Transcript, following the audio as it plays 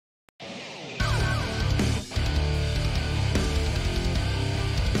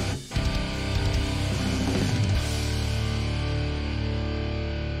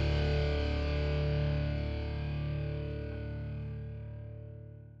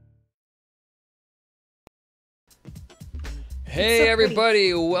Hey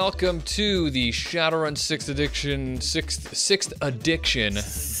everybody, welcome to the Shadowrun 6th addiction.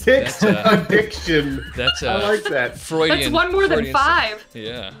 That's I like that. Freudian. That's one more than 5.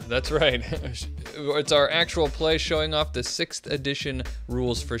 Yeah, that's right. It's our actual play showing off the 6th edition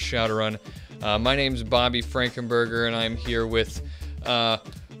rules for Shadowrun. My name's Bobby Frankenberger, and I'm here with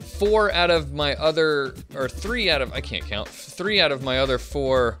 3 out of my other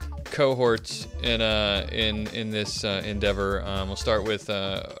 4 cohorts in this endeavor. We'll start with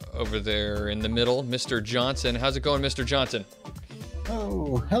over there in the middle, Mr. Johnson. How's it going, Mr. Johnson?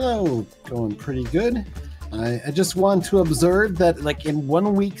 Oh, hello. Going pretty good. I just want to observe that, like, in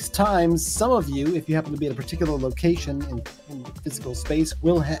 1 week's time, some of you, if you happen to be at a particular location in physical space,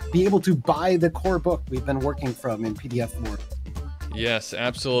 will be able to buy the core book we've been working from in PDF form. Yes,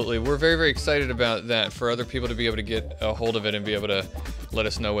 absolutely. We're very, very excited about that, for other people to be able to get a hold of it and be able to let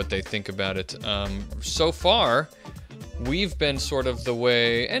us know what they think about it. So far, we've been sort of the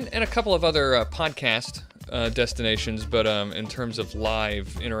way, and a couple of other podcast destinations, but in terms of live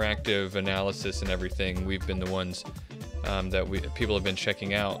interactive analysis and everything, we've been the ones that people have been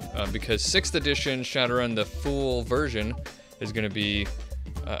checking out, because 6th edition Shadowrun, the full version, is going to be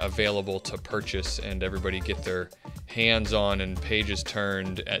available to purchase, and everybody get their hands on and pages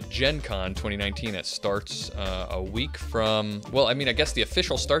turned at Gen Con 2019. That starts a week from, well, I mean, I guess the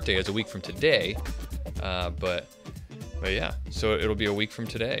official start date is a week from today, but yeah, so it'll be a week from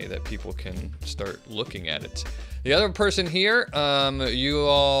today that people can start looking at it. The other person here, you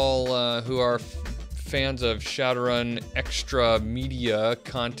all who are fans of Shadowrun extra media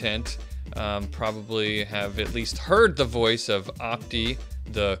content, probably have at least heard the voice of Opti,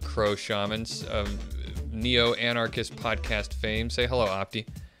 the Crow Shamans of neo-anarchist podcast fame. Say hello, Opti.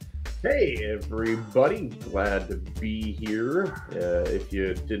 Hey everybody, glad to be here. If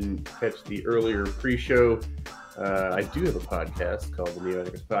you didn't catch the earlier pre-show, I do have a podcast called the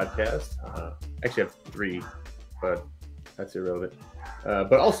Neo-Anarchist Podcast. Actually I have 3, but that's irrelevant.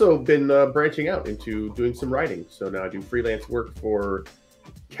 But also been branching out into doing some writing. So now I do freelance work for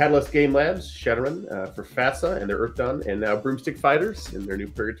Catalyst Game Labs, Shadowrun, for FASA and their Earthdawn, and now Broomstick Fighters in their new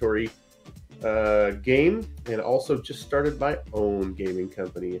Purgatory game, and also just started my own gaming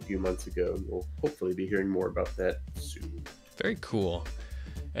company a few months ago. We'll hopefully be hearing more about that soon. Very cool.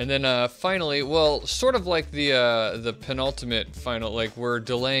 And then finally, well, sort of like the penultimate final, like we're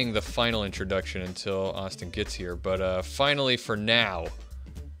delaying the final introduction until Austin gets here, but finally for now,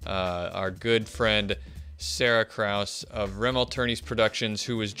 our good friend Sarah Krause of Rem Alternatives Productions,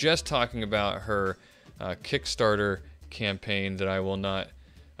 who was just talking about her Kickstarter campaign that I will not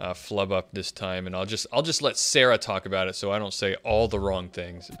flub up this time, and I'll just let Sarah talk about it so I don't say all the wrong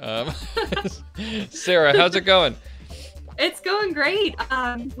things. Sarah, how's it going? It's going great.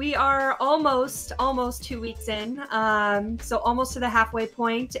 We are almost 2 weeks in, so almost to the halfway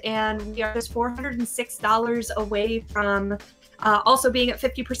point, and we are just $406 away from also being at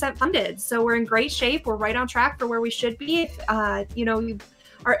 50% funded. So we're in great shape. We're right on track for where we should be. If you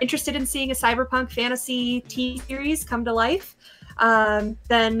are interested in seeing a cyberpunk fantasy TV series come to life,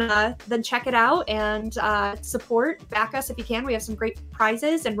 then check it out and back us if you can. We have some great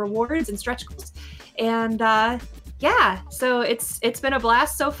prizes and rewards and stretch goals, and yeah, so it's been a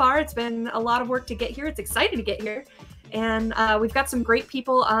blast so far. It's been a lot of work to get here. It's exciting to get here, and we've got some great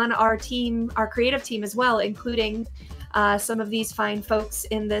people on our team, our creative team as well, including some of these fine folks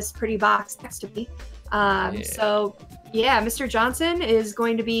in this pretty box next to me. So yeah, Mr. Johnson is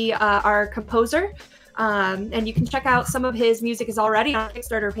going to be our composer. And you can check out some of his music is already on our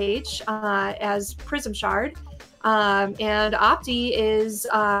Kickstarter page as Prism Shard. And Opti is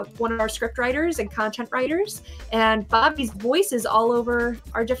one of our script writers and content writers. And Bobby's voice is all over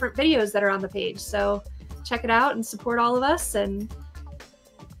our different videos that are on the page. So check it out and support all of us. And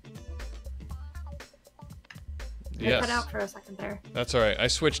yes. Cut out for a second there. That's all right. I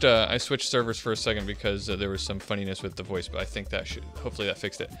switched servers for a second because there was some funniness with the voice, but I think hopefully that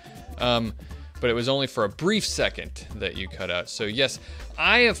fixed it. But it was only for a brief second that you cut out. So yes,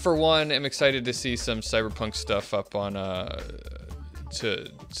 I, for one, am excited to see some cyberpunk stuff up on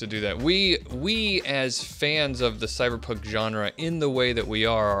to do that. We as fans of the cyberpunk genre, in the way that we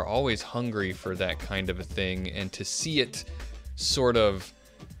are always hungry for that kind of a thing, and to see it sort of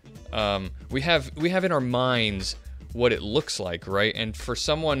we have in our minds what it looks like, right? And for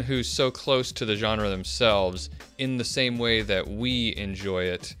someone who's so close to the genre themselves, in the same way that we enjoy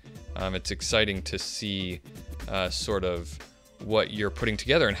it, it's exciting to see sort of what you're putting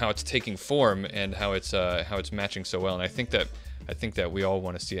together and how it's taking form and how it's matching so well. And I think I think that we all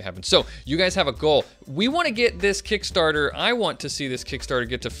want to see it happen. So you guys have a goal. We want to get this Kickstarter. I want to see this Kickstarter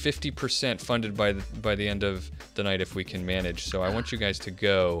get to 50% funded by the end of the night if we can manage. So I want you guys to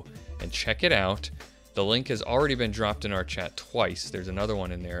go and check it out. The link has already been dropped in our chat twice. There's another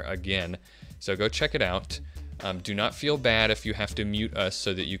one in there again. So go check it out. Do not feel bad if you have to mute us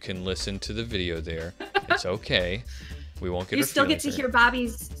so that you can listen to the video there. It's okay. We won't get. You still get to hear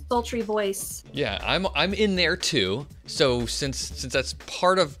Bobby's sultry voice. Yeah, I'm in there too. So since that's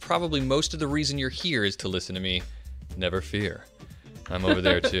part of probably most of the reason you're here is to listen to me, never fear, I'm over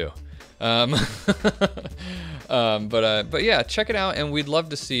there too. But yeah, check it out, and we'd love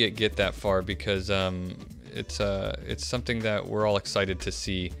to see it get that far because it's something that we're all excited to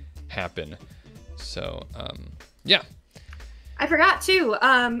see happen. So yeah. I forgot too.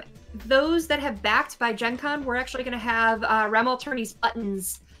 Those that have backed by Gen Con, we're actually going to have Rem Attorney's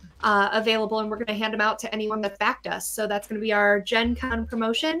buttons available, and we're going to hand them out to anyone that backed us. So that's going to be our Gen Con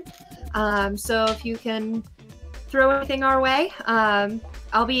promotion. So if you can throw anything our way,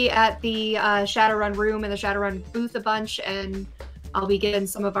 I'll be at the Shadowrun room and the Shadowrun booth a bunch, and I'll be giving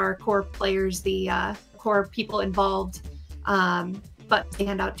some of our core players, the core people involved, buttons to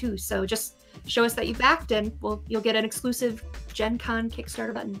hand out too. So just show us that you backed, and you'll get an exclusive Gen Con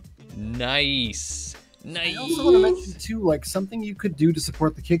Kickstarter button. Nice. I also want to mention too, like something you could do to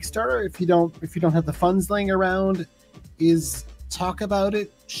support the Kickstarter if you don't have the funds laying around, is talk about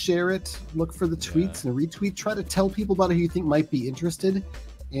it, share it, look for the tweets and retweet. Try to tell people about it who you think might be interested,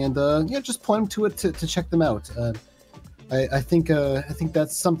 and just point them to it to check them out. I think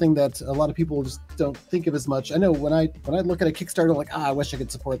that's something that a lot of people just don't think of as much. I know when I look at a Kickstarter, like, I wish I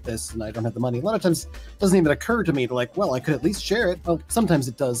could support this, and I don't have the money. A lot of times, it doesn't even occur to me to like, well, I could at least share it. Well, sometimes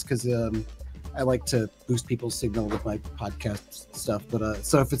it does because I like to boost people's signal with my podcast stuff. But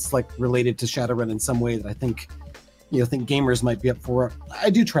so if it's like related to Shadowrun in some way that I think gamers might be up for, I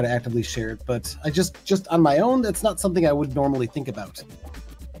do try to actively share it. But I just on my own, that's not something I would normally think about.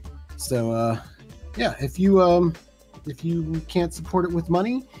 So yeah, if you can't support it with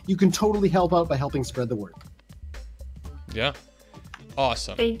money, you can totally help out by helping spread the word. Yeah.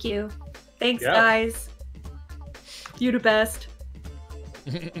 Awesome. Thank you. Thanks, guys. You the best.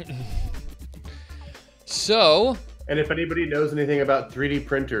 So. And if anybody knows anything about 3D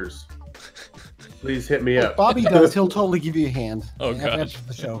printers, please hit me up. Bobby does. He'll totally give you a hand. Oh, God. After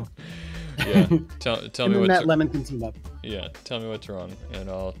the show. Yeah. Tell me and what's Matt Lemon can team up. Yeah. Tell me what's wrong, and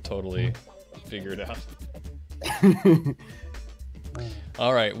I'll totally figure it out.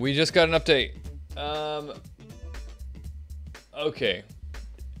 All right, we just got an update. Okay.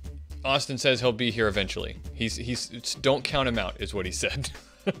 Austin says he'll be here eventually. He's don't count him out is what he said.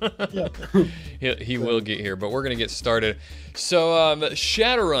 Yeah. he will get here, but we're gonna get started. So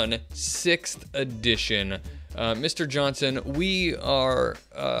Shadowrun 6th edition. Mr. Johnson, we are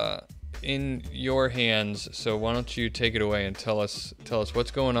in your hands, so why don't you take it away and tell us what's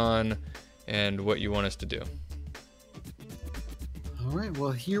going on and what you want us to do. All right,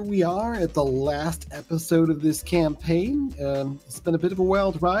 well, here we are at the last episode of this campaign. It's been a bit of a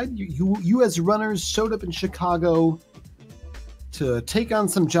wild ride. You as runners showed up in Chicago to take on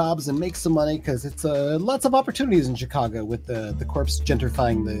some jobs and make some money, because it's lots of opportunities in Chicago with the corpse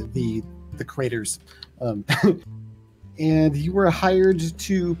gentrifying the craters. And you were hired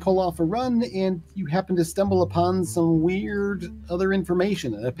to pull off a run, and you happened to stumble upon some weird other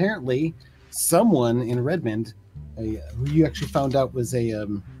information. Apparently, someone in Redmond, who you actually found out was a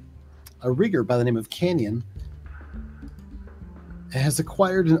rigger by the name of Canyon, has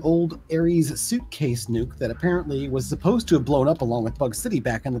acquired an old Ares suitcase nuke that apparently was supposed to have blown up along with Bug City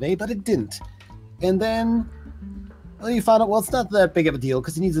back in the day, but it didn't. And then you found out, well, it's not that big of a deal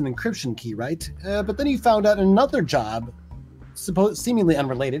because he needs an encryption key, right? But then you found out another job, seemingly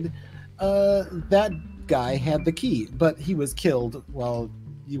unrelated. That guy had the key, but he was killed while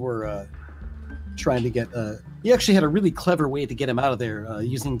you were trying to get... You actually had a really clever way to get him out of there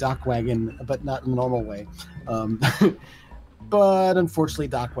using Dockwagon, but not in the normal way. But unfortunately,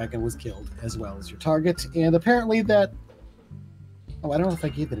 Dockwagon was killed as well as your target. And apparently that... Oh, I don't know if I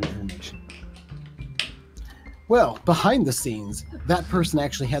gave that information. Well, behind the scenes, that person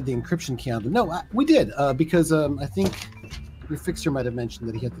actually had the encryption key on them. No, we did, because I think your fixer might have mentioned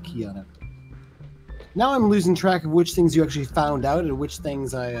that he had the key on it. Now I'm losing track of which things you actually found out and which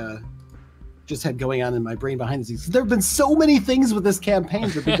things I just had going on in my brain behind the scenes. There have been so many things with this campaign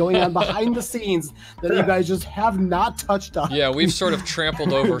that have been going on behind the scenes that you guys just have not touched on. Yeah, we've sort of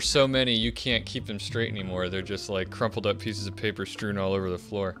trampled over so many you can't keep them straight anymore. They're just like crumpled up pieces of paper strewn all over the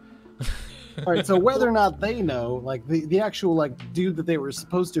floor. All right, so whether or not they know, like the actual like dude that they were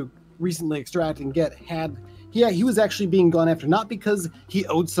supposed to recently extract and get had he was actually being gone after, not because he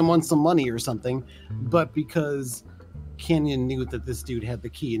owed someone some money or something, but because Canyon knew that this dude had the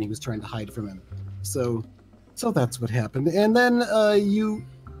key and he was trying to hide from him. So that's what happened. And then you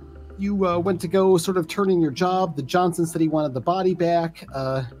went to go sort of turn in your job. The Johnson said he wanted the body back,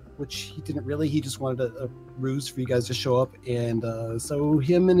 which he didn't really. He just wanted a ruse for you guys to show up, and so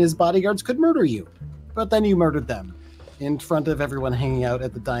him and his bodyguards could murder you. But then you murdered them in front of everyone hanging out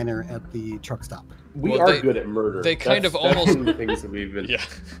at the diner at the truck stop. We are good at murder. They kind of almost one of the things that we've been. Yeah.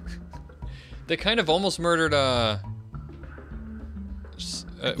 They kind of almost murdered.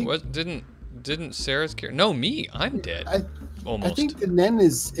 What didn't Sarah's character? No, me. I'm dead. Almost. I think Nen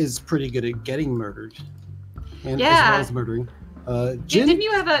is pretty good at getting murdered, and as Yeah. well as murdering. Jin, Didn't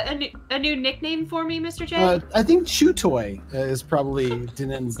you have a new nickname for me, Mr. J? I think Chew Toy is probably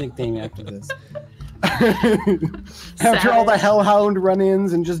Dinen's nickname after this. After all the Hellhound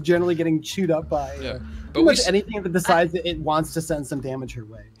run-ins and just generally getting chewed up by but much anything that decides that it wants to send some damage her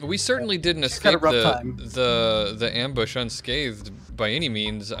way. We certainly didn't It's had a escape rough time. the ambush unscathed by any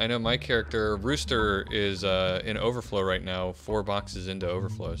means. I know my character Rooster is in overflow right now, 4 boxes into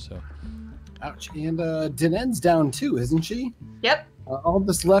overflow. So. Ouch. And Dinen's down too, isn't she? Yep. All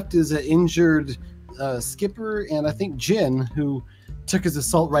that's left is an injured Skipper and I think Jin, who took his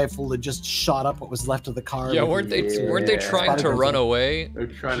assault rifle and just shot up what was left of the car. Yeah, weren't they trying to run away? They're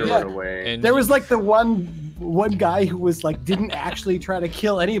trying to run away. And there was like the one guy who was like didn't actually try to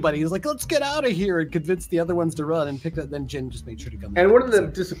kill anybody. He was like, "Let's get out of here," and convinced the other ones to run and picked up. Then Jin just made sure to come. And one of the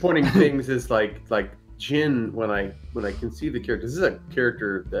disappointing things is like Jin, when I conceive the character, this is a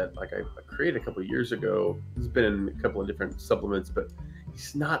character that like I created a couple of years ago. He's been in a couple of different supplements, but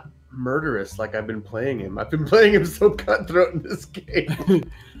he's not murderous like I've been playing him. I've been playing him so cutthroat in this game.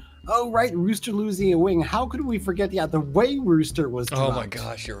 Oh right, Rooster losing a wing. How could we forget? Yeah, the way Rooster was. Oh my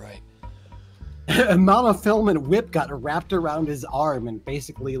gosh, you're right. A monofilament whip got wrapped around his arm and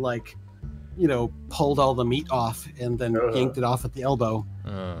basically like, pulled all the meat off and then yanked it off at the elbow.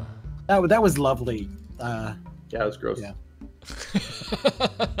 That was lovely. Yeah, it was gross. Yeah.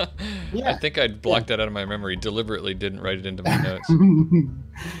 I think I blocked that out of my memory. Deliberately didn't write it into my notes.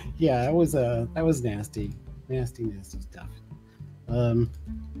 Yeah, that was nasty stuff.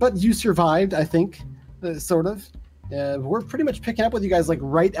 But you survived, I think, sort of. We're pretty much picking up with you guys like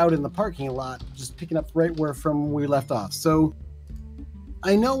right out in the parking lot, just picking up right where from we left off. So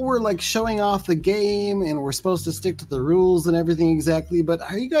I know we're like showing off the game and we're supposed to stick to the rules and everything exactly, but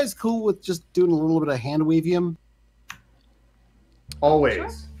are you guys cool with just doing a little bit of hand wavium?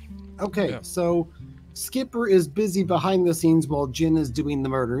 Always. Okay, so Skipper is busy behind the scenes while Jin is doing the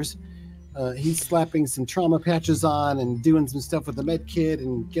murders. He's slapping some trauma patches on and doing some stuff with the med kit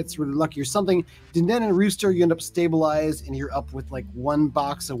and gets really lucky or something. Dinden and Rooster, you end up stabilized and you're up with like 1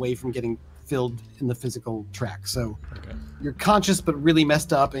 box away from getting filled in the physical track. So you're conscious but really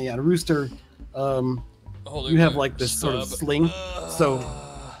messed up. And yeah, Rooster, you have like this sort of sling. So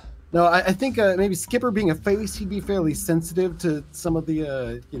no, I think maybe Skipper being a face, he'd be fairly sensitive to some of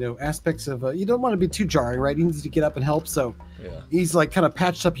the aspects of. You don't want to be too jarring, right? He needs to get up and help, so he's like kind of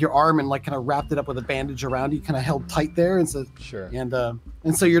patched up your arm and like kind of wrapped it up with a bandage around you, kind of held tight there, and so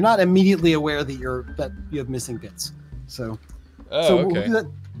and so you're not immediately aware that you have missing bits. So okay.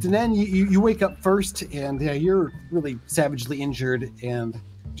 Then you wake up first, and you're really savagely injured and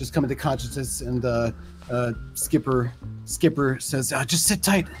just come into consciousness, and Skipper says, "Just sit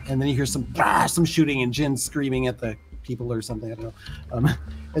tight," and then you hear some shooting and Jin screaming at the people or something. I don't know.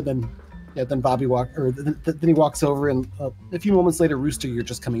 And then Bobby then he walks over, and a few moments later, Rooster, you're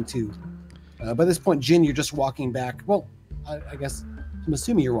just coming to. By this point, Jin, you're just walking back. Well, I guess I'm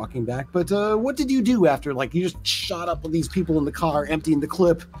assuming you're walking back. But what did you do after? Like, you just shot up with these people in the car, emptying the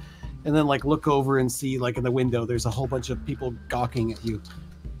clip, and then like look over and see like in the window, there's a whole bunch of people gawking at you.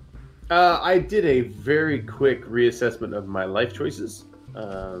 I did a very quick reassessment of my life choices.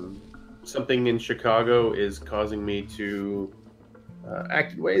 Something in Chicago is causing me to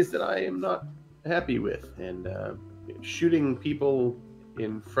act in ways that I am not happy with. And shooting people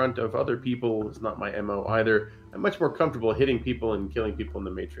in front of other people is not my MO either. I'm much more comfortable hitting people and killing people in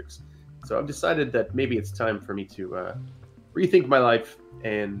the Matrix. So I've decided that maybe it's time for me to rethink my life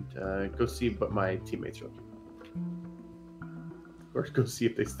and go see what my teammates are up to. Or go see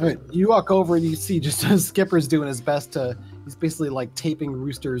if they still. All right, you walk over and you see just Skipper's doing his best to. He's basically like taping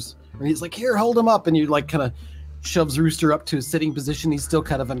Rooster's. And he's like, "Here, hold him up," and you like kind of shoves Rooster up to a sitting position. He's still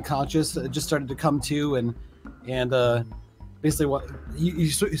kind of unconscious. Just started to come to, and basically what you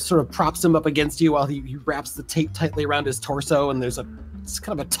sort of props him up against you while he wraps the tape tightly around his torso. And there's it's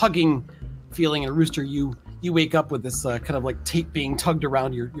kind of a tugging feeling. And Rooster, you wake up with this kind of like tape being tugged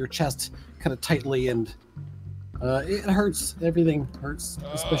around your chest kind of tightly, and It hurts. Everything hurts,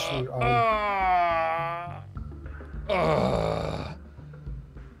 especially your arm.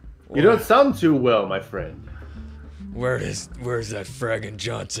 You don't sound too well, my friend. Where's that fragging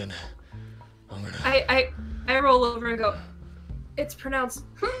Johnson? I roll over and go, it's pronounced.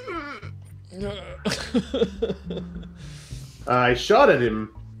 I shot at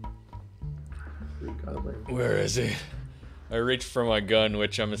him. Where is he? I reached for my gun,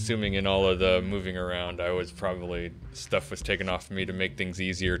 which I'm assuming in all of the moving around, stuff was taken off me to make things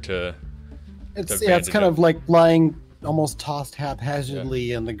easier to. It's kind of like lying almost tossed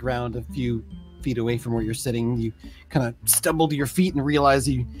haphazardly on the ground a few feet away from where you're sitting. You kind of stumble to your feet and realize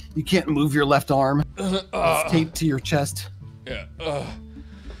you can't move your left arm. It's taped to your chest. Yeah.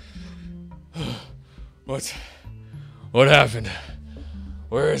 What happened?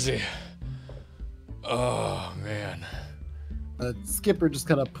 Where is he? Oh man. Skipper just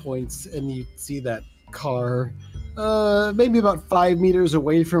kind of points, and you see that car maybe about 5 meters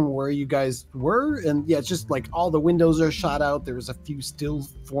away from where you guys were. And yeah, it's just like all the windows are shot out. There's a few still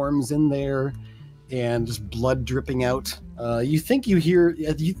forms in there and just blood dripping out. You think you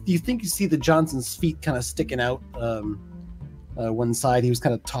see the Johnson's feet kind of sticking out one side. He was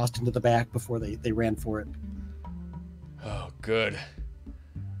kind of tossed into the back before they ran for it. Oh, good.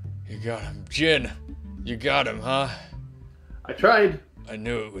 You got him. Jin, you got him, huh? I tried. I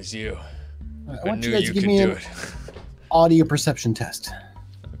knew it was you. I want you guys to give me an audio perception test.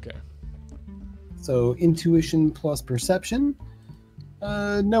 Okay. So intuition plus perception.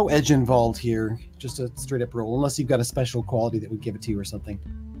 No edge involved here. Just a straight up roll, unless you've got a special quality that would give it to you or something.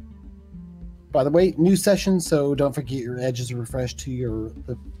 By the way, new session, so don't forget your edges are refreshed to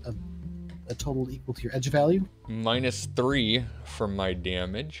a total equal to your edge value. -3 for my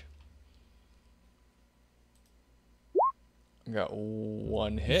damage. Got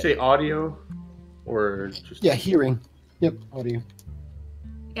 1 hit. Did you say audio or just? Yeah, hearing. Yep, audio.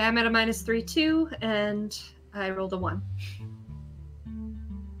 Yeah, I'm at a -3 too, and I rolled a 1.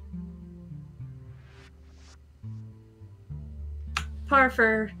 Par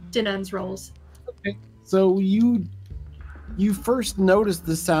for Dinan's rolls. Okay, so you first noticed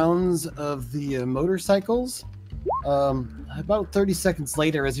the sounds of the motorcycles about 30 seconds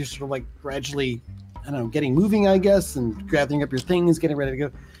later, as you're sort of like gradually, I don't know, getting moving, I guess, and gathering up your things, getting ready to go.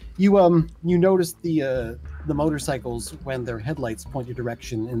 You notice the motorcycles when their headlights point your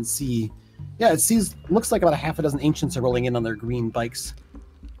direction and see, yeah, looks like about a half a dozen ancients are rolling in on their green bikes,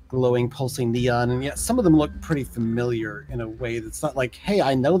 glowing, pulsing neon, and yet some of them look pretty familiar in a way that's not like, hey,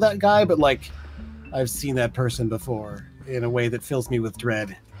 I know that guy, but like, I've seen that person before in a way that fills me with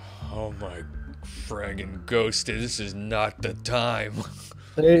dread. Oh my fragging ghost, this is not the time.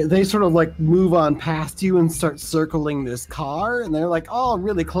 They sort of like move on past you and start circling this car, and they're like all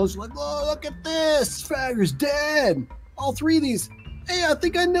really close. Like, oh, look at this! Fragger's dead! All 3 of these. Hey, I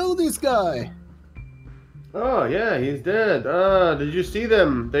think I know this guy. Oh yeah, he's dead. Did you see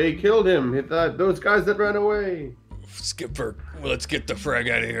them? They killed him. Those guys that ran away. Skipper, let's get the frag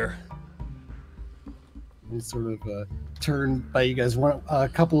out of here. They sort of turn by you guys. A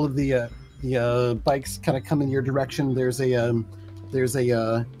couple of the bikes kind of come in your direction. There's a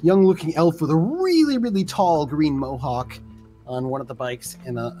young-looking elf with a really, really tall green mohawk on one of the bikes,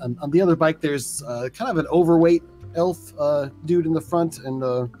 and on the other bike there's kind of an overweight elf dude in the front, and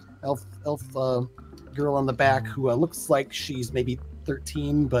elf girl on the back who looks like she's maybe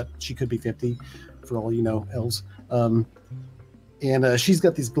 13, but she could be 50 for all you know, elves. And she's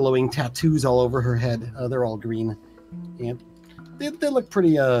got these glowing tattoos all over her head. They're all green, and they look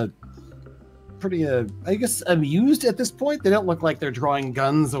pretty I guess amused at this point. They don't look like they're drawing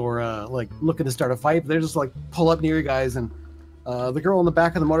guns or like looking to start a fight. They're just like pull up near you guys, and the girl in the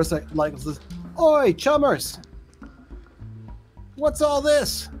back of the motorcycle says, "Oi, chummers! What's all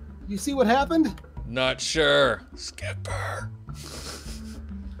this? You see what happened?" Not sure, Skipper.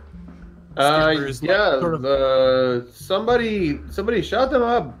 Yeah, sort of... somebody shot them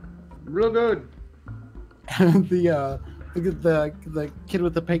up real good. And the kid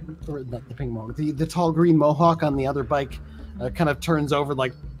with the pink, or not the pink mohawk, the tall green mohawk on the other bike kind of turns over,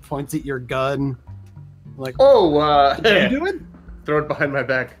 like points at your gun, like, oh, what are you doing? Throw it behind my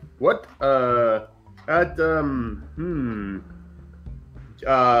back. What?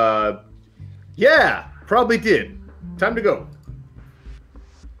 Yeah, probably did. Time to go.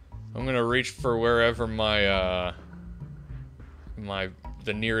 I'm gonna reach for wherever my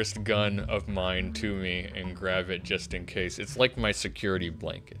the nearest gun of mine to me and grab it just in case. It's like my security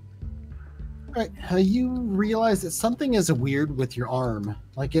blanket. All right, you realize that something is weird with your arm.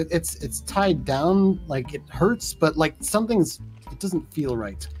 Like it's tied down, like it hurts, but like it doesn't feel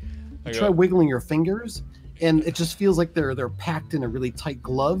right. You try wiggling your fingers, and it just feels like they're packed in a really tight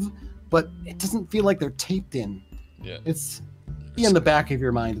glove, but it doesn't feel like they're taped in. Yeah. It's in the back of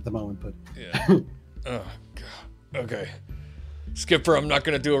your mind at the moment, but yeah. Oh god. Okay. Skipper, I'm not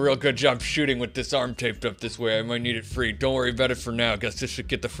gonna do a real good job shooting with this arm taped up this way. I might need it free. Don't worry about it for now. Guess this should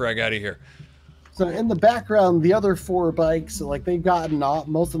get the frag out of here. So in the background, the other 4 bikes, like they've gotten off,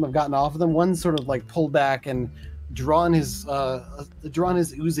 most of them have gotten off of them. One's sort of like pulled back and drawn his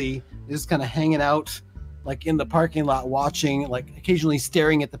Uzi, just kind of hanging out like in the parking lot, watching, like occasionally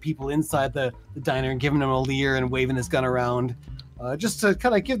staring at the people inside the diner and giving them a leer and waving his gun around, just to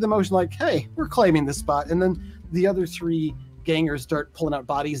kind of give the motion like, hey, we're claiming this spot. And then the other 3 gangers start pulling out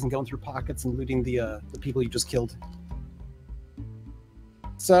bodies and going through pockets and looting the people you just killed.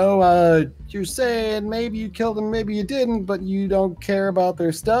 So you're saying maybe you killed them, maybe you didn't, but you don't care about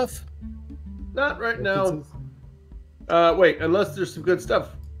their stuff? Not right now. Wait, unless there's some good stuff.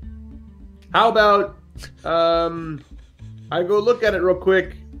 How about I go look at it real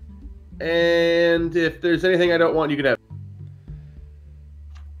quick, and if there's anything I don't want, you can have it.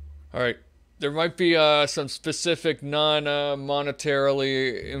 All right. There might be some specific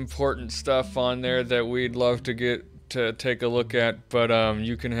non-monetarily important stuff on there that we'd love to get to take a look at, but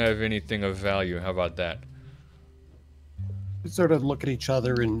you can have anything of value. How about that? We sort of look at each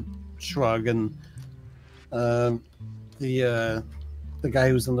other and shrug, and the guy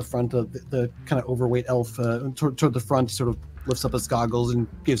who's in the front of the kind of overweight elf toward the front sort of lifts up his goggles and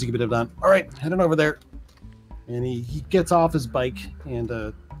gives you a bit of that. All right, heading over there. And he gets off his bike,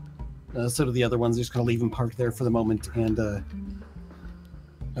 and so do the other ones. They just kind of leave him parked there for the moment, and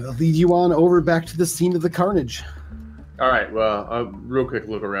lead you on over back to the scene of the carnage. All right. Well, I'll real quick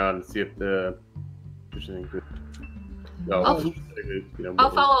look around and see if there's anything good. No, I'll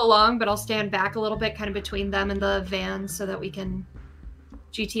follow along, but I'll stand back a little bit, kind of between them and the van, so that we can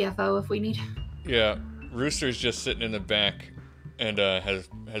GTFO if we need. Yeah, Rooster's just sitting in the back, and has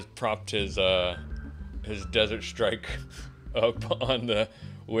propped his Desert Strike up on the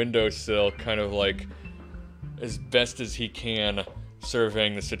windowsill, kind of like as best as he can,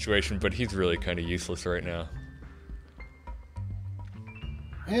 surveying the situation. But he's really kind of useless right now.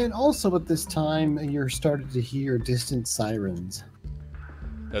 And also at this time, you're starting to hear distant sirens.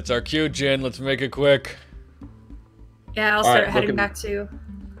 That's our cue, Jin. Let's make it quick. Yeah, I'll start heading back to.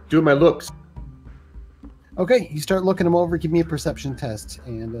 Doing my looks. Okay, you start looking them over. Give me a perception test.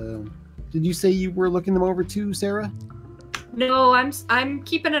 And did you say you were looking them over too, Sarah? No, I'm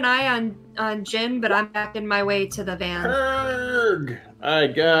keeping an eye on Jin, but I'm backing my way to the van. Erg! I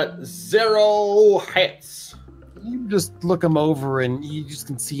got 0 hits. You just look them over, and you just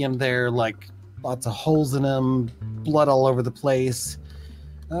can see them there, like lots of holes in them, blood all over the place.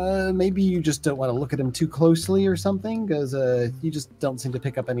 Maybe you just don't want to look at them too closely or something, because you just don't seem to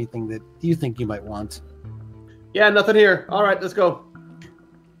pick up anything that you think you might want. Yeah, nothing here. All right, let's go.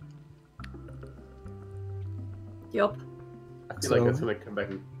 Yup. I feel like that's gonna come back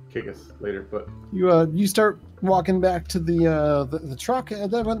and kick us later, but you start walking back to the truck.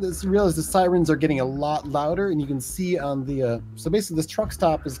 At that point, you realize the sirens are getting a lot louder, and you can see on the so basically this truck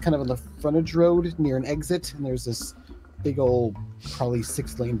stop is kind of on the frontage road near an exit, and there's this big old, probably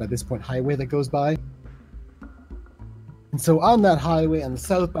 6-lane by this point, highway that goes by. And so on that highway, on the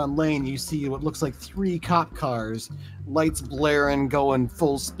southbound lane, you see what looks like 3 cop cars, lights blaring, going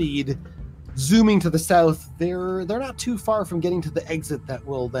full speed, zooming to the south. They're not too far from getting to the exit that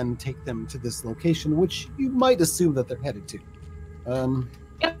will then take them to this location, which you might assume that they're headed to.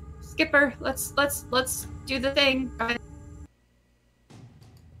 Yep, Skipper, let's do the thing.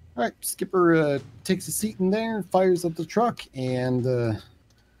 All right, Skipper takes a seat in there, fires up the truck, and I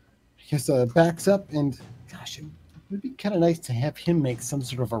guess backs up. And gosh, it would be kind of nice to have him make some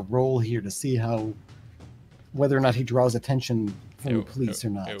sort of a roll here to see whether or not he draws attention from the police or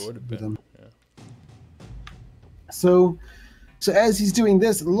not. It would have been. Yeah. So as he's doing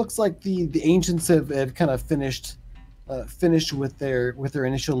this, it looks like the ancients have kind of finished with their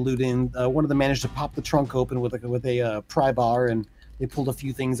initial looting. One of them managed to pop the trunk open with a pry bar, and they pulled a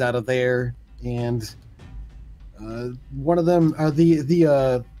few things out of there. And one of them,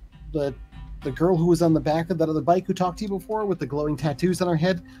 the girl who was on the back of that other bike who talked to you before with the glowing tattoos on her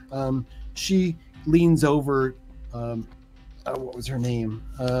head, she leans over. What was her name?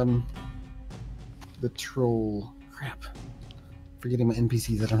 The troll. Crap. Forgetting my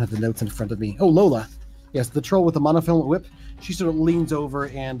NPCs. I don't have the notes in front of me. Oh, Lola. Yes, the troll with the monofilament whip. She sort of leans over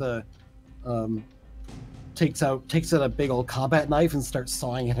and takes out a big old combat knife and starts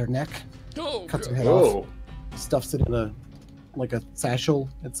sawing at her neck. Oh, cuts her head off. Stuffs it in a satchel.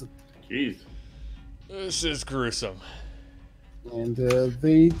 Jeez. This is gruesome. And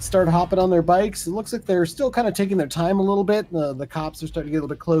they start hopping on their bikes. It looks like they're still kind of taking their time a little bit. The cops are starting to get a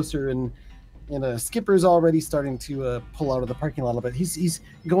little bit closer, and Skipper's already starting to pull out of the parking lot a little bit. He's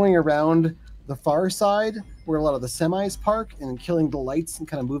going around the far side where a lot of the semis park and killing the lights and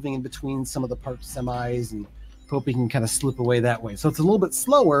kind of moving in between some of the parked semis and hoping he can kind of slip away that way. So it's a little bit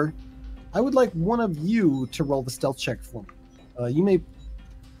slower. I would like one of you to roll the stealth check for me. You may,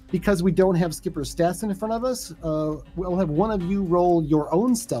 because we don't have Skipper's stats in front of us, we'll have one of you roll your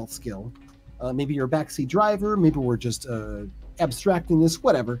own stealth skill. Maybe you're a backseat driver, maybe we're just abstracting this,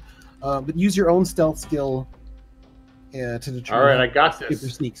 whatever. But use your own stealth skill to determine. All right, I got this.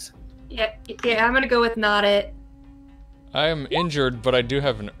 Skipper sneaks. Yeah, I'm gonna go with not it. I am injured, but I do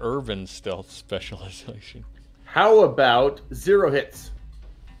have an urban stealth specialization. How about 0 hits?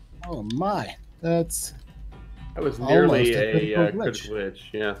 Oh my, that was nearly a critical glitch.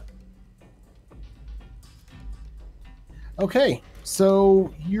 Yeah. Okay,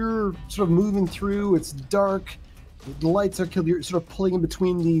 so you're sort of moving through. It's dark. The lights are killed. You're sort of pulling in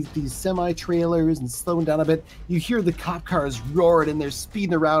between these semi-trailers and slowing down a bit. You hear the cop cars roaring and they're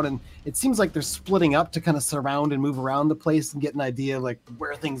speeding around, and it seems like they're splitting up to kind of surround and move around the place and get an idea like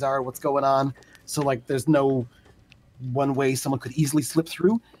where things are, what's going on. So like there's no one way someone could easily slip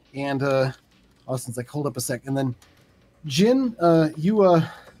through. And Austin's like, hold up a sec. And then Jin, that's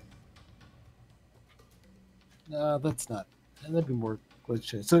not. That'd be more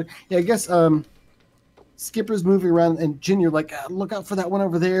glitch. So yeah, I guess Skipper's moving around, and Jin, you're like, look out for that one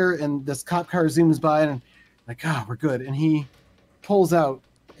over there. And this cop car zooms by, and like, we're good. And he pulls out,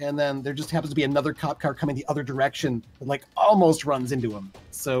 and then there just happens to be another cop car coming the other direction that like almost runs into him.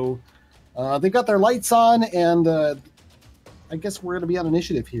 So they've got their lights on, and I guess we're gonna be on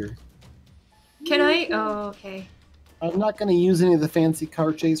initiative here. Can I? Oh, okay. I'm not gonna use any of the fancy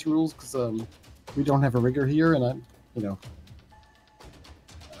car chase rules because we don't have a rigger here, and I'm, a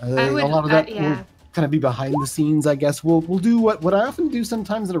lot of that will kind of be behind the scenes. I guess we'll do what I often do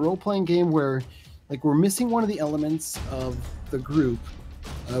sometimes in a role-playing game where, like, we're missing one of the elements of the group.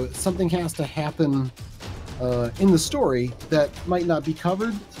 Something has to happen in the story that might not be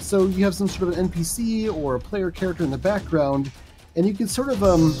covered, so you have some sort of an NPC or a player character in the background, and you can sort of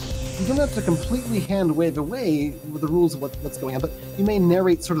you don't have to completely hand wave away with the rules of what's going on, but you may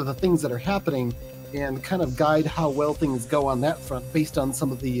narrate sort of the things that are happening and kind of guide how well things go on that front based on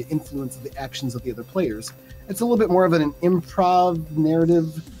some of the influence of the actions of the other players. It's a little bit more of an improv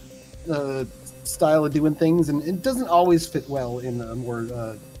narrative style of doing things, and it doesn't always fit well in a more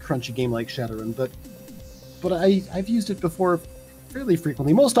crunchy game like Shadowrun, but I've used it before fairly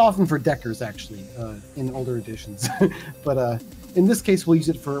frequently, most often for deckers actually, in older editions. But in this case, we'll use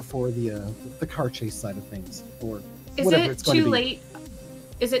it for the car chase side of things, or whatever it's going to be. Late?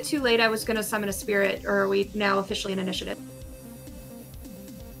 Is it too late? I was going to summon a spirit, or are we now officially in initiative?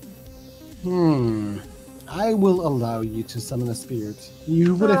 I will allow you to summon a spirit.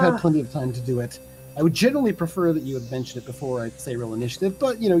 You would have had plenty of time to do it. I would generally prefer that you had mentioned it before I'd say roll initiative,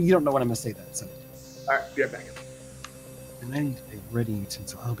 but you don't know when I'm going to say that. So. All right, be right back. And I need a ready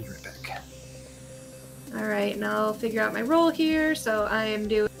utensil. I'll be right back. All right, now I'll figure out my roll here. So I am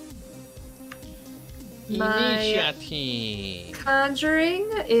doing my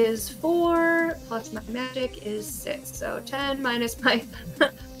conjuring is 4 plus my magic is 6, so 10 minus my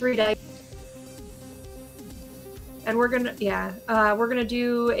 3 dice. And we're gonna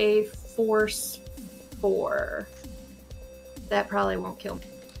do a force 4. That probably won't kill me.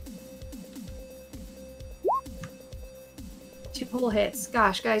 2 pull hits.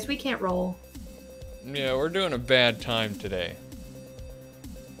 Gosh, guys, we can't roll. Yeah, we're doing a bad time today.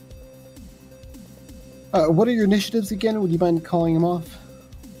 What are your initiatives again? Would you mind calling them off?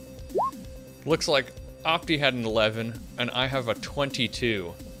 Looks like Opti had an 11, and I have a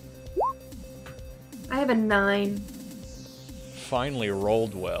 22. I have a 9. Finally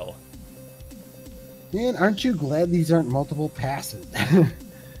rolled well. Man, aren't you glad these aren't multiple passes?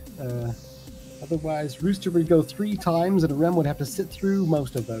 Otherwise, Rooster would go 3 times, and Rem would have to sit through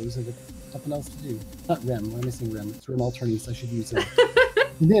most of those if it's nothing else to do. Not Rem. I'm missing Rem. It's Rem Alternates. I should use it.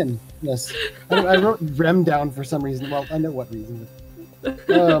 Nin, yes. I wrote Rem down for some reason. Well, I know what reason.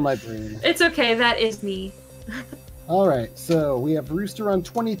 Oh, my brain. It's okay. That is me. All right, so we have Rooster on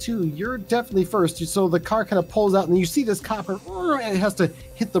 22. You're definitely first. So the car kind of pulls out, and you see this copper. It has to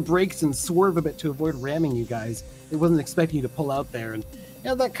hit the brakes and swerve a bit to avoid ramming you guys. It wasn't expecting you to pull out there, and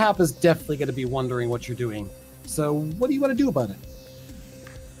that cop is definitely going to be wondering what you're doing. So what do you want to do about it?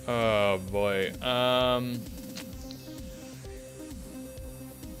 Oh boy.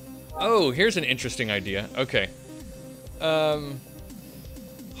 Oh, here's an interesting idea. Okay. Oh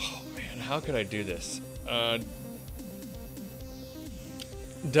man, how could I do this?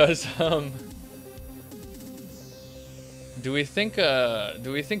 Does do we think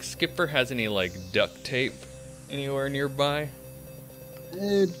Skipper has any like duct tape anywhere nearby?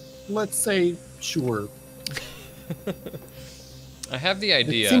 Let's say sure. I have the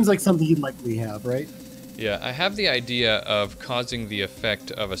idea. It seems like something he'd likely have, right? Yeah, I have the idea of causing the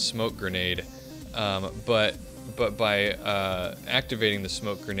effect of a smoke grenade, but by activating the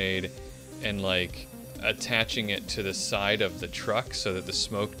smoke grenade and like attaching it to the side of the truck so that the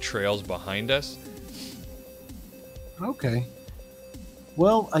smoke trails behind us. Okay.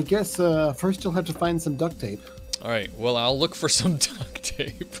 Well, I guess first you'll have to find some duct tape. All right. Well, I'll look for some duct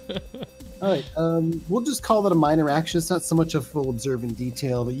tape. All right. We'll just call it a minor action. It's not so much a full observe in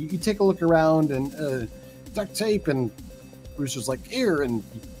detail, but you take a look around and duct tape, and Brewster's like, here, and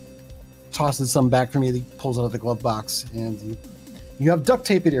he tosses some back from you. He pulls out of the glove box, and you have duct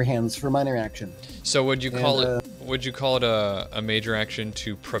tape in your hands for minor action. So would you call it? Would you call it a major action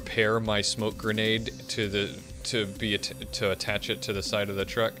to prepare my smoke grenade to attach it to the side of the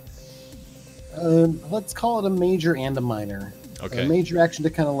truck? Let's call it a major and a minor. Okay. A major action to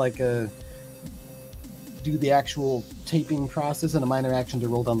kind of like do the actual taping process, and a minor action to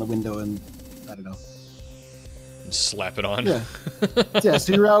roll down the window and I don't know. Slap it on. Yeah. Yeah.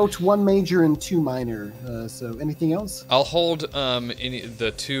 So you're out one major and two minor. So anything else? I'll hold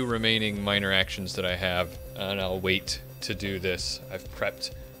the two remaining minor actions that I have, and I'll wait to do this. I've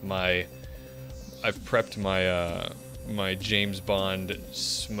prepped my my James Bond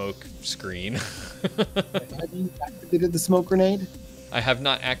smoke screen. Have you activated the smoke grenade? I have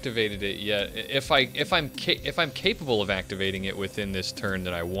not activated it yet. If I'm capable of activating it within this turn,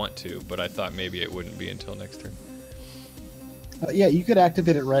 then I want to. But I thought maybe it wouldn't be until next turn. Yeah, you could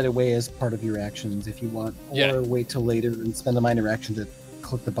activate it right away as part of your actions if you want, or wait till later and spend a minor action to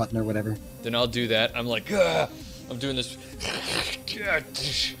click the button or whatever. Then I'll do that. I'm like, I'm doing this.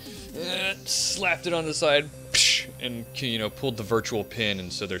 Slapped it on the side, and pulled the virtual pin,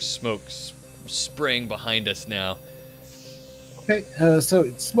 and so there's smoke spraying behind us now. Okay,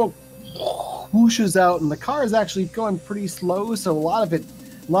 so smoke whooshes out, and the car is actually going pretty slow, so a lot of it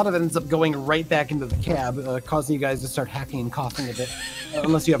ends up going right back into the cab, causing you guys to start hacking and coughing a bit,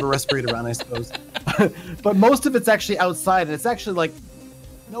 unless you have a respirator on, I suppose. But most of it's actually outside, and it's actually like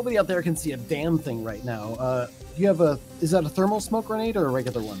nobody out there can see a damn thing right now. Is that a thermal smoke grenade or a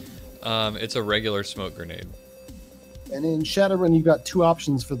regular one? It's a regular smoke grenade. And in Shadowrun, you've got two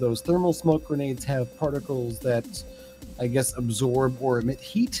options for those. Thermal smoke grenades have particles that, I guess, absorb or emit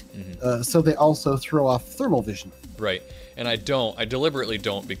heat, so they also throw off thermal vision. Right, and I deliberately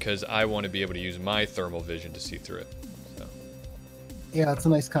don't, because I want to be able to use my thermal vision to see through it. So. Yeah, it's a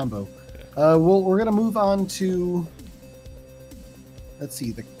nice combo. Yeah. We're going to move on to, let's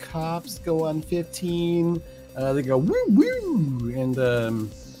see, the cops go on 15, they go woo woo, and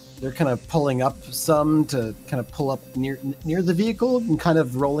they're kind of pulling up some to kind of pull up near the vehicle and kind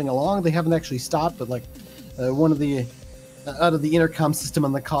of rolling along. They haven't actually stopped, but like one of the out of the intercom system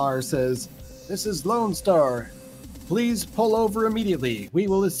on the car says, "This is Lone Star. Please pull over immediately. We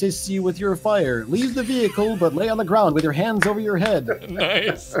will assist you with your fire. Leave the vehicle, but lay on the ground with your hands over your head."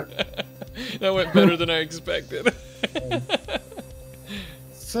 Nice. That went better than I expected.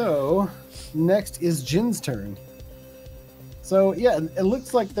 So, next is Jin's turn. So yeah, it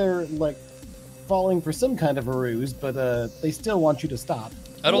looks like they're like falling for some kind of a ruse, but they still want you to stop.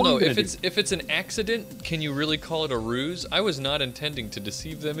 I don't know if it's an accident. Can you really call it a ruse? I was not intending to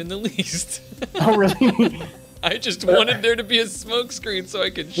deceive them in the least. Oh really? I just wanted there to be a smoke screen so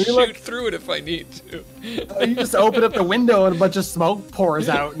I could shoot through it if I need to. You just open up the window and a bunch of smoke pours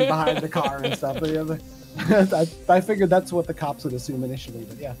out behind the car and stuff. I figured that's what the cops would assume initially,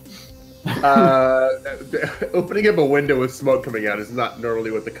 but yeah. Opening up a window with smoke coming out is not normally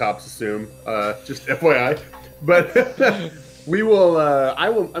what the cops assume. Just FYI, but we will.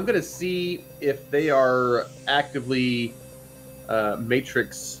 I'm going to see if they are actively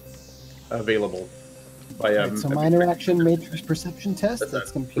Matrix available. Right, so minor action Matrix perception test.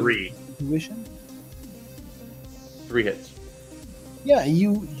 That's computer intuition. 3 hits. Yeah,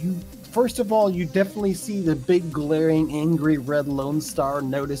 you first of all, you definitely see the big glaring angry red Lone Star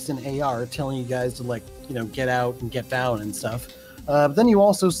notice in AR telling you guys to get out and get down and stuff. But then you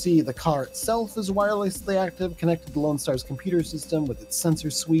also see the car itself is wirelessly active, connected to Lone Star's computer system with its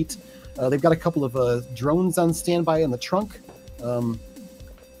sensor suite. They've got a couple of drones on standby in the trunk.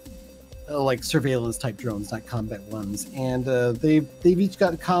 Like surveillance type drones, not combat ones. And they've each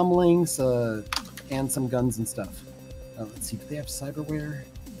got comm links and some guns and stuff. Let's see, do they have cyberware?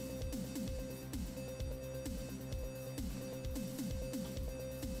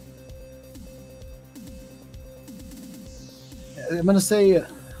 I'm gonna say,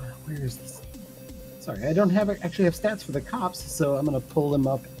 where is this? Sorry, I don't actually have stats for the cops, so I'm gonna pull them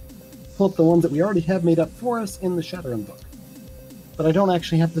up. Pull up the ones that we already have made up for us in the Shadowrun book. But I don't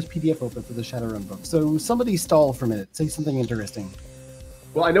actually have this PDF open for the Shadowrun book. So somebody stall for a minute. Say something interesting.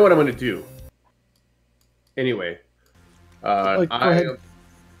 Well, I know what I'm going to do. Anyway, Go ahead.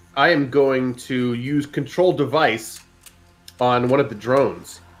 I am going to use control device on one of the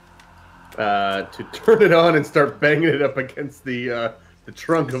drones to turn it on and start banging it up against the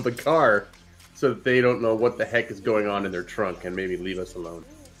trunk of the car so that they don't know what the heck is going on in their trunk and maybe leave us alone.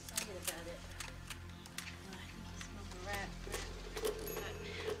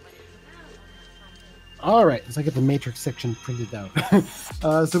 All right, so I get the matrix section printed out.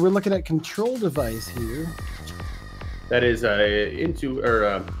 So we're looking at control device here. That is not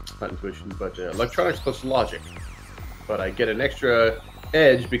intuition, but electronics plus logic. But I get an extra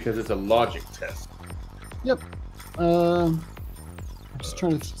edge because it's a logic test. Yep. I'm just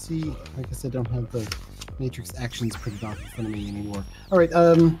trying to see. I guess I don't have the matrix actions printed off in front of me anymore. All right.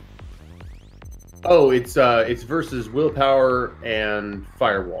 Oh, it's versus willpower and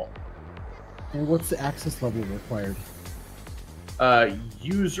firewall. And what's the access level required?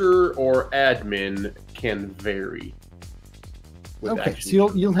 User or admin can vary. Okay,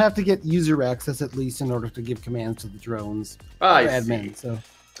 so you'll have to get user access at least in order to give commands to the drones. I admin, see. So.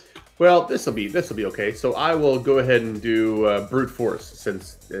 Well, this will be okay. So I will go ahead and do brute force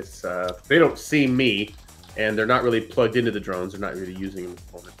since it's they don't see me and they're not really plugged into the drones. They're not really using them at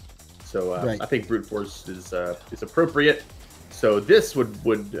the moment. So right. I think brute force is appropriate. So this would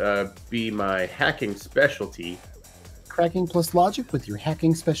be my hacking specialty. Cracking plus logic with your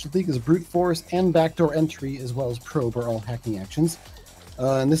hacking specialty, because brute force and backdoor entry as well as probe are all hacking actions.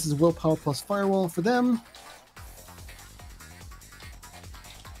 And this is willpower plus firewall for them.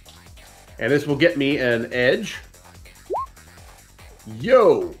 And this will get me an edge.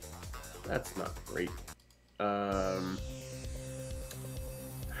 Yo! That's not great. How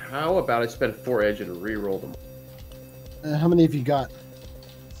about I spend 4 edge and re-roll them? How many have you got?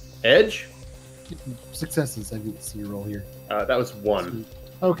 Edge? Successes. I didn't see your roll here. That was 1.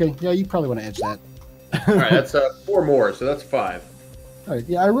 Okay, yeah, you probably want to edge that. All right, that's 4 more, so that's 5. All right,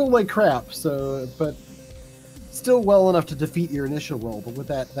 yeah, I rolled like crap, so but still well enough to defeat your initial roll. But with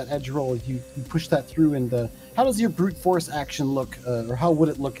that edge roll, you push that through. And how does your brute force action look, or how would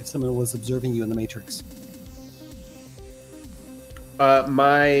it look if someone was observing you in the Matrix?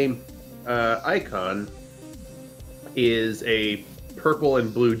 My icon is a purple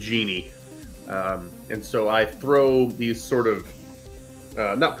and blue genie. And so I throw these sort of,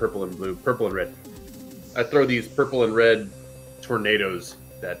 not purple and blue, purple and red. I throw these purple and red tornadoes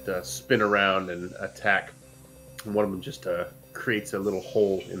that spin around and attack. And one of them just creates a little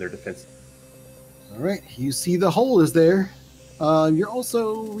hole in their defense. All right, you see the hole is there. You're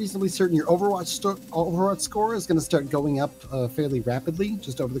also reasonably certain your Overwatch score is going to start going up fairly rapidly,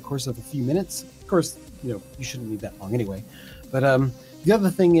 just over the course of a few minutes. Of course, you shouldn't need that long anyway. But the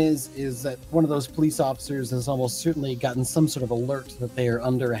other thing is that one of those police officers has almost certainly gotten some sort of alert that they are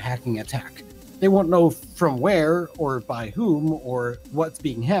under a hacking attack. They won't know from where or by whom or what's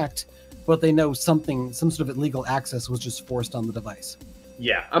being hacked, but they know some sort of illegal access was just forced on the device.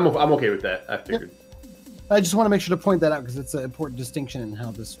 Yeah, I'm okay with that. I figured. Yep. I just want to make sure to point that out because it's an important distinction in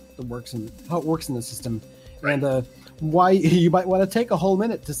how it works in the system, right. And why you might want to take a whole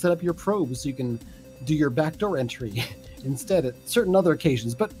minute to set up your probe so you can do your backdoor entry instead at certain other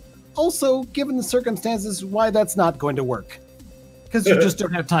occasions. But also, given the circumstances, why that's not going to work because you just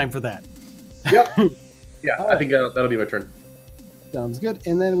don't have time for that. Yep. Yeah, I think that'll be my turn. Sounds good.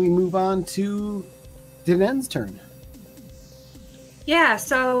 And then we move on to Dinen's turn. Yeah.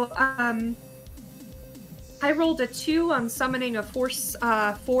 So I rolled a 2 on summoning a force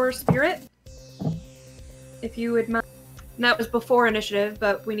 4 spirit. If you would mind. And that was before initiative,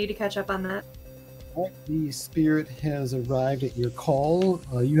 but we need to catch up on that. The spirit has arrived at your call.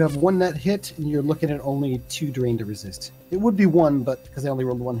 You have 1 net hit, and you're looking at only 2 drain to resist. It would be 1, but because I only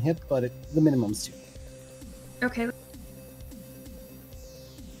rolled 1 hit, but the minimum's 2. Okay.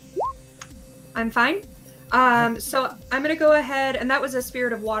 I'm fine. So I'm going to go ahead, and that was a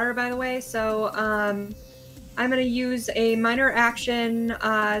spirit of water, by the way, so I'm going to use a minor action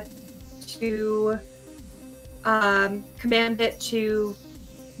to command it to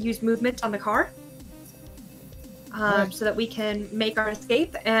use movement on the car. So that we can make our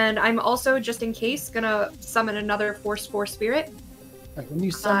escape. And I'm also, just in case, going to summon another Force 4 spirit. Right, when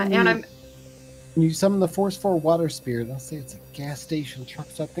you summon the Force 4 water spirit, I'll say it's a gas station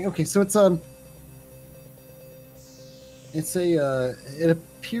truck type thing. Okay, so it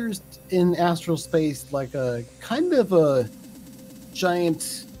appears in astral space like a kind of a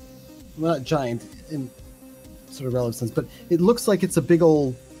giant, well, not giant in sort of relative sense, but it looks like it's a big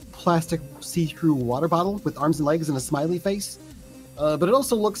old plastic see-through water bottle with arms and legs and a smiley face. But it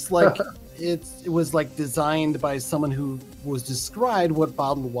also looks like it was like designed by someone who was described what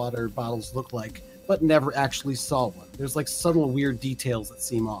bottled water bottles look like, but never actually saw one. There's like subtle weird details that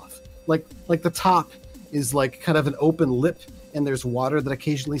seem off. Like the top is like kind of an open lip, and there's water that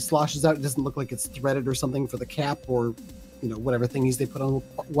occasionally sloshes out. It doesn't look like it's threaded or something for the cap or, you know, whatever thingies they put on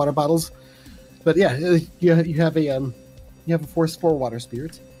water bottles. But yeah, you have a Force 4 water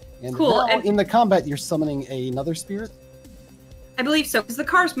spirit. And cool. now And in the combat, you're summoning another spirit. I believe so, because the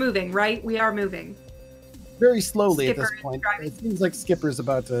car's moving, right? We are moving. Very slowly Skipper at this point. driving. It seems like Skipper's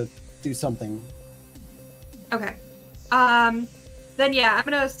about to do something. Okay. Then yeah, I'm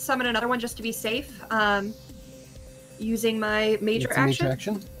gonna summon another one just to be safe. Using my major It's a action. major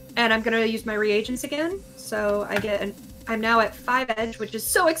action. And I'm gonna use my reagents again. So I'm now at 5 edge, which is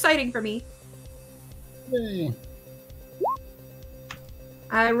so exciting for me. Yay.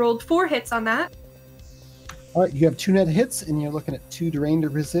 I rolled 4 hits on that. All right, you have 2 net hits, and you're looking at 2 drain to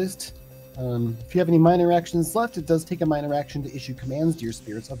resist. If you have any minor actions left, it does take a minor action to issue commands to your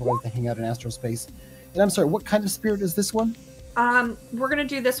spirits, otherwise they hang out in astral space. And I'm sorry, what kind of spirit is this one? We're gonna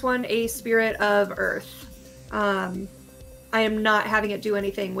do this one a spirit of earth. I am not having it do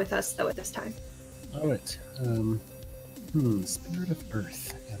anything with us though at this time. All right. Spirit of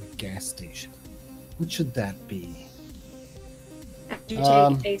Earth at a gas station. What should that be? Do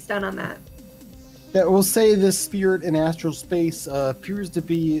take a stun on that. Yeah, we'll say this spirit in astral space appears to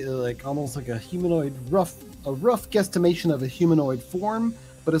be like almost like a humanoid, rough guesstimation of a humanoid form,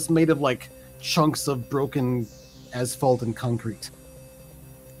 but it's made of like chunks of broken asphalt and concrete.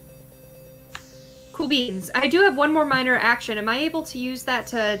 Cool beans. I do have one more minor action. Am I able to use that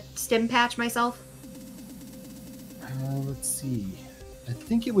to stim patch myself? Let's see. I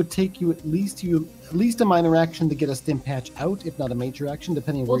think it would take you at least a minor action to get a stim patch out, if not a major action,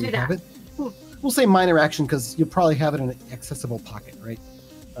 depending on where you have it. We'll say minor action because you'll probably have it in an accessible pocket, right?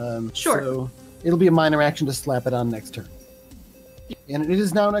 Sure. So it'll be a minor action to slap it on next turn. And it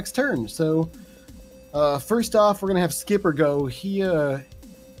is now next turn. So first off, we're gonna have Skipper go. He kind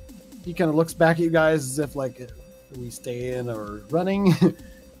of looks back at you guys as if like, are we staying or running?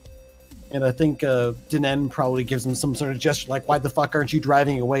 And I think Dinen probably gives him some sort of gesture like, why the fuck aren't you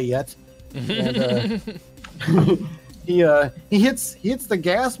driving away yet? And he hits the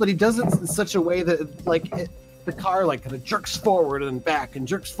gas, but he does it in such a way that the car like kind of jerks forward and back and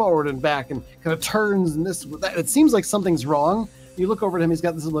jerks forward and back and kind of turns and this that. It seems like something's wrong. You look over at him, he's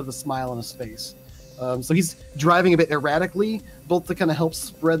got this little bit of a smile on his face. So he's driving a bit erratically, both to kind of help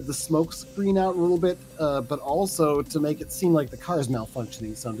spread the smoke screen out a little bit, but also to make it seem like the car is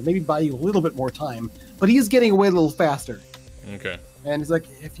malfunctioning some, to maybe buy you a little bit more time. But he is getting away a little faster. Okay. And he's like,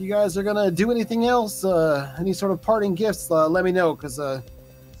 if you guys are going to do anything else, any sort of parting gifts, let me know, because I'm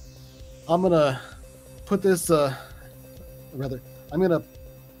going to put this, I'm going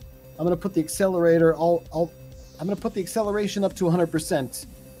to put the accelerator, I'm going to put the acceleration up to 100%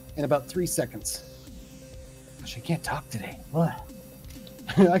 in about 3 seconds. Gosh, I can't talk today. What?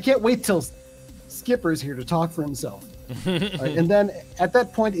 I can't wait till Skipper's here to talk for himself. All right, and then at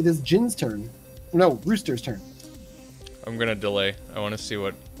that point, it is Jin's turn. No, Rooster's turn. I'm gonna delay. I want to see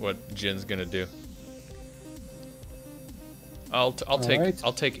what Jin's gonna do. I'll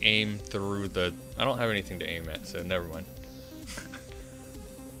take aim through the. I don't have anything to aim at, so never mind.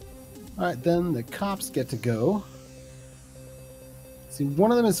 All right, then the cops get to go. See,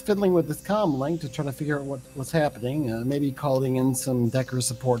 one of them is fiddling with this comm link to try to figure out what's happening. Maybe calling in some Decker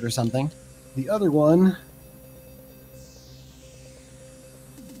support or something. The other one.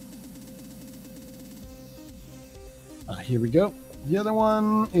 Here we go. The other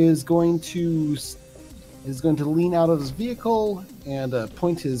one is going to lean out of his vehicle and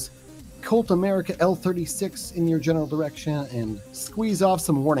point his Colt America L36 in your general direction and squeeze off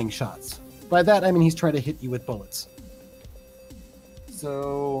some warning shots. By that, I mean he's trying to hit you with bullets.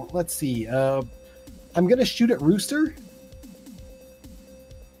 So let's see. I'm gonna shoot at Rooster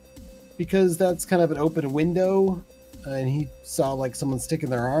because that's kind of an open window, and he saw like someone sticking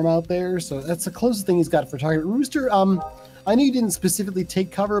their arm out there. So that's the closest thing he's got for target. Rooster, I know you didn't specifically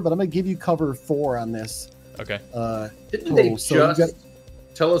take cover, but I'm gonna give you cover 4 on this. Okay. Didn't they just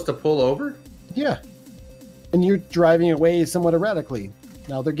tell us to pull over? Yeah. And you're driving away somewhat erratically.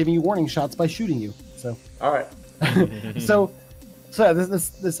 Now they're giving you warning shots by shooting you. So. All right. So yeah,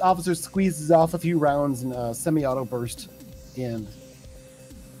 this officer squeezes off a few rounds in semi-auto burst, and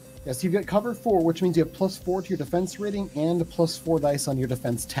yes, you've got cover 4, which means you have +4 to your defense rating and +4 dice on your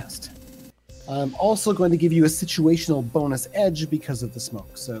defense test. I'm also going to give you a situational bonus edge because of the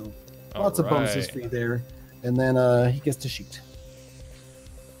smoke. So lots of bonuses for you there. And then he gets to shoot.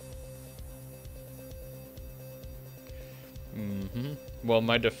 Well,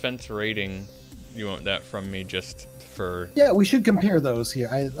 my defense rating, you want that from me just for... Yeah, we should compare those here.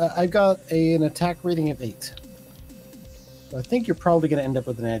 I've got an attack rating of 8. So I think you're probably going to end up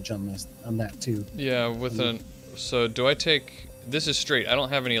with an edge on that too. Yeah, with so do I take... This is straight. I don't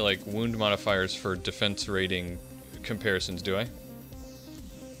have any like wound modifiers for defense rating comparisons, do I?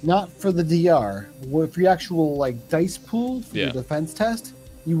 Not for the DR. For your actual like dice pool for your defense test,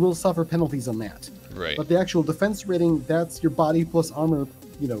 you will suffer penalties on that. Right. But the actual defense rating, that's your body plus armor,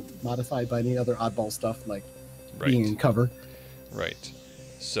 modified by any other oddball stuff like being in cover. Right.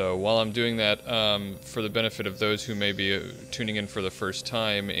 So while I'm doing that, for the benefit of those who may be tuning in for the first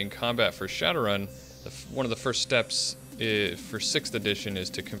time, in combat for Shadowrun, one of the first steps for 6th edition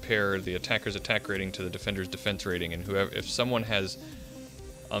is to compare the attacker's attack rating to the defender's defense rating, and if someone has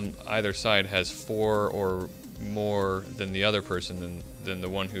on either side has 4 or more than the other person, then the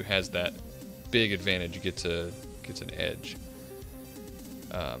one who has that big advantage gets an edge.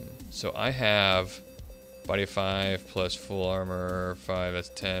 So I have body of 5 plus full armor 5, that's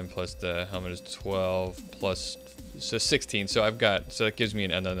 10, plus the helmet is 12, plus so 16. So that gives me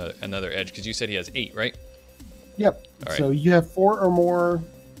another edge, because you said he has 8, right? Yep. All right. So you have 4 or more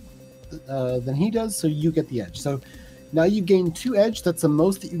than he does, so you get the edge. So now you gain 2 edge. That's the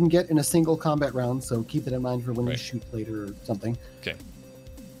most that you can get in a single combat round. So keep that in mind for when you shoot later or something. Okay.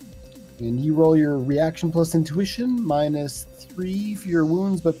 And you roll your reaction plus intuition, -3 for your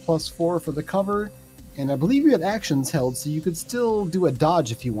wounds, but +4 for the cover. And I believe you had actions held, so you could still do a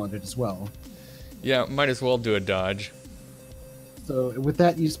dodge if you wanted as well. Yeah, might as well do a dodge. So with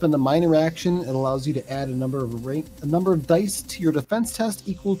that, you spend a minor action. It allows you to add a number of dice to your defense test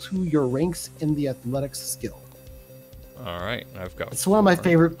equal to your ranks in the athletics skill. All right, I've got. It's one of my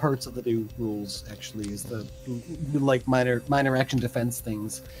favorite parts of the new rules. Actually, is the like minor action defense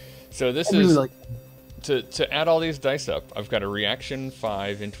things. So this is really to add all these dice up. I've got a reaction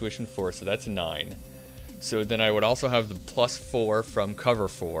 5, intuition 4, so that's 9. So then I would also have the +4 from cover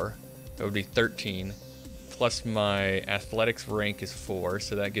 4. That would be 13. Plus my athletics rank is 4,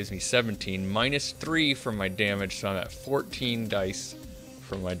 so that gives me 17. -3 from my damage, so I'm at 14 dice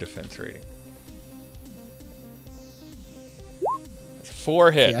from my defense rating.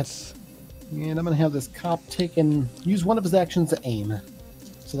 4 hits. And I'm going to have this cop use one of his actions to aim.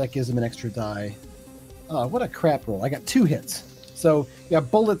 So that gives him an extra die. Oh, what a crap roll. I got 2 hits. So you got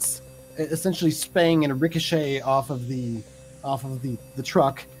bullets essentially spaying and ricochet off of the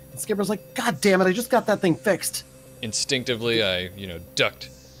truck. And Skipper's like, God damn it, I just got that thing fixed. Instinctively, I, ducked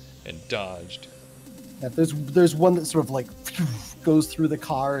and dodged. Yeah, there's one that sort of like goes through the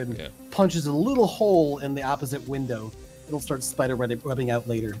car and punches a little hole in the opposite window. It'll start spider webbing out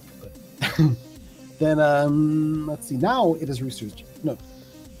later. But then, let's see. Now it is Rooster's. No,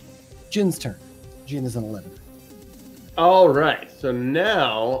 Jin's turn. Jin is an 11. All right. So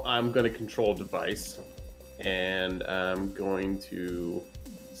now I'm going to control device, and I'm going to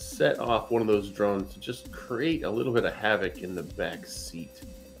set off one of those drones to just create a little bit of havoc in the back seat.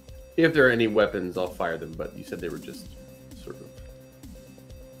 If there are any weapons, I'll fire them. But you said they were just sort of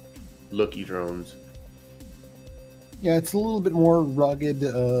looky drones. Yeah, it's a little bit more rugged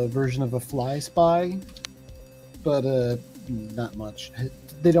version of a fly spy, but not much.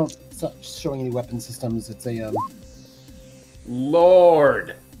 It's not showing any weapon systems. It's a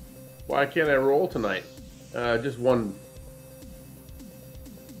Lord, why can't I roll tonight? Just one.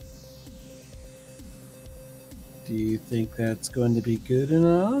 Do you think that's going to be good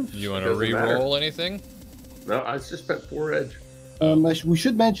enough? You want to re-roll anything? No, I just spent 4 edge. We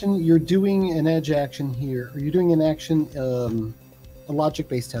should mention you're doing an edge action here, or you're doing an action, a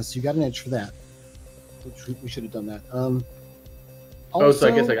logic-based test. So you got an edge for that, which we should have done that. Also, so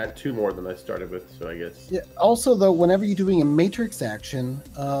I guess I got 2 more than I started with. So I guess. Yeah. Also, though, whenever you're doing a matrix action,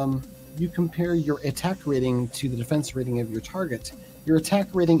 you compare your attack rating to the defense rating of your target. Your attack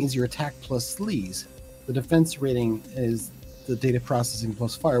rating is your attack plus sleaze. The defense rating is the data processing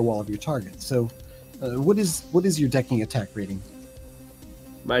plus firewall of your target. So, what is your decking attack rating?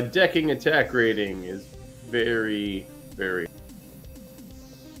 My decking attack rating is very, very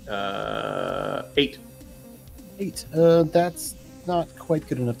 8. 8. That's not quite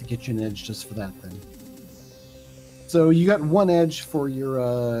good enough to get you an edge just for that then. So you got 1 edge for your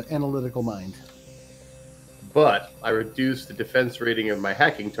analytical mind. But I reduced the defense rating of my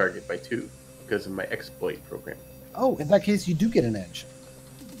hacking target by 2 because of my exploit program. Oh, in that case, you do get an edge.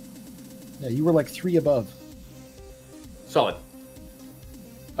 Yeah, you were like 3 above. Solid.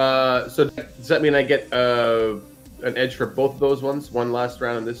 So does that mean I get an edge for both of those ones? One last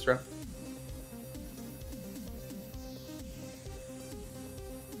round and this round?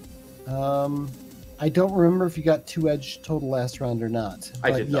 I don't remember if you got 2 edge total last round or not.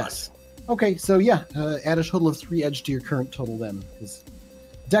 I did not. Yes. Okay, so yeah, add a total of 3 edge to your current total then, because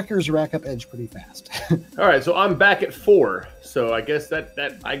deckers rack up edge pretty fast. All right, so I'm back at 4. So I guess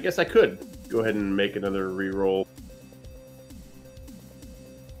I guess I could go ahead and make another reroll.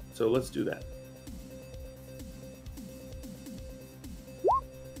 So let's do that.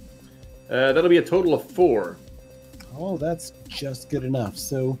 That'll be a total of 4. Oh, that's just good enough.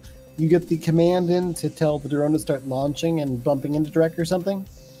 So you get the command in to tell the drone to start launching and bumping into Drek or something?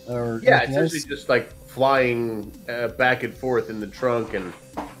 Or Yeah, it's anything usually else? just like flying back and forth in the trunk and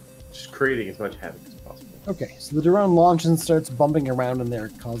just creating as much havoc as possible. Okay, so the drone launches and starts bumping around in there,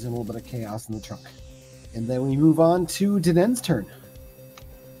 causing a little bit of chaos in the trunk. And then we move on to Denen's turn.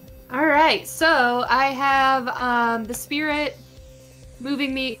 All right, so I have the spirit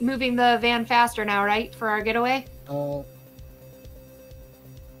moving the van faster now, right, for our getaway?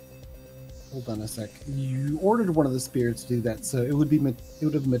 Hold on a sec. You ordered one of the spirits to do that, so it would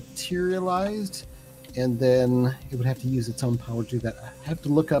have materialized, and then it would have to use its own power to do that. I have to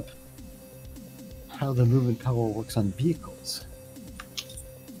look up how the movement power works on vehicles.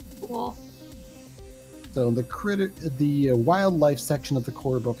 Cool. So the wildlife section of the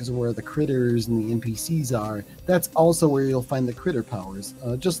core book is where the critters and the NPCs are. That's also where you'll find the critter powers,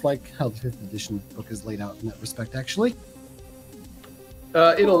 just like how the 5th edition book is laid out in that respect, actually.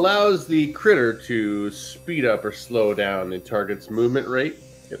 It allows the critter to speed up or slow down the target's movement rate.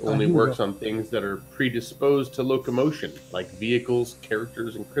 It only here we works go. on things that are predisposed to locomotion, like vehicles,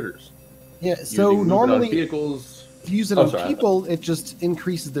 characters, and critters. Yeah, so Using movement normally on vehicles. if you use it Oh, on sorry. people, it just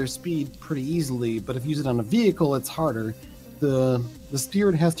increases their speed pretty easily, but if you use it on a vehicle, it's harder. The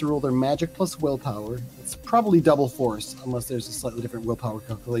spirit has to roll their magic plus willpower. It's probably double force, unless there's a slightly different willpower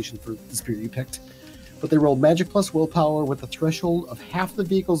calculation for the spirit you picked. But they roll magic plus willpower with a threshold of half the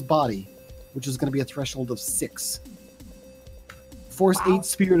vehicle's body, which is going to be a threshold of 6. Force 8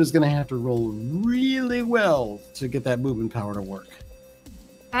 spirit is going to have to roll really well to get that movement power to work.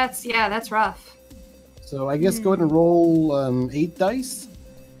 That's rough. So I guess go ahead and roll 8 dice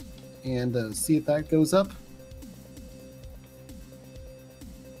and see if that goes up.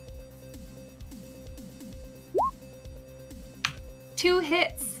 Two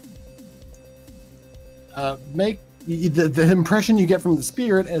hits. Make the impression you get from the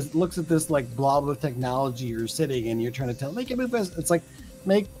spirit as it looks at this like blob of technology you're sitting and you're trying to tell, make it move fast. It's like,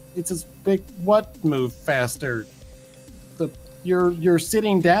 it's a big what move faster? You're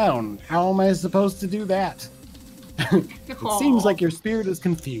sitting down. How am I supposed to do that? It seems like your spirit is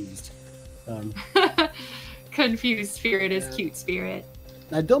confused. Confused spirit is cute spirit.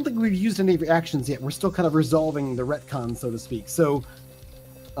 I don't think we've used any of your actions yet. We're still kind of resolving the retcon, so to speak. So,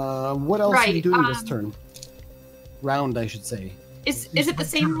 what else are you Right, doing this turn? Round, I should say. Is it the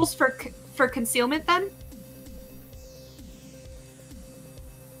same rules for concealment then?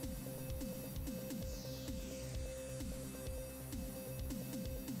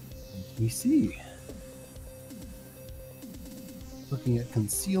 We see. Looking at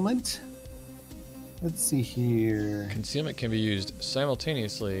concealment. Let's see here. Concealment can be used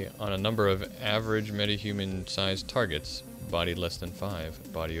simultaneously on a number of average metahuman-sized targets. Body less than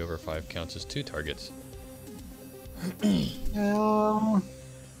 5. Body over 5 counts as 2 targets.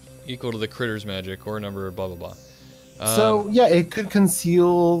 Equal to the critter's magic or number blah blah blah. So yeah, it could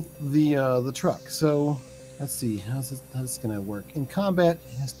conceal the truck. So let's see, how's this gonna work in combat?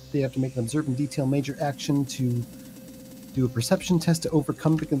 They have to make an observe and detail major action to do a perception test to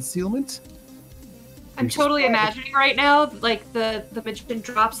overcome the concealment. I'm totally imagining right now, like the magician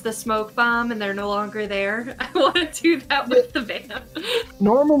drops the smoke bomb and they're no longer there. I want to do that with the van.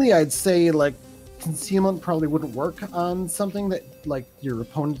 Normally, I'd say like concealment probably wouldn't work on something that like your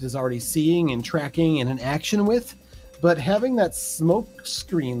opponent is already seeing and tracking and in action with, but having that smoke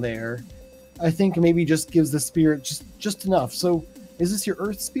screen there, I think maybe just gives the spirit just enough. So, is this your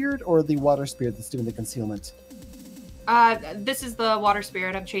earth spirit or the water spirit that's doing the concealment? This is the water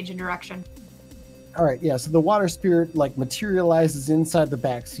spirit. I'm changing direction. All right, yeah. So the water spirit like materializes inside the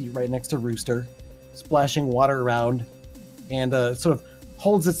back seat right next to Rooster, splashing water around, and sort of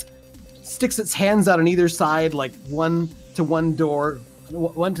sticks its hands out on either side, like one to one door,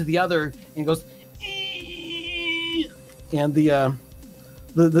 one to the other, and goes. And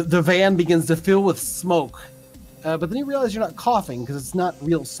the van begins to fill with smoke, but then you realize you're not coughing because it's not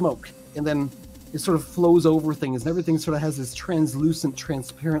real smoke, and then it sort of flows over things, and everything sort of has this translucent,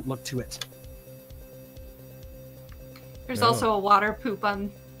 transparent look to it. There's also a water poop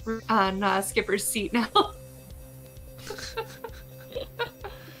on Skipper's seat now.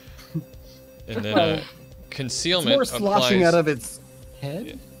 And then concealment it's more sloshing applies. out of its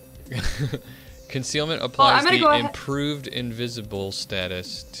head. Concealment applies I'm gonna the go ahead. improved invisible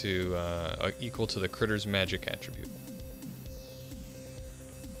status to equal to the critter's magic attribute.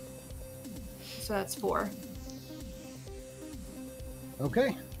 So that's 4.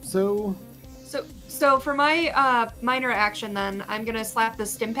 Okay, so So for my minor action, then I'm gonna slap the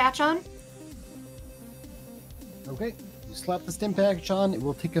stim patch on. okay, you slap the stim patch on. It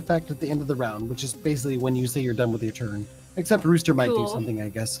will take effect at the end of the round, which is basically when you say you're done with your turn. Except Rooster might do Cool. something, I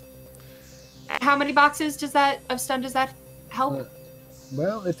guess. How many boxes of stun does that help?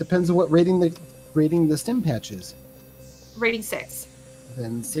 Well, it depends on what rating the stim patch is. Rating 6.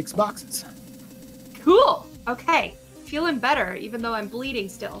 Then 6 boxes. Cool. Okay, feeling better, even though I'm bleeding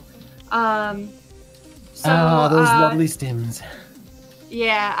still. So Those lovely stims.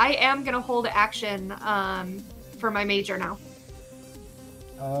 yeah, I am gonna hold action for my major now.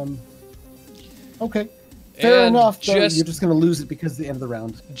 Okay. Fair And enough, though. just- You're just going to lose it because of the end of the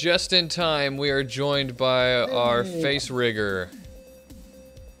round. Just in time, we are joined by our Hey. face rigger.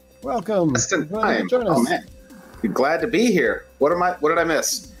 Welcome. Just in Glad you time. joined us. Oh man, glad to be here. What did I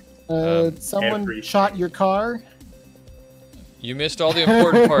miss? Someone everything. shot your car. You missed all the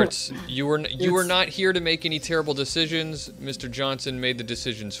important parts. You were It's- not here to make any terrible decisions. Mr. Johnson made the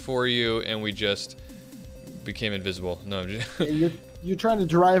decisions for you, and we just became invisible. No, I'm just You're trying to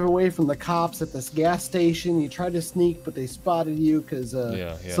drive away from the cops at this gas station. You tried to sneak, but they spotted you because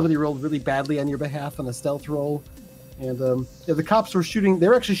Yeah. somebody rolled really badly on your behalf on a stealth roll. And the cops were shooting. They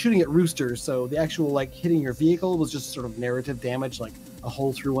were actually shooting at Rooster, so the actual hitting your vehicle was just sort of narrative damage, like a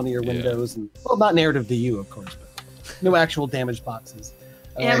hole through one of your Yeah. windows, and well, not narrative to you, of course, but no actual damage boxes.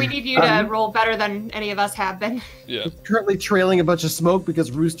 Yeah, we need you to roll better than any of us have been. yeah. Currently trailing a bunch of smoke because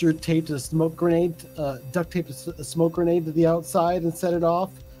Rooster taped a smoke grenade, duct taped a smoke grenade to the outside and set it off.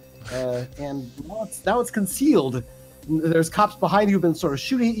 And now it's concealed. There's cops behind you who've been sort of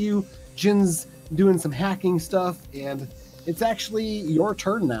shooting at you. Jin's doing some hacking stuff, and it's actually your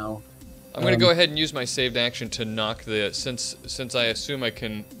turn now. I'm gonna go ahead and use my saved action to knock the since I assume I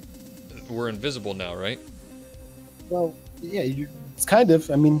can. We're invisible now, right? Well, yeah, it's kind of.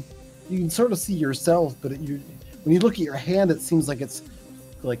 I mean, you can sort of see yourself, but when you look at your hand, it seems like it's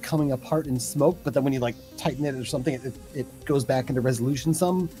coming apart in smoke. But then when you tighten it or something, it goes back into resolution.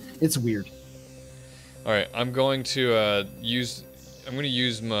 It's weird. All right, I'm going to use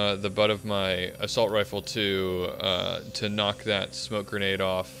the butt of my assault rifle to knock that smoke grenade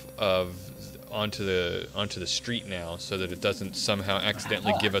off onto the street now, so that it doesn't somehow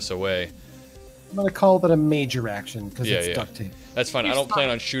accidentally give us away. I'm gonna call that a major action because Yeah, it's yeah. duct tape. That's fine. I You're don't plan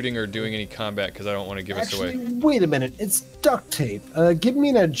smart. on shooting or doing any combat because I don't want to give us Actually, away. wait a minute. It's duct tape. Give me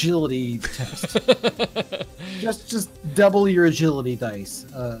an agility test. just double your agility dice.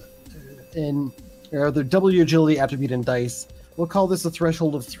 Or double your agility attribute in dice. We'll call this a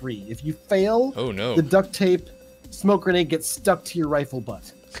threshold of 3. If you fail, Oh no! the duct tape smoke grenade gets stuck to your rifle butt.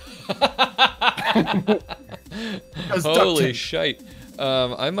 Because duct Holy tape. shite!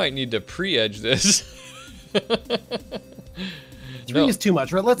 I might need to pre-edge this. 3 is too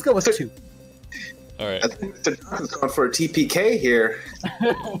much, right? Let's go with 2. All right. I think Mr. Johnson's going for a TPK here.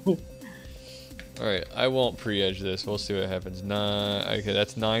 All right, I won't pre-edge this. We'll see what happens. Okay,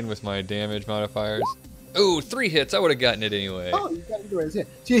 that's 9 with my damage modifiers. Ooh, 3 hits. I would have gotten it anyway. Oh, you got it anyways, yeah.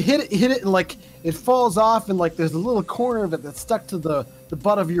 So you hit it, and it falls off, and there's a little corner of it that's stuck to the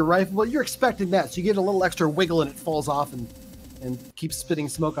butt of your rifle. Well, you're expecting that, so you get a little extra wiggle, and it falls off and keeps spitting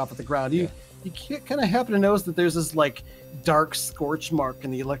smoke off at the ground. You kind of happen to notice that there's this dark scorch mark in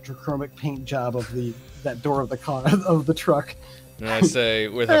the electrochromic paint job of that door of the car of the truck. And I say,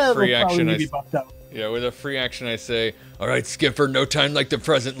 with a free It'll action, probably be buffed out. with a free action, I say, "All right, Skipper, no time like the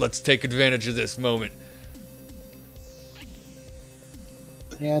present. Let's take advantage of this moment."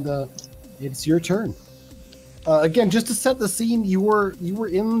 And it's your turn. Again, just to set the scene, you were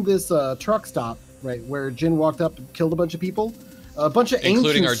in this truck stop, right, where Jin walked up and killed a bunch of people. A bunch of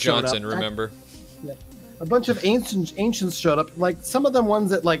Including ancients our showed Johnson, up. remember? A bunch of ancients showed up. Some of them ones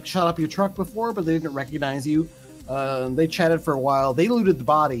that shot up your truck before, but they didn't recognize you. They chatted for a while. They looted the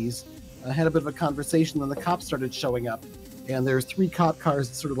bodies, had a bit of a conversation. Then the cops started showing up, and there's 3 cop cars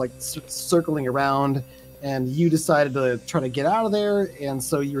sort of circling around. And you decided to try to get out of there, and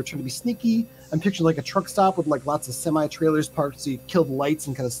so you were trying to be sneaky. I'm picturing a truck stop with lots of semi-trailers parked, so you killed lights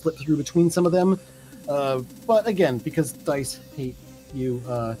and kind of slipped through between some of them. But again, because dice hate you,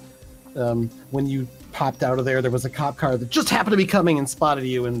 when you popped out of there was a cop car that just happened to be coming and spotted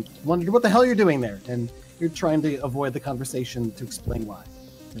you and wondered what the hell you're doing there. And you're trying to avoid the conversation to explain why.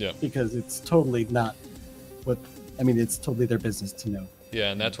 Yeah. Because it's totally not what, I mean, it's totally their business to know.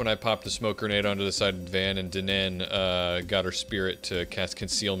 Yeah, and that's when I popped the smoke grenade onto the side of the van, and Danan got her spirit to cast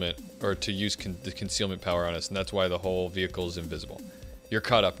concealment, or to use the concealment power on us, and that's why the whole vehicle is invisible. You're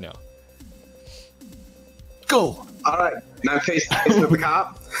caught up now. Go! All right. Now I'm face to face with the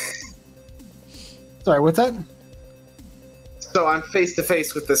cop. Sorry, what's that? So I'm face to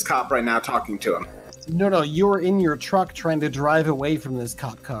face with this cop right now, talking to him. No, you're in your truck trying to drive away from this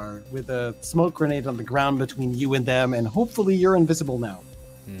cop car with a smoke grenade on the ground between you and them, and hopefully you're invisible now.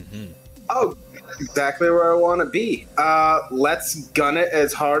 Mm-hmm. Oh, that's exactly where I want to be. Let's gun it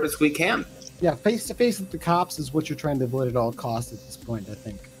as hard as we can. Yeah, face to face with the cops is what you're trying to avoid at all costs at this point, I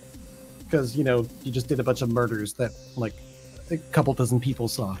think. Because, you know, you just did a bunch of murders that, like, a couple dozen people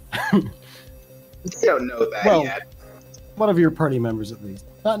saw. We don't know that yet. One of your party members, at least.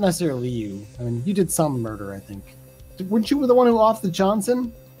 Not necessarily you. I mean, you did some murder, I think. Weren't you the one who offed the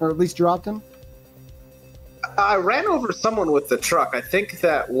Johnson? Or at least dropped him? I ran over someone with the truck. I think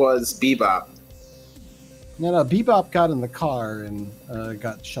that was Bebop. No, Bebop got in the car and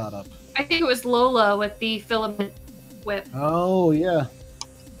got shot up. I think it was Lola with the filament whip. Oh, yeah.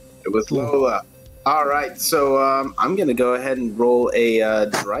 It was Lola. All right, so I'm going to go ahead and roll a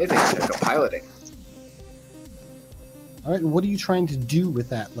driving check, a piloting. All right, and what are you trying to do with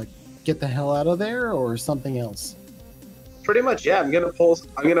that? Like, get the hell out of there, or something else? Pretty much, yeah. I'm gonna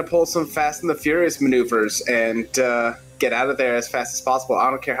pull some Fast and the Furious maneuvers and get out of there as fast as possible.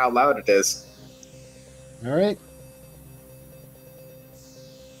 I don't care how loud it is. All right.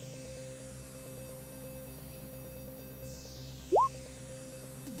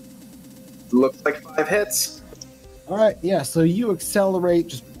 Looks like 5 hits. All right, yeah. So you accelerate,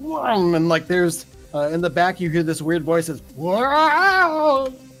 just and like there's in the back you hear this weird voice says,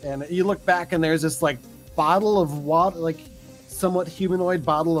 "Wow!" And you look back and there's this like bottle of water, like somewhat humanoid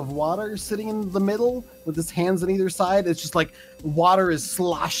bottle of water sitting in the middle with his hands on either side. It's just like water is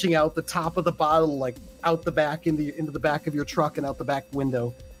sloshing out the top of the bottle, like out the back into the back of your truck and out the back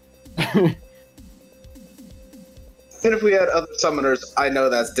window. And if we had other summoners, I know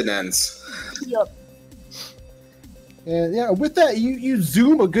that's Danen's. Yep. And yeah, with that, you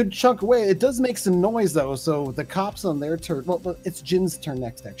zoom a good chunk away. It does make some noise though, so the cops on their turn. Well, it's Jin's turn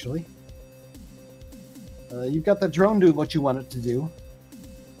next, actually. You've got the drone doing what you want it to do.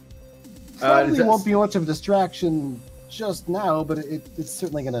 Probably won't be much of a distraction just now, but it's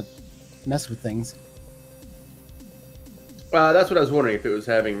certainly going to mess with things. That's what I was wondering, if it was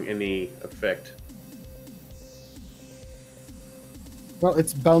having any effect. Well,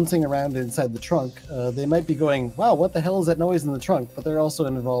 it's bouncing around inside the trunk. They might be going, wow, what the hell is that noise in the trunk? But they're also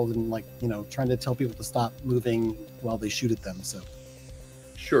involved in, like, you know, trying to tell people to stop moving while they shoot at them, so.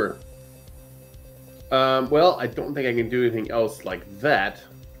 Sure. Well, I don't think I can do anything else like that.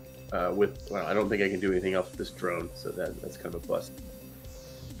 I don't think I can do anything else with this drone, so that's kind of a bust.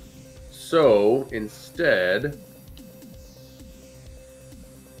 So, instead,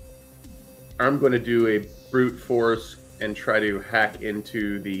 I'm going to do a brute force and try to hack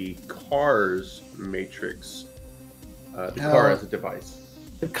into the car's matrix. The car as a device.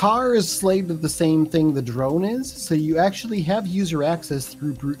 The car is slated to the same thing the drone is, so you actually have user access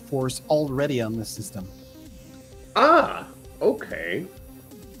through brute force already on this system. Ah, okay.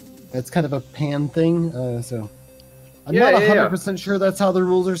 It's kind of a pan thing, so I'm not 100% sure that's how the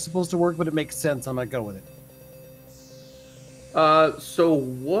rules are supposed to work, but it makes sense. I'm gonna go with it. So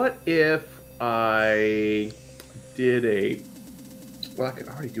what if I did a... Well, I could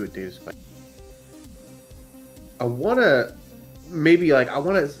already do a data spike. I want to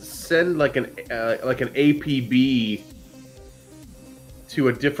send like an APB to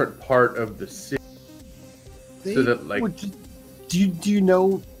a different part of the city. So that, like, do you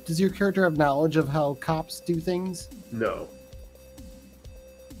know? Does your character have knowledge of how cops do things? No.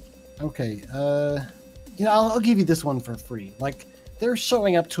 Okay. I'll give you this one for free. Like, they're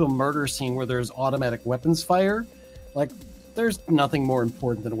showing up to a murder scene where there's automatic weapons fire. Like, there's nothing more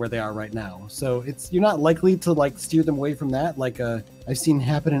important than where they are right now. So you're not likely to, like, steer them away from that. Like, I've seen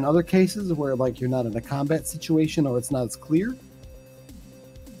happen in other cases where, like, you're not in a combat situation or it's not as clear.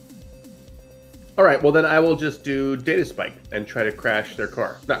 All right, well then I will just do data spike and try to crash their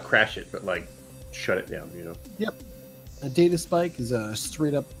car. Not crash it, but like shut it down, you know. Yep. A data spike is a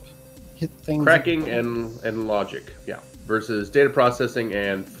straight up hit thing. Cracking and logic, yeah. Versus data processing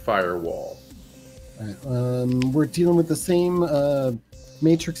and firewall. All right. We're dealing with the same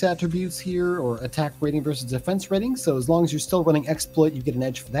matrix attributes here, or attack rating versus defense rating. So as long as you're still running exploit, you get an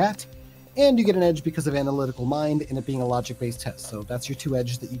edge for that. And you get an edge because of analytical mind and it being a logic-based test. So that's your 2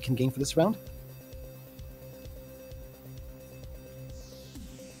 edges that you can gain for this round.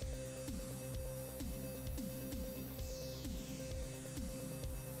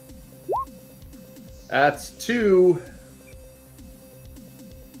 That's 2.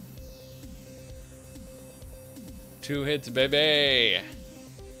 2 hits, baby.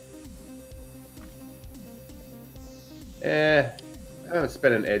 I'm gonna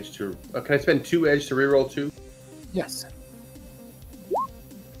spend an edge to. Can I spend 2 edge to reroll 2? Yes.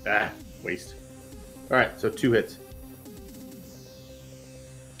 Waste. All right, so 2 hits.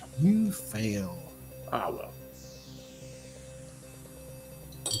 You fail. Well.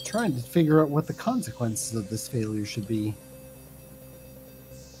 I'm trying to figure out what the consequences of this failure should be.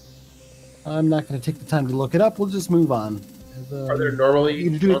 I'm not going to take the time to look it up. We'll just move on. Are there normally...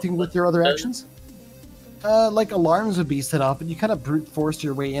 You do anything with your other actions? Like alarms would be set off, but you kind of brute forced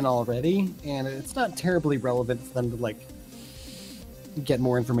your way in already, and it's not terribly relevant for them to, like, get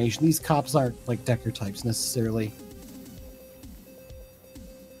more information. These cops aren't, like, Decker types, necessarily.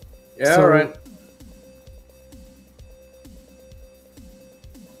 Yeah, So, alright.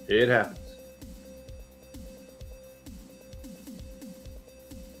 It happens.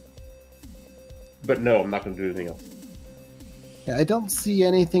 But no, I'm not going to do anything else. Yeah, I don't see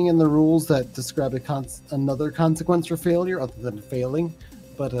anything in the rules that describe another consequence for failure other than failing,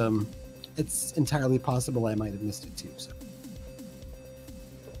 but it's entirely possible I might have missed it too. So.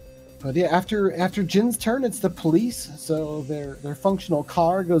 But yeah, after Jin's turn, it's the police. So their functional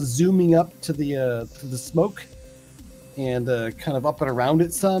car goes zooming up to the smoke, and kind of up and around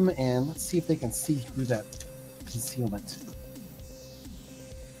it some, and let's see if they can see through that concealment.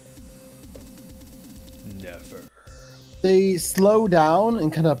 Never. They slow down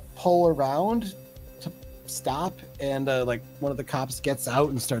and kind of pull around to stop, and like one of the cops gets out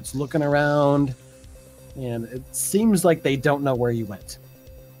and starts looking around, and it seems like they don't know where you went.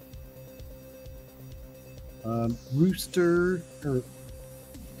 Rooster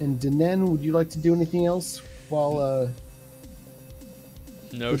and Denen, would you like to do anything else while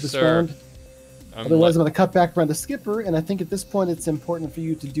No, with this sir. round? Otherwise, I'm going to cut back around to Skipper, and I think at this point it's important for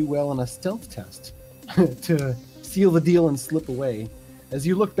you to do well on a stealth test to seal the deal and slip away. As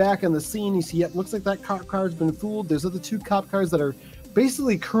you look back on the scene, you see it looks like that cop car's been fooled. There's other 2 cop cars that are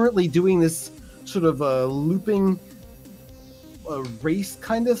basically currently doing this sort of looping race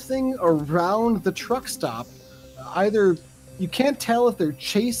kind of thing around the truck stop. Either you can't tell if they're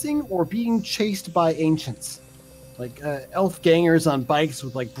chasing or being chased by ancients, like elf gangers on bikes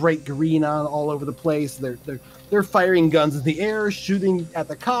with like bright green on all over the place. They're firing guns in the air, shooting at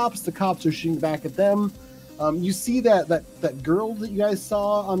the cops. The cops are shooting back at them. You see that girl that you guys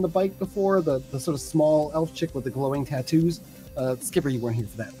saw on the bike before, the sort of small elf chick with the glowing tattoos. Skipper, you weren't here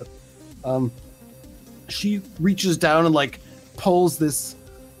for that, but she reaches down and like pulls this.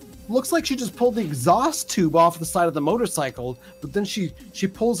 Looks like she just pulled the exhaust tube off the side of the motorcycle, but then she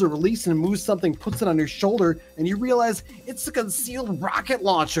pulls a release and moves something, puts it on her shoulder, and you realize it's a concealed rocket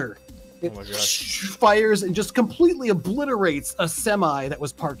launcher. It fires and just completely obliterates a semi that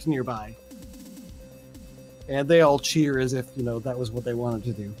was parked nearby. And they all cheer as if, that was what they wanted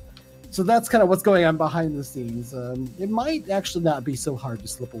to do. So that's kind of what's going on behind the scenes. It might actually not be so hard to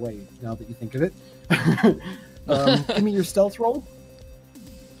slip away now that you think of it. Give me your stealth roll.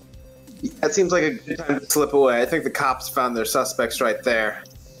 That seems like a good time to slip away. I think the cops found their suspects right there.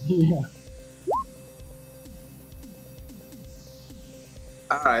 Yeah.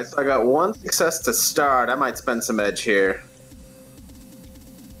 Alright, so I got 1 success to start. I might spend some edge here.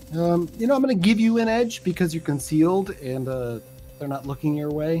 I'm going to give you an edge because you're concealed and they're not looking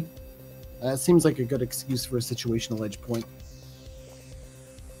your way. It seems like a good excuse for a situational edge point.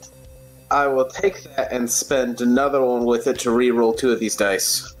 I will take that and spend another one with it to re-roll 2 of these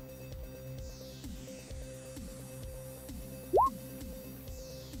dice.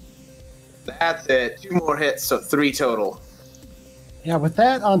 That's it. 2 more hits, so 3 total. Yeah, with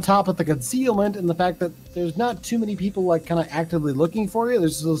that on top of the concealment and the fact that there's not too many people like kind of actively looking for you,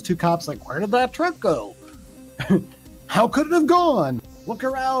 there's those 2 cops like, where did that truck go? How could it have gone? Look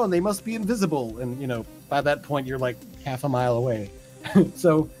around, they must be invisible. And, by that point, you're like half a mile away.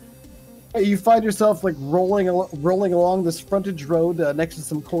 So you find yourself like rolling along this frontage road next to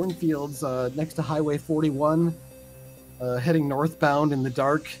some cornfields, next to Highway 41, heading northbound in the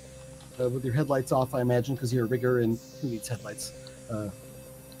dark with your headlights off, I imagine, because you're a rigger and who needs headlights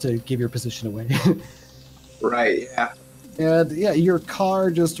to give your position away. Right, yeah. And yeah, your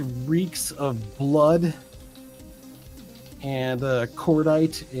car just reeks of blood and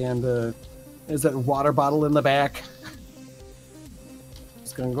cordite, and there's that water bottle in the back.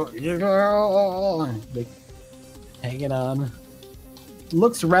 It's gonna go, like, hanging on.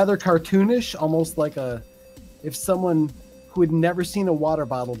 Looks rather cartoonish, almost like if someone who had never seen a water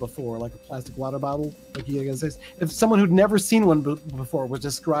bottle before, like a plastic water bottle, like you guys said, if someone who'd never seen one before was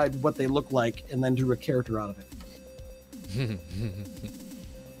described what they look like and then drew a character out of it.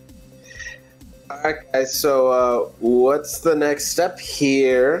 All right, guys. So, what's the next step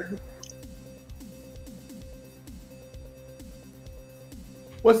here?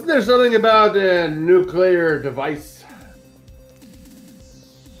 Wasn't there something about a nuclear device?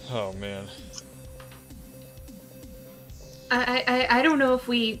 Oh man. I don't know if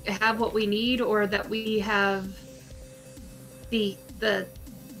we have what we need or that we have the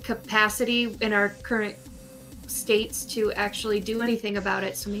capacity in our current states to actually do anything about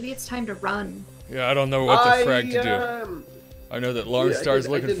it. So maybe it's time to run. Yeah, I don't know what the frag to do. I know that Lone Star's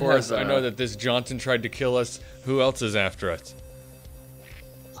looking for us. I know that this Johnson tried to kill us. Who else is after us?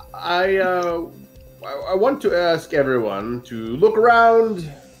 I want to ask everyone to look around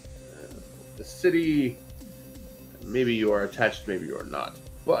the city. Maybe you are attached, maybe you are not.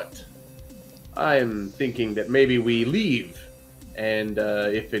 But I am thinking that maybe we leave, and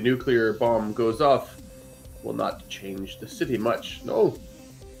if a nuclear bomb goes off, will not change the city much. No.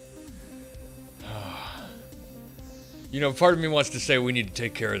 You know, part of me wants to say we need to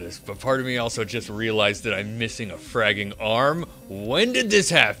take care of this, but part of me also just realized that I'm missing a fragging arm. When did this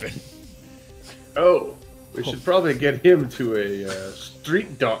happen? Oh, we should probably get him to a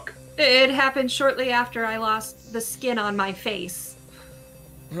street dock. It happened shortly after I lost the skin on my face.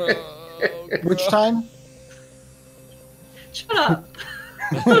 Which time? Shut up.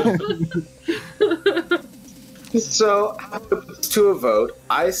 So, to a vote,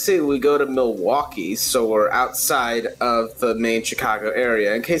 I say we go to Milwaukee, so we're outside of the main Chicago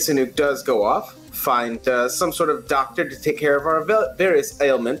area. In case a nuke does go off, find some sort of doctor to take care of our various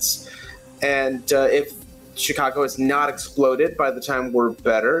ailments. And if Chicago is not exploded by the time we're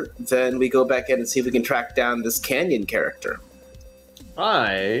better, then we go back in and see if we can track down this Canyon character.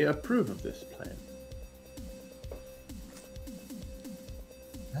 I approve of this plan.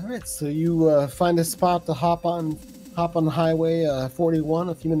 All right, so you find a spot to hop on Highway 41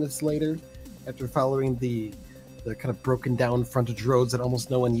 a few minutes later, after following the kind of broken down frontage roads that almost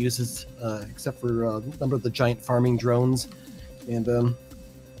no one uses, except for a number of the giant farming drones. And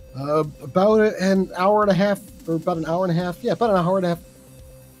about an hour and a half, about an hour and a half,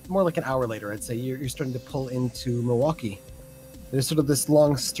 more like an hour later, I'd say, you're starting to pull into Milwaukee. There's sort of this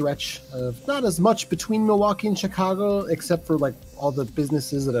long stretch of not as much between Milwaukee and Chicago, except for like all the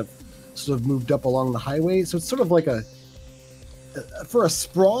businesses that have sort of moved up along the highway. So it's sort of like for a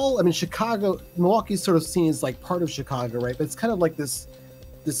sprawl. I mean, Milwaukee's sort of seen as like part of Chicago, right? But it's kind of like this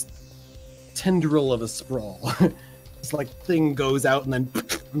tendril of a sprawl. This like thing goes out and then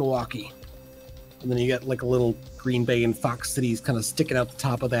Milwaukee, and then you get like a little Green Bay and Fox Cities kind of sticking out the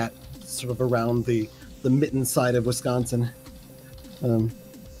top of that, sort of around the mitten side of Wisconsin.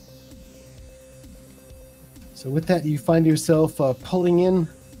 So with that, you find yourself pulling in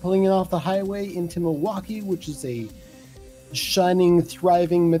off the highway into Milwaukee, which is a shining,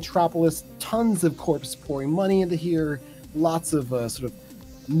 thriving metropolis. Tons of corps pouring money into here. Lots of sort of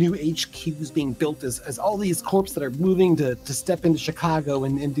new HQs being built as all these corps that are moving to step into Chicago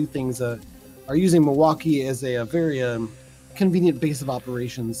and do things are using Milwaukee as a very convenient base of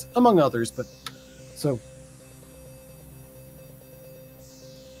operations, among others. But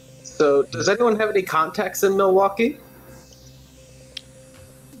So, does anyone have any contacts in Milwaukee?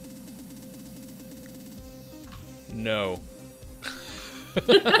 No.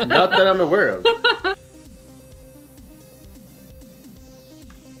 Not that I'm aware of.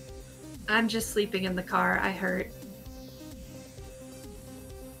 I'm just sleeping in the car. I hurt.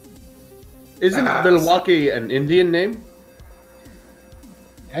 Isn't Milwaukee an Indian name?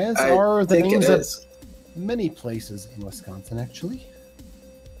 As I are the think names it of is. many places in Wisconsin, actually.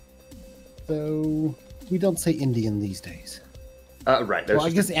 Though we don't say Indian these days. Right. Well,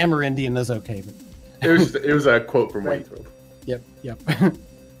 I guess Amerindian is okay, but It was a quote from Right. Wayne's yep.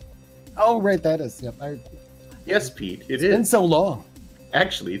 Oh, right, that is. Yep. Yes, Pete, It's been so long.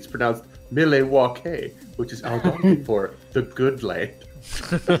 Actually, it's pronounced Milwaukee, which is Algonquin for the good land.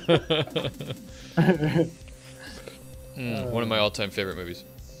 One of my all-time favorite movies.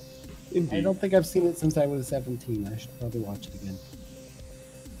 Indeed. I don't think I've seen it since I was 17. I should probably watch it again.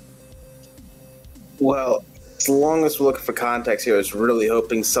 Well, as long as we're looking for context here, I was really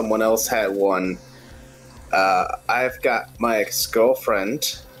hoping someone else had one. I've got my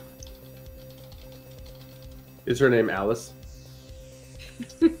ex-girlfriend. Is her name Alice?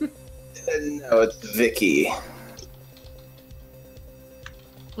 No, it's Vicky.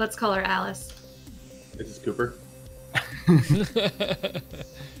 Let's call her Alice. Mrs. Cooper?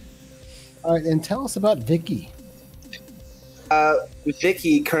 All right, and tell us about Vicky.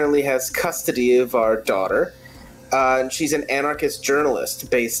 Vicky currently has custody of our daughter, and she's an anarchist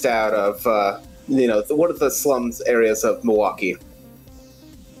journalist based out of, one of the slums areas of Milwaukee.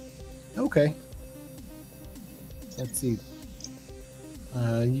 Okay. Let's see.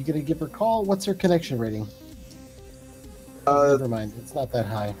 You gonna give her a call? What's her connection rating? Never mind. It's not that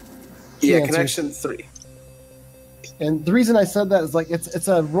high. She answers. Connection 3. And the reason I said that is it's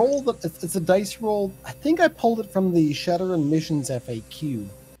a roll that it's a dice roll. I think I pulled it from the Shadowrun missions FAQ,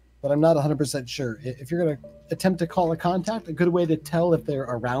 but I'm not 100% sure. If you're gonna attempt to call a contact, a good way to tell if they're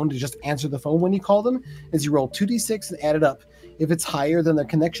around to just answer the phone when you call them is you roll 2d6 and add it up. If it's higher than their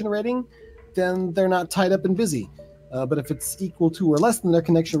connection rating, then they're not tied up and busy. But if it's equal to or less than their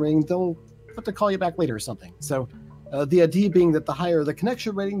connection rating, they'll have to call you back later or something. So the idea being that the higher the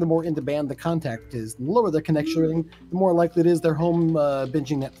connection rating, the more in demand the contact is. And the lower the connection rating, the more likely it is they're home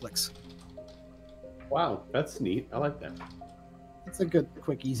binging Netflix. Wow, that's neat. I like that. It's a good,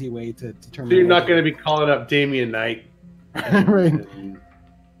 quick, easy way to determine. So you're not going to be calling up Damien Knight. Right.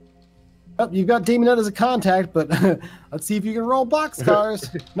 Oh, you've got Damien Knight as a contact, but let's see if you can roll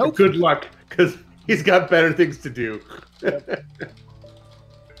boxcars. Nope. Good luck, because he's got better things to do.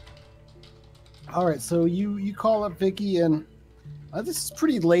 All right, so you call up Vicky, and this is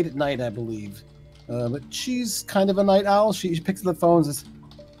pretty late at night, I believe. But she's kind of a night owl. She picks up the phone and says,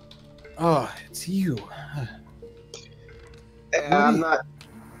 "Oh, it's you." I'm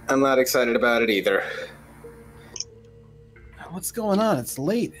not excited about it either. What's going on? It's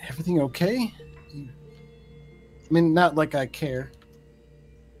late. Everything okay? I mean, not like I care.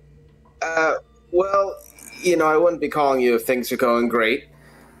 Well, I wouldn't be calling you if things are going great.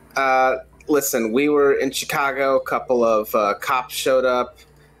 Listen, we were in Chicago. A couple of cops showed up.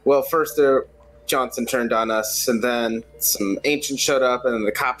 Well, first Johnson turned on us, and then some ancients showed up, and then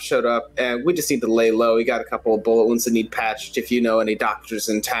the cops showed up, and we just need to lay low. We got a couple of bullet wounds that need patched. If you know any doctors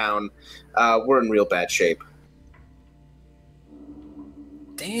in town, we're in real bad shape.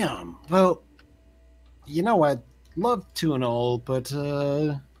 Damn. Well, I'd love to and all, but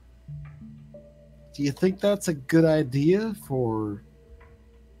do you think that's a good idea to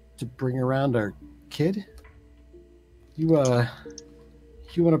bring around our kid? You want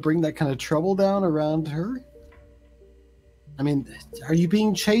to bring that kind of trouble down around her? I mean, are you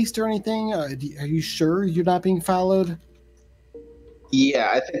being chased or anything? Are you sure you're not being followed?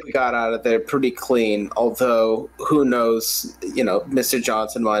 Yeah, I think we got out of there pretty clean, although who knows, Mr.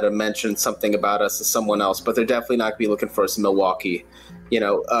 Johnson might have mentioned something about us to someone else, but they're definitely not going to be looking for us in Milwaukee.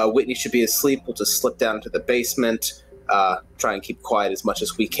 Whitney should be asleep. We'll just slip down into the basement, try and keep quiet as much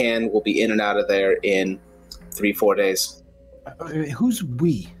as we can. We'll be in and out of there in 3-4 days. Who's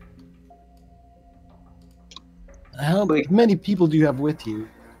we? How many people do you have with you?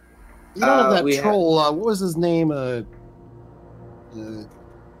 You don't have that troll, what was his name?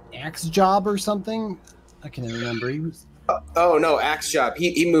 Axe Job or something? I can't remember. He was... Oh no, Axe Job.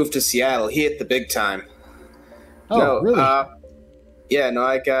 He moved to Seattle. He hit the big time. Oh, no, really?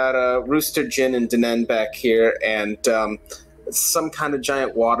 I got Rooster Gin and Denen back here, and some kind of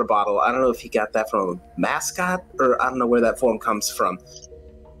giant water bottle. I don't know if he got that from a mascot, or I don't know where that form comes from.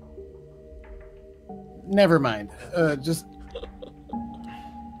 Never mind. Just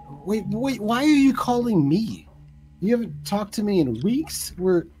wait. Why are you calling me? You haven't talked to me in weeks.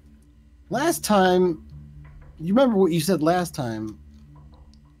 Last time. You remember what you said last time?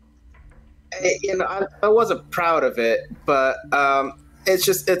 I wasn't proud of it, but it's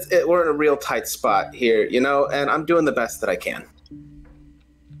just we're in a real tight spot here, and I'm doing the best that I can.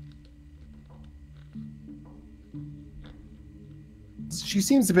 She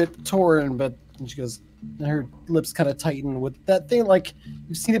seems a bit torn, but she goes, and her lips kind of tighten with that thing. Like,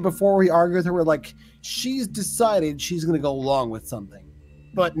 you've seen it before. We argue with her. We're like, she's decided she's going to go along with something,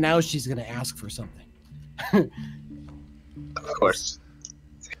 but now she's going to ask for something. Of course.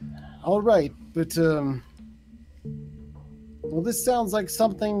 All right, but well, this sounds like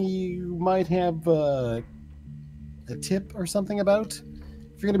something you might have a tip or something about.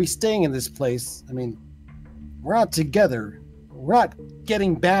 If you're going to be staying in this place, I mean, we're not together. We're not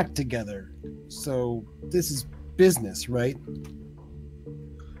getting back together. So this is business, right?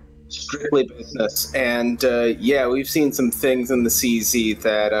 Strictly business. And we've seen some things in the CZ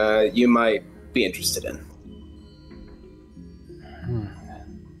that you might be interested in.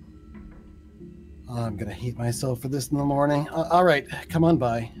 I'm going to hate myself for this in the morning. All right, come on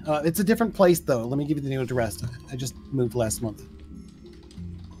by. It's a different place, though. Let me give you the new address. I just moved last month.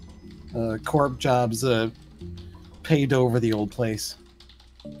 Corp Jobs paid over the old place.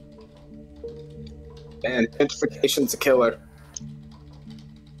 And gentrification's a killer.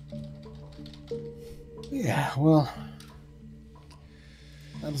 Yeah, well,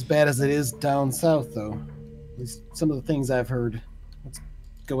 Not as bad as it is down south, though. At least some of the things I've heard. What's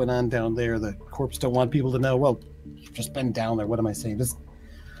going on down there? The corps don't want people to know. Well, you've just been down there. What am I saying? Just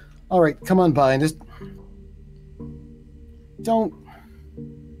all right. Come on by and just don't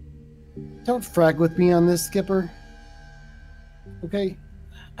frag with me on this, Skipper. Okay,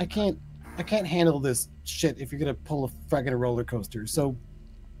 I can't handle this shit if you're gonna pull a fragging roller coaster. So,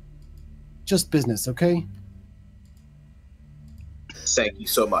 just business, okay? Thank you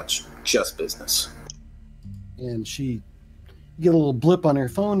so much. Just business. And you get a little blip on her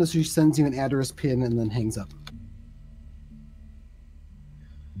phone as she sends you an address pin and then hangs up.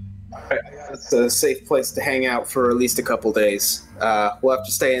 It's a safe place to hang out for at least a couple days. We'll have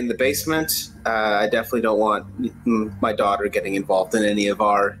to stay in the basement. I definitely don't want my daughter getting involved in any of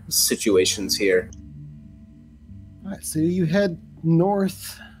our situations here. All right, so you head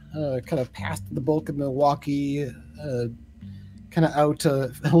north, kind of past the bulk of Milwaukee, kind of out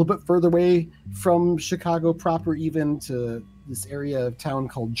a little bit further away from Chicago proper, even to this area of town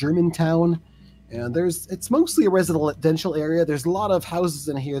called Germantown. And it's mostly a residential area. There's a lot of houses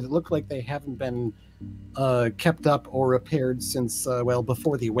in here that look like they haven't been kept up or repaired since,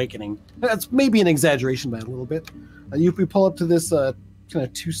 before the Awakening. That's maybe an exaggeration by a little bit. You pull up to this kind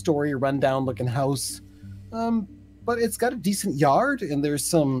of 2-story rundown-looking house, but it's got a decent yard, and there's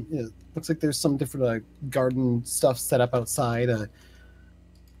some, looks like there's some different garden stuff set up outside,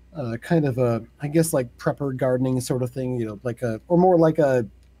 kind of a, I guess, like prepper gardening sort of thing, more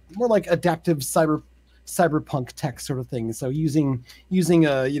like adaptive cyberpunk tech sort of thing. So using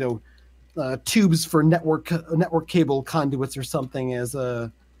tubes for network cable conduits or something as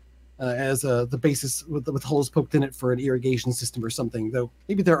the basis with holes poked in it for an irrigation system or something. Though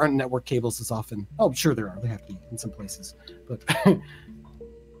maybe there aren't network cables as often. Oh, sure there are. They have to be in some places. But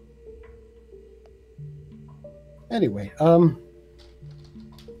anyway,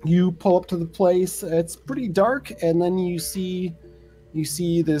 you pull up to the place. It's pretty dark, and then you see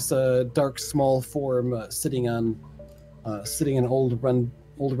this dark, small form sitting in an old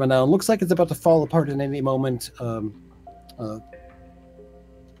rundown. Looks like it's about to fall apart in any moment. I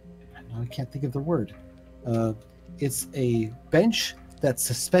can't think of the word. It's a bench that's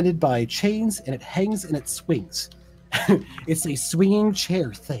suspended by chains, and it hangs and it swings. It's a swinging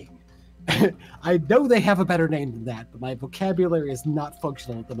chair thing. I know they have a better name than that, but my vocabulary is not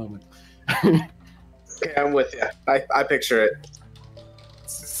functional at the moment. Okay, I'm with you. I picture it.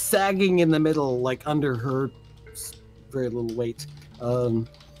 Sagging in the middle, like under her very little weight.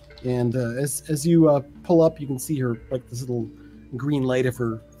 As you pull up, you can see her, like, this little green light of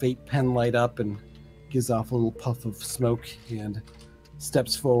her vape pen light up and gives off a little puff of smoke and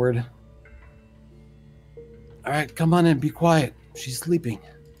steps forward. All right, come on in, be quiet. She's sleeping.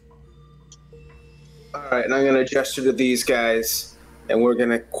 All right, and I'm going to gesture to these guys, and we're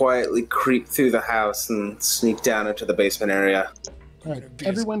going to quietly creep through the house and sneak down into the basement area. All right,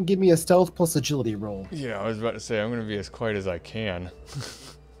 everyone give me a stealth plus agility roll. Yeah, I was about to say, I'm going to be as quiet as I can.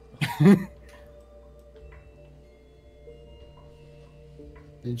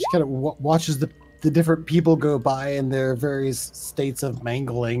 And she kind of watches the different people go by in their various states of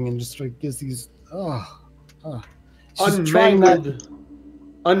mangling and just like gives these,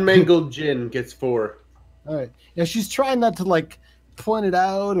 Unmangled gin gets 4. All right. Yeah, she's trying not to, like, point it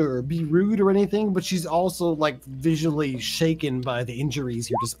out or be rude or anything, but she's also, like, visually shaken by the injuries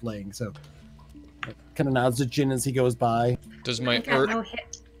you're displaying. So, kind of nods to Jin as he goes by. Does my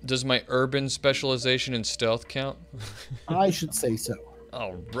urban specialization in stealth count? I should say so.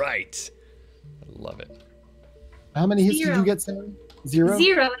 All right. I love it. How many hits did you get, Sarah? 0?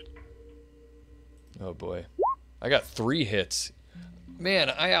 0. Oh, boy. I got 3 hits. Man,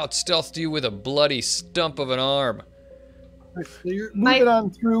 I out-stealthed you with a bloody stump of an arm. Right, so you're moving on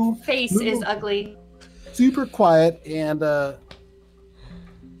through. Face is ugly. Super quiet, and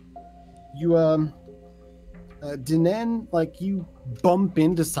you Dinan, like, you bump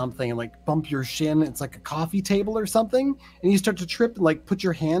into something and, like, bump your shin. It's like a coffee table or something, and you start to trip and, like, put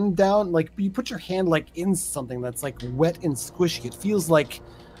your hand down. Like, you put your hand, like, in something that's, like, wet and squishy. It feels like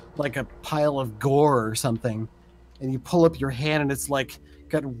a pile of gore or something. And you pull up your hand, and it's, like,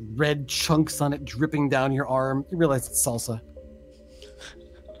 got red chunks on it dripping down your arm. You realize it's salsa.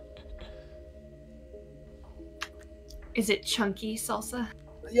 Is it chunky salsa?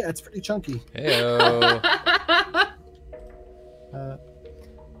 Yeah, it's pretty chunky. Heyo.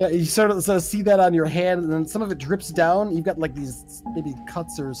 Yeah, you sort of see that on your hand, and then some of it drips down. You've got, like, these maybe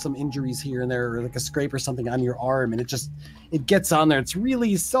cuts or some injuries here and there, or like a scrape or something on your arm, and it gets on there. It's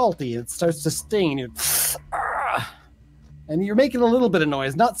really salty. It starts to sting. And you're making a little bit of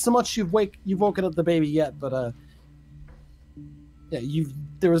noise. Not so much you've woken up the baby yet, but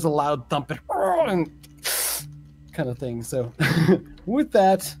there was a loud thump and kind of thing. So with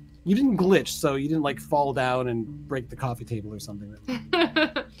that, you didn't glitch, so you didn't like fall down and break the coffee table or something.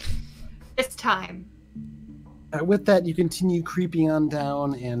 This time. With that, you continue creeping on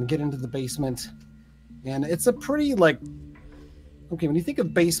down and get into the basement. And it's a pretty, like... Okay, when you think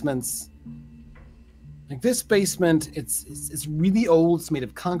of basements... Like, this basement, it's really old. It's made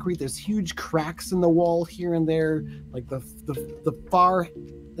of concrete. There's huge cracks in the wall here and there. Like,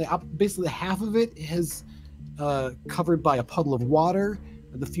 basically half of it is covered by a puddle of water.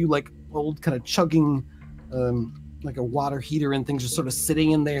 With a few, like, old kind of chugging, like a water heater and things just sort of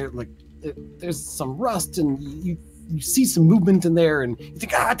sitting in there. Like, there's some rust, and you see some movement in there, and you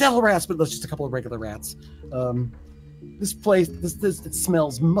think, devil rats, but that's just a couple of regular rats. This place, it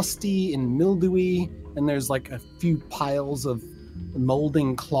smells musty and mildewy, and there's like a few piles of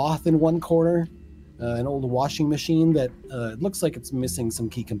molding cloth in one corner, an old washing machine that it looks like it's missing some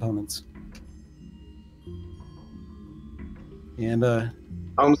key components. And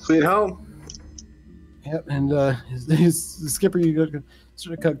home sweet home. Yep, and his skipper, you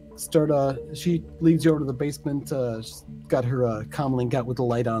start. She leads you over to the basement. She's got her comlink out with the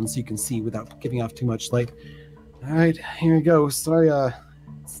light on, so you can see without giving off too much light. All right, here we go. Sorry,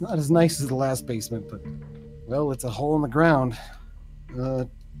 it's not as nice as the last basement, but well, it's a hole in the ground. You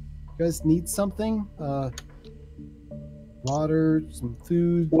guys need something? Water, some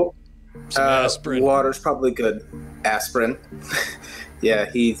food. Well, some aspirin. Water's probably good. Aspirin.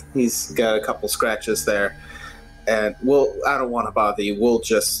 Yeah, he's got a couple scratches there. And I don't want to bother you. We'll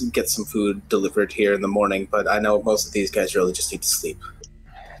just get some food delivered here in the morning, but I know most of these guys really just need to sleep.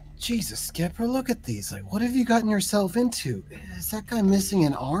 Jesus, Skipper, look at these. Like, what have you gotten yourself into? Is that guy missing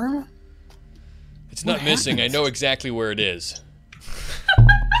an arm? It's not missing. I know exactly where it is.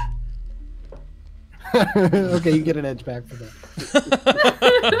 Okay, you get an edge back for that.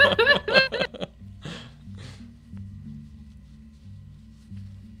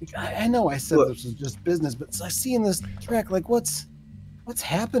 I know I said this was just business, but I see in this trek, like, what's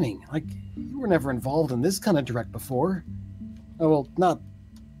happening? Like, you were never involved in this kind of direct before. Oh, well,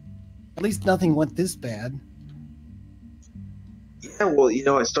 at least nothing went this bad. Yeah, well,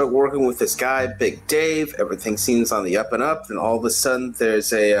 I started working with this guy, Big Dave. Everything seems on the up and up, and all of a sudden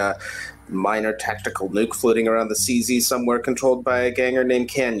there's a minor tactical nuke floating around the CZ somewhere controlled by a ganger named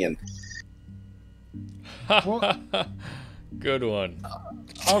Canyon. Good one.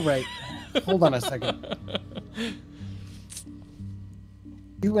 All right. Hold on a second.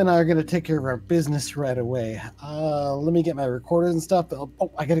 You and I are going to take care of our business right away. Let me get my recorders and stuff.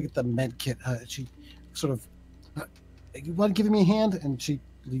 I got to get the med kit. She sort of, you want to give me a hand? And she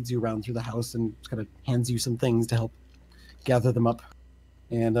leads you around through the house and kind of hands you some things to help gather them up.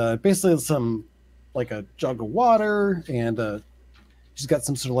 And basically some, like a jug of water, and she's got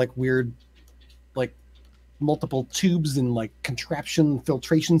some sort of like weird, like multiple tubes and like contraption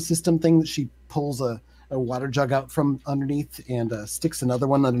filtration system thing that she pulls a water jug out from underneath and sticks another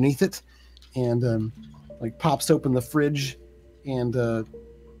one underneath it, and like pops open the fridge and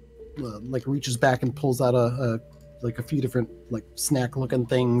like reaches back and pulls out a few different like snack looking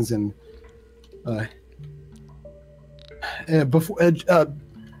things, and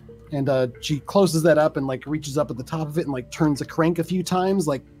she closes that up and like reaches up at the top of it and like turns a crank a few times,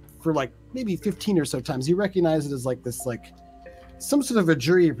 like for like maybe 15 or so times. You recognize it as like this, like some sort of a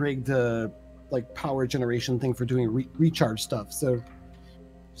jury-rigged like power generation thing for doing recharge stuff. So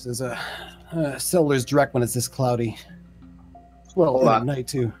there's a cellar's direct when it's this cloudy. Well, at night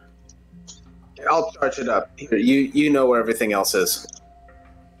too. I'll charge it up. Here, you know where everything else is.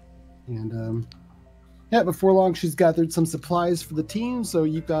 And before long, she's gathered some supplies for the team. So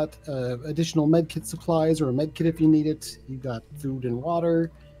you've got additional medkit supplies, or a medkit if you need it. You've got food and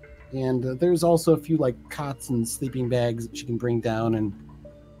water, and there's also a few like cots and sleeping bags that she can bring down, and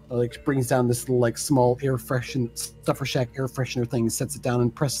like brings down this little like small stuffer shack air freshener thing, sets it down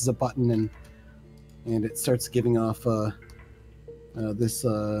and presses a button, and it starts giving off this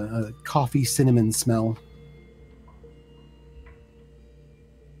coffee cinnamon smell.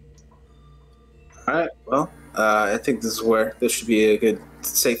 All right. Well, I think this should be a good,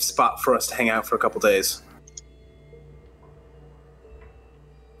 safe spot for us to hang out for a couple days.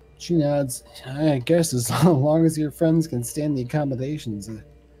 She nods. I guess as long as your friends can stand the accommodations.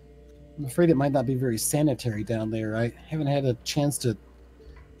 I'm afraid it might not be very sanitary down there. I haven't had a chance to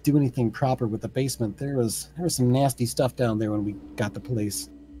do anything proper with the basement. There was some nasty stuff down there when we got the place.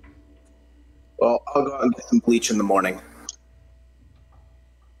 Well, I'll go out and get some bleach in the morning.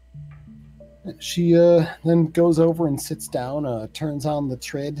 She then goes over and sits down, turns on the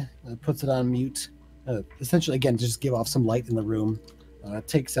tread, puts it on mute, essentially, again, just give off some light in the room.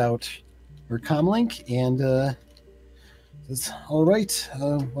 Takes out her comlink and says, "All right,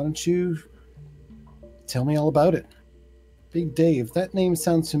 why don't you tell me all about it?" Big Dave, that name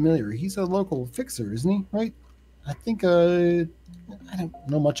sounds familiar. He's a local fixer, isn't he? Right? I think, I don't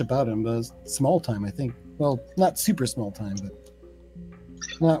know much about him, but small time, I think. Well, not super small time, but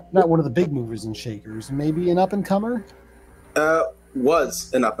not one of the big movers and shakers. Maybe an up-and-comer?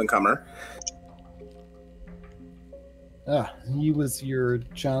 Was an up-and-comer. He was your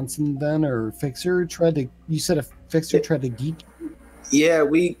Johnson then, or fixer? You said a fixer tried to geek? Yeah,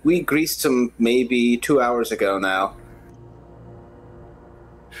 we greased him maybe 2 hours ago now.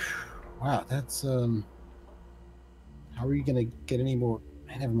 Wow, that's, how are you gonna get any more?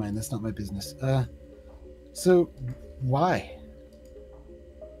 Never mind, that's not my business. So, why?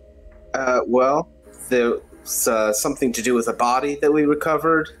 Well, there was something to do with a body that we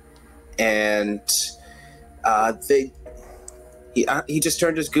recovered, and he just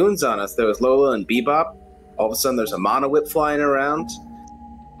turned his goons on us. There was Lola and Bebop. All of a sudden, there's a mono whip flying around.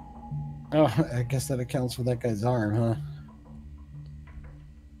 Oh, I guess that accounts for that guy's arm, huh?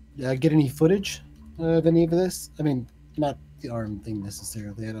 Get any footage of any of this? I mean, not the arm thing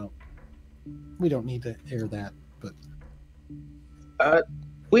necessarily. We don't need to air that, but.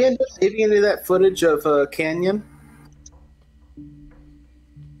 We ended up saving any of that footage of Canyon.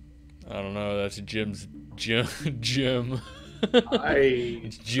 I don't know. That's Jim. I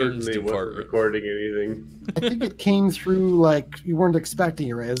Jim's certainly wasn't department. recording anything. I think it came through like you weren't expecting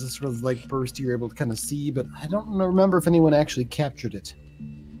it, right? As a sort of like burst you were able to kind of see, but I don't remember if anyone actually captured it.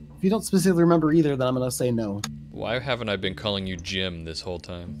 If you don't specifically remember either, then I'm going to say no. Why haven't I been calling you Jim this whole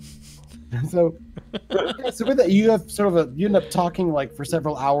time? So with that, you have sort of you end up talking like for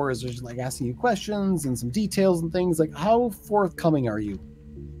several hours, just like asking you questions and some details and things. Like, how forthcoming are you?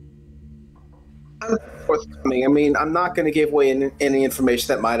 I'm forthcoming. I mean, I'm not going to give away any information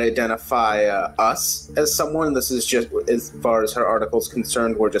that might identify us as someone. This is just, as far as her article's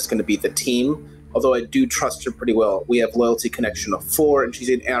concerned, we're just going to be the team. Although I do trust her pretty well. We have loyalty connection of 4, and she's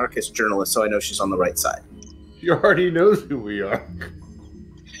an anarchist journalist, so I know she's on the right side. She already knows who we are.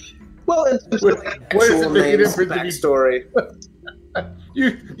 Well, in terms of What does it make a difference if backstory.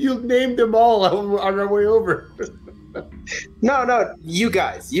 You named them all on our way over. No, you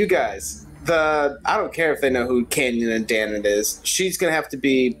guys. I don't care if they know who Canyon and Danon is. She's going to have to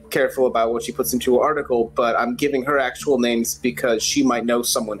be careful about what she puts into her article, but I'm giving her actual names because she might know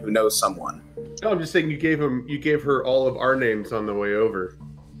someone who knows someone. No, I'm just saying you gave her all of our names on the way over.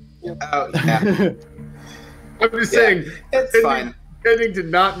 Oh, yeah. I'm just saying It's fine. Tending to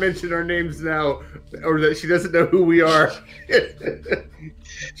not mention our names now, or that she doesn't know who we are.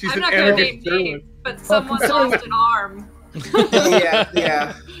 She's I'm an not going to anarchist name journalist. names, but someone lost an arm.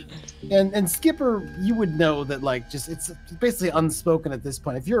 Yeah. And Skipper, you would know that like just it's basically unspoken at this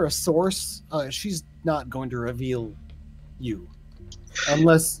point. If you're a source, she's not going to reveal you.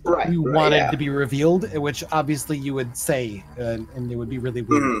 Unless you wanted to be revealed, which obviously you would say, and it would be really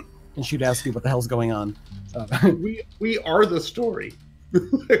weird. Mm-hmm. And she'd ask you what the hell's going on. We are the story.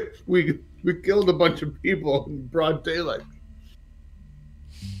 we killed a bunch of people in broad daylight.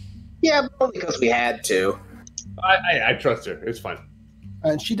 Yeah, but only because we had to. I trust her. It's fine.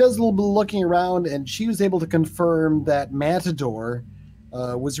 And she does a little bit of looking around, and she was able to confirm that Matador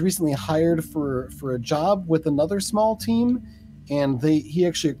was recently hired for a job with another small team, and he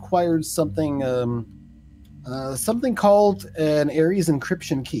actually acquired something called an Ares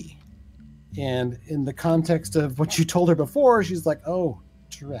encryption key. And in the context of what you told her before, she's like, "Oh,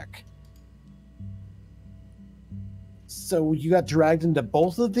 Trek." So you got dragged into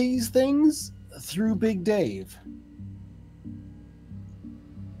both of these things through Big Dave.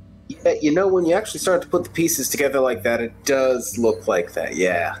 Yeah, when you actually start to put the pieces together like that, it does look like that,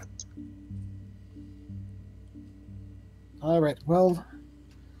 yeah. All right, well,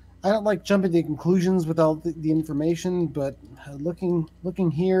 I don't like jumping to conclusions without the information, but looking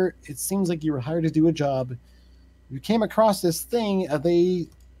here, it seems like you were hired to do a job. You came across this thing,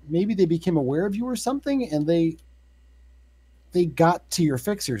 maybe they became aware of you or something, and they got to your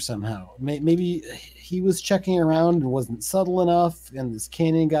fixer somehow. Maybe he was checking around and wasn't subtle enough, and this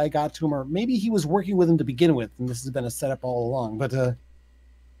Canyon guy got to him, or maybe he was working with him to begin with, and this has been a setup all along. But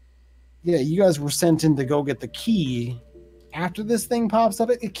yeah, you guys were sent in to go get the key after this thing pops up.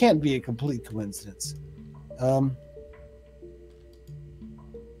 It can't be a complete coincidence.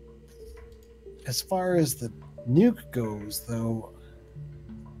 As far as the nuke goes, though,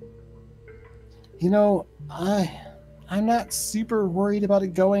 I'm not super worried about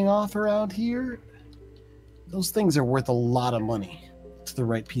it going off around here. Those things are worth a lot of money to the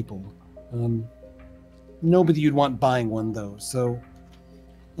right people. nobody you'd want buying one though. So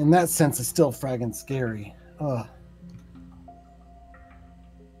in that sense, it's still fragging scary. Ugh.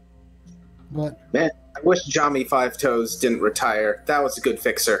 But Man, I wish Johnny Five Toes didn't retire. That was a good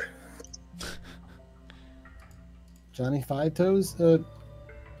fixer. Johnny Five Toes,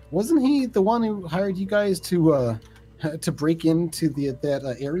 wasn't he the one who hired you guys to break into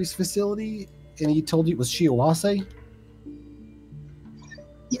that Ares facility? And he told you it was Shiawase?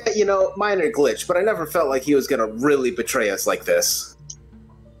 Yeah, minor glitch, but I never felt like he was gonna really betray us like this.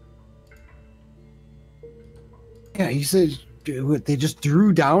 Yeah, he said they just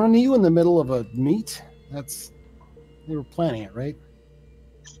drew down on you in the middle of a meet? They were planning it, right?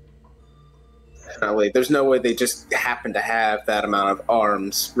 Definitely. There's no way they just happen to have that amount of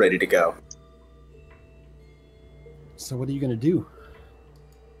arms ready to go. So what are you going to do?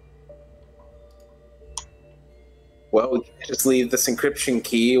 Well, we can just leave this encryption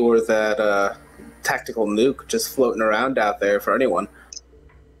key or that tactical nuke just floating around out there for anyone.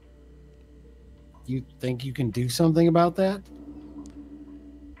 You think you can do something about that?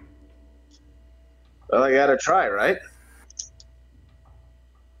 Well, I gotta try, right?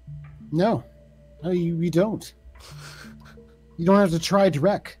 No, you don't. You don't have to try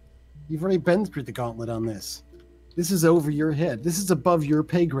direct. You've already been through the gauntlet on this. This is over your head. This is above your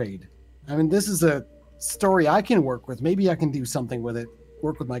pay grade. I mean, this is a story I can work with. Maybe I can do something with it.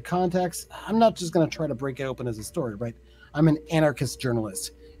 Work with my contacts. I'm not just going to try to break it open as a story, right? I'm an anarchist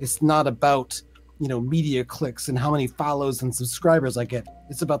journalist. It's not about, media clicks and how many follows and subscribers I get.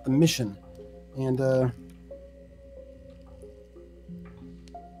 It's about the mission. And,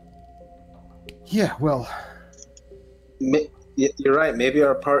 yeah, well... You're right. Maybe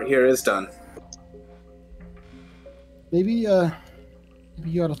our part here is done. Maybe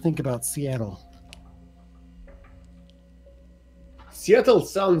you ought to think about Seattle. Seattle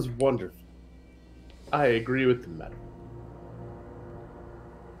sounds wonderful. I agree with the matter.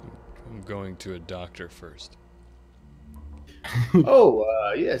 I'm going to a doctor first.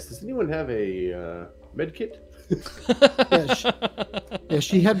 Yes. Does anyone have a med kit?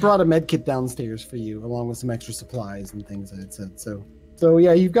 She had brought a med kit downstairs for you, along with some extra supplies and things I had said. So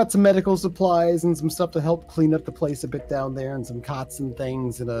yeah, you've got some medical supplies and some stuff to help clean up the place a bit down there, and some cots and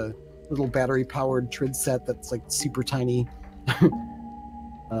things, and a little battery-powered trid set that's like super tiny.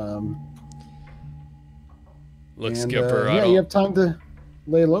 Look, Skipper. Yeah, you have time to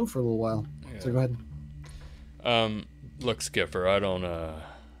lay low for a little while. Yeah. So go ahead. Look, Skipper. I don't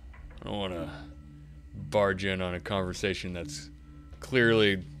want to barge in on a conversation that's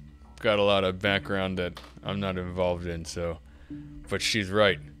clearly got a lot of background that I'm not involved in. So, but she's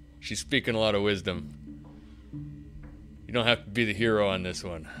right. She's speaking a lot of wisdom. You don't have to be the hero on this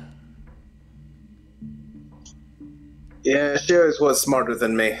one. Yeah, she always was smarter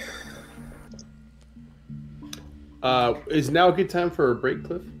than me. Is now a good time for a break,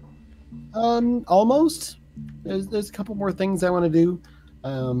 Cliff? Almost. There's a couple more things I want to do.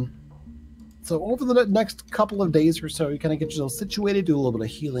 So over the next couple of days or so, you kind of get yourself situated, do a little bit of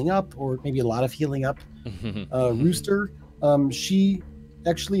healing up, or maybe a lot of healing up. Rooster, she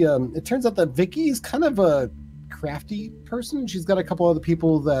actually, it turns out that Vicky is kind of a crafty person. She's got a couple other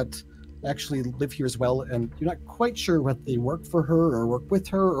people that actually live here as well, and you're not quite sure what they work for her or work with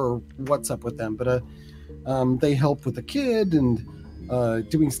her or what's up with them, but they help with the kid and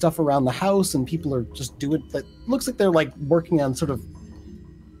doing stuff around the house, and people are just doing that. Looks like they're like working on sort of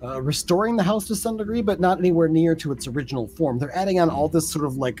restoring the house to some degree, but not anywhere near to its original form. They're adding on all this sort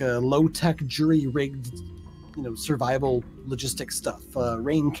of like a low-tech, jury-rigged, survival logistic stuff.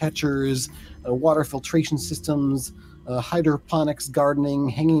 Rain catchers, water filtration systems, hydroponics gardening,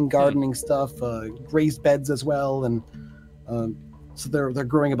 hanging gardening stuff, raised beds as well, and so they're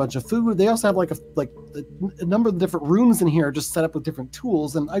growing a bunch of food. They also have like a number of different rooms in here just set up with different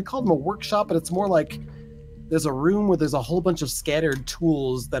tools, and I'd call them a workshop, but it's more like there's a room where there's a whole bunch of scattered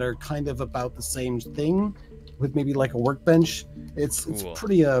tools that are kind of about the same thing, with maybe like a workbench. It's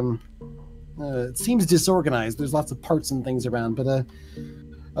pretty it seems disorganized. There's lots of parts and things around, but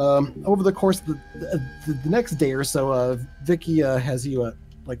over the course of the next day or so, Vicky has you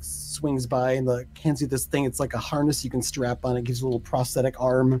swings by and hands you this thing. It's like a harness you can strap on. It gives you a little prosthetic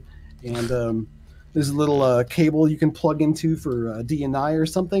arm, and there's a little cable you can plug into for D&I or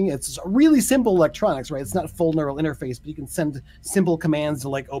something. It's really simple electronics, right? It's not full neural interface, but you can send simple commands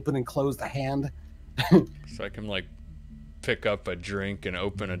to open and close the hand. So I can pick up a drink and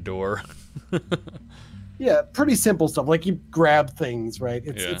open a door. Yeah, pretty simple stuff. You grab things, right?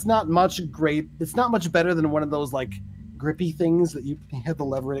 It's not much great. It's not much better than one of those grippy things that you hit the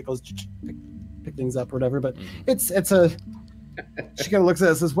lever and it goes pick things up or whatever. But it's She kind of looks at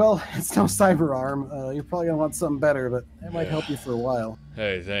us and says, well, it's no cyber arm. You're probably going to want something better, but it might help you for a while.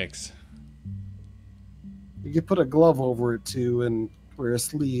 Hey, thanks. You could put a glove over it, too, and where a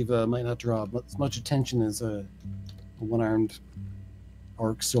sleeve might not draw as much attention as a one-armed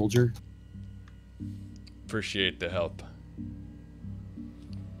orc soldier. Appreciate the help.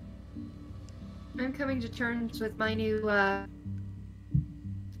 I'm coming to terms with my new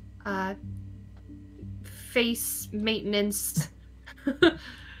face maintenance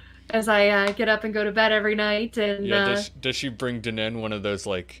as I get up and go to bed every night. And Yeah, does she bring Danen one of those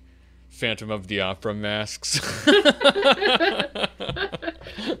like Phantom of the Opera masks? my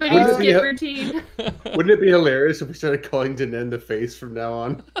new skip routine. Wouldn't it be hilarious if we started calling Danen the face from now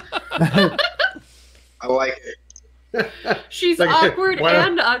on? I like it. She's Like, awkward why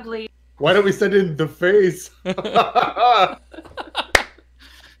don't- and ugly. Why don't we send in the face?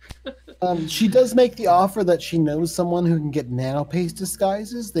 She does make the offer that she knows someone who can get nanopaste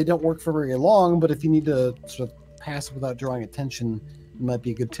disguises. They don't work for very long, but if you need to sort of pass without drawing attention, it might be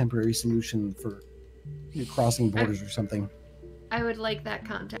a good temporary solution for crossing borders or something. I would like that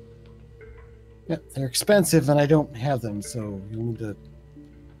contact. Yeah, they're expensive, and I don't have them, so you'll need to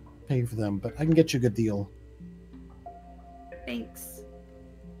pay for them. But I can get you a good deal. Thanks.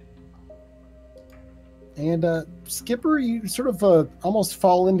 And Skipper, you sort of almost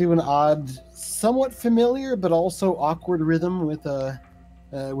fall into an odd, somewhat familiar but also awkward rhythm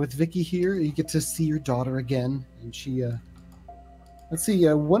with Vicky here. You get to see your daughter again, and she. Let's see.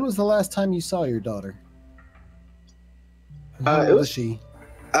 When was the last time you saw your daughter? How old is she?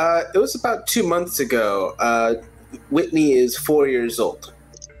 It was about 2 months ago. Whitney is 4 years old.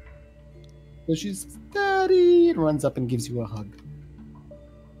 So she's Daddy, and runs up and gives you a hug.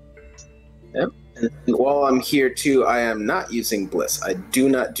 Yep. And while I'm here too, I am not using Bliss. I do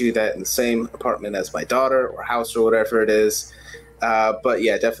not do that in the same apartment as my daughter or house or whatever it is. But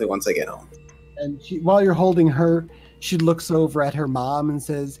yeah, definitely once I get home. And while you're holding her, she looks over at her mom and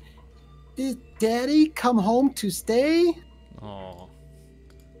says, "Did Daddy come home to stay?" Oh.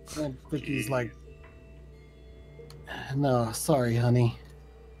 And Vicky's like, "No, sorry, honey.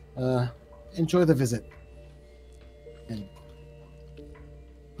 Enjoy the visit."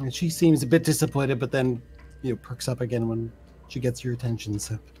 And she seems a bit disappointed, but then, perks up again when she gets your attention.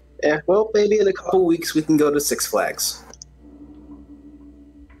 So, Yeah, well, maybe in a couple weeks we can go to Six Flags.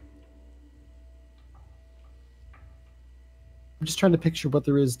 I'm just trying to picture what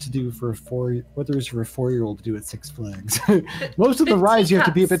there is to do for a 4-year-old to do at Six Flags. Most of the rides you have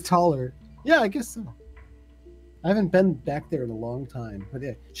to be a bit taller. Yeah, I guess so. I haven't been back there in a long time, but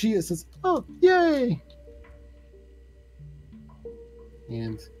yeah, she says, "Oh, yay!"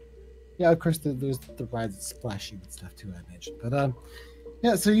 And yeah, of course, there's the rides that splash you and stuff too, I mentioned. But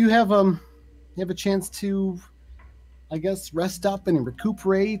yeah, so you have a chance to, I guess, rest up and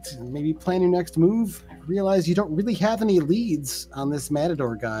recuperate, and maybe plan your next move. Realize you don't really have any leads on this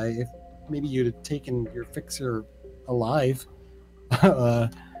Matador guy. If maybe you'd have taken your fixer alive,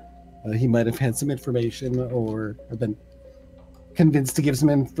 he might have had some information or been convinced to give some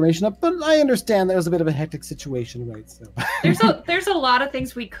information up. But I understand that was a bit of a hectic situation, right? So There's a lot of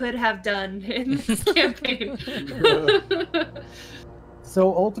things we could have done in this campaign.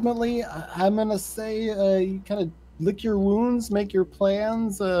 So ultimately, I'm gonna say you kind of lick your wounds, make your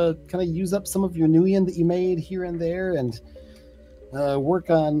plans, kind of use up some of your Nuyen that you made here and there, and work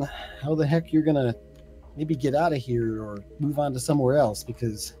on how the heck you're gonna maybe get out of here or move on to somewhere else,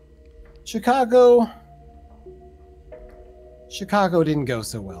 because Chicago didn't go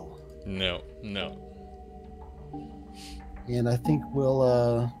so well. No. And I think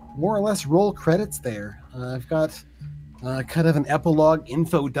we'll more or less roll credits there. I've got kind of an epilogue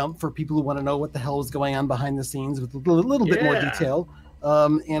info dump for people who want to know what the hell is going on behind the scenes with a little bit more detail.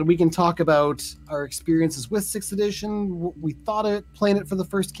 And we can talk about our experiences with 6th edition, what we thought of it, playing it for the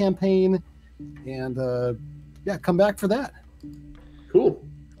first campaign, and come back for that. Cool.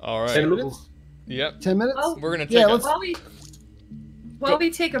 All right. 10 minutes? Yep. 10 minutes? Well, We're gonna take While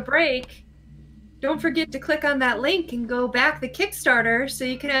we take a break, don't forget to click on that link and go back the Kickstarter so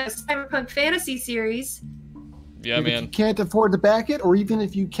you can have a Cyberpunk Fantasy series. Yeah, and man. If you can't afford to back it, or even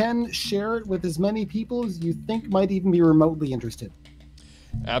if you can, share it with as many people as you think might even be remotely interested.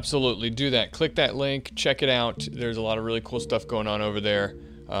 Absolutely. Do that. Click that link. Check it out. There's a lot of really cool stuff going on over there.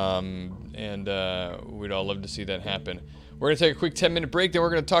 And we'd all love to see that happen. We're going to take a quick 10-minute break, then we're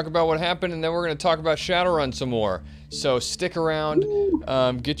going to talk about what happened, and then we're going to talk about Shadowrun some more. So stick around.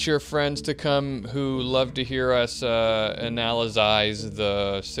 Get your friends to come who love to hear us analyze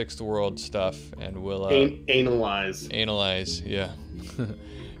the 6th World stuff, and we'll... Analyze. Analyze, yeah.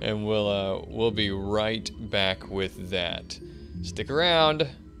 And we'll be right back with that. Stick around.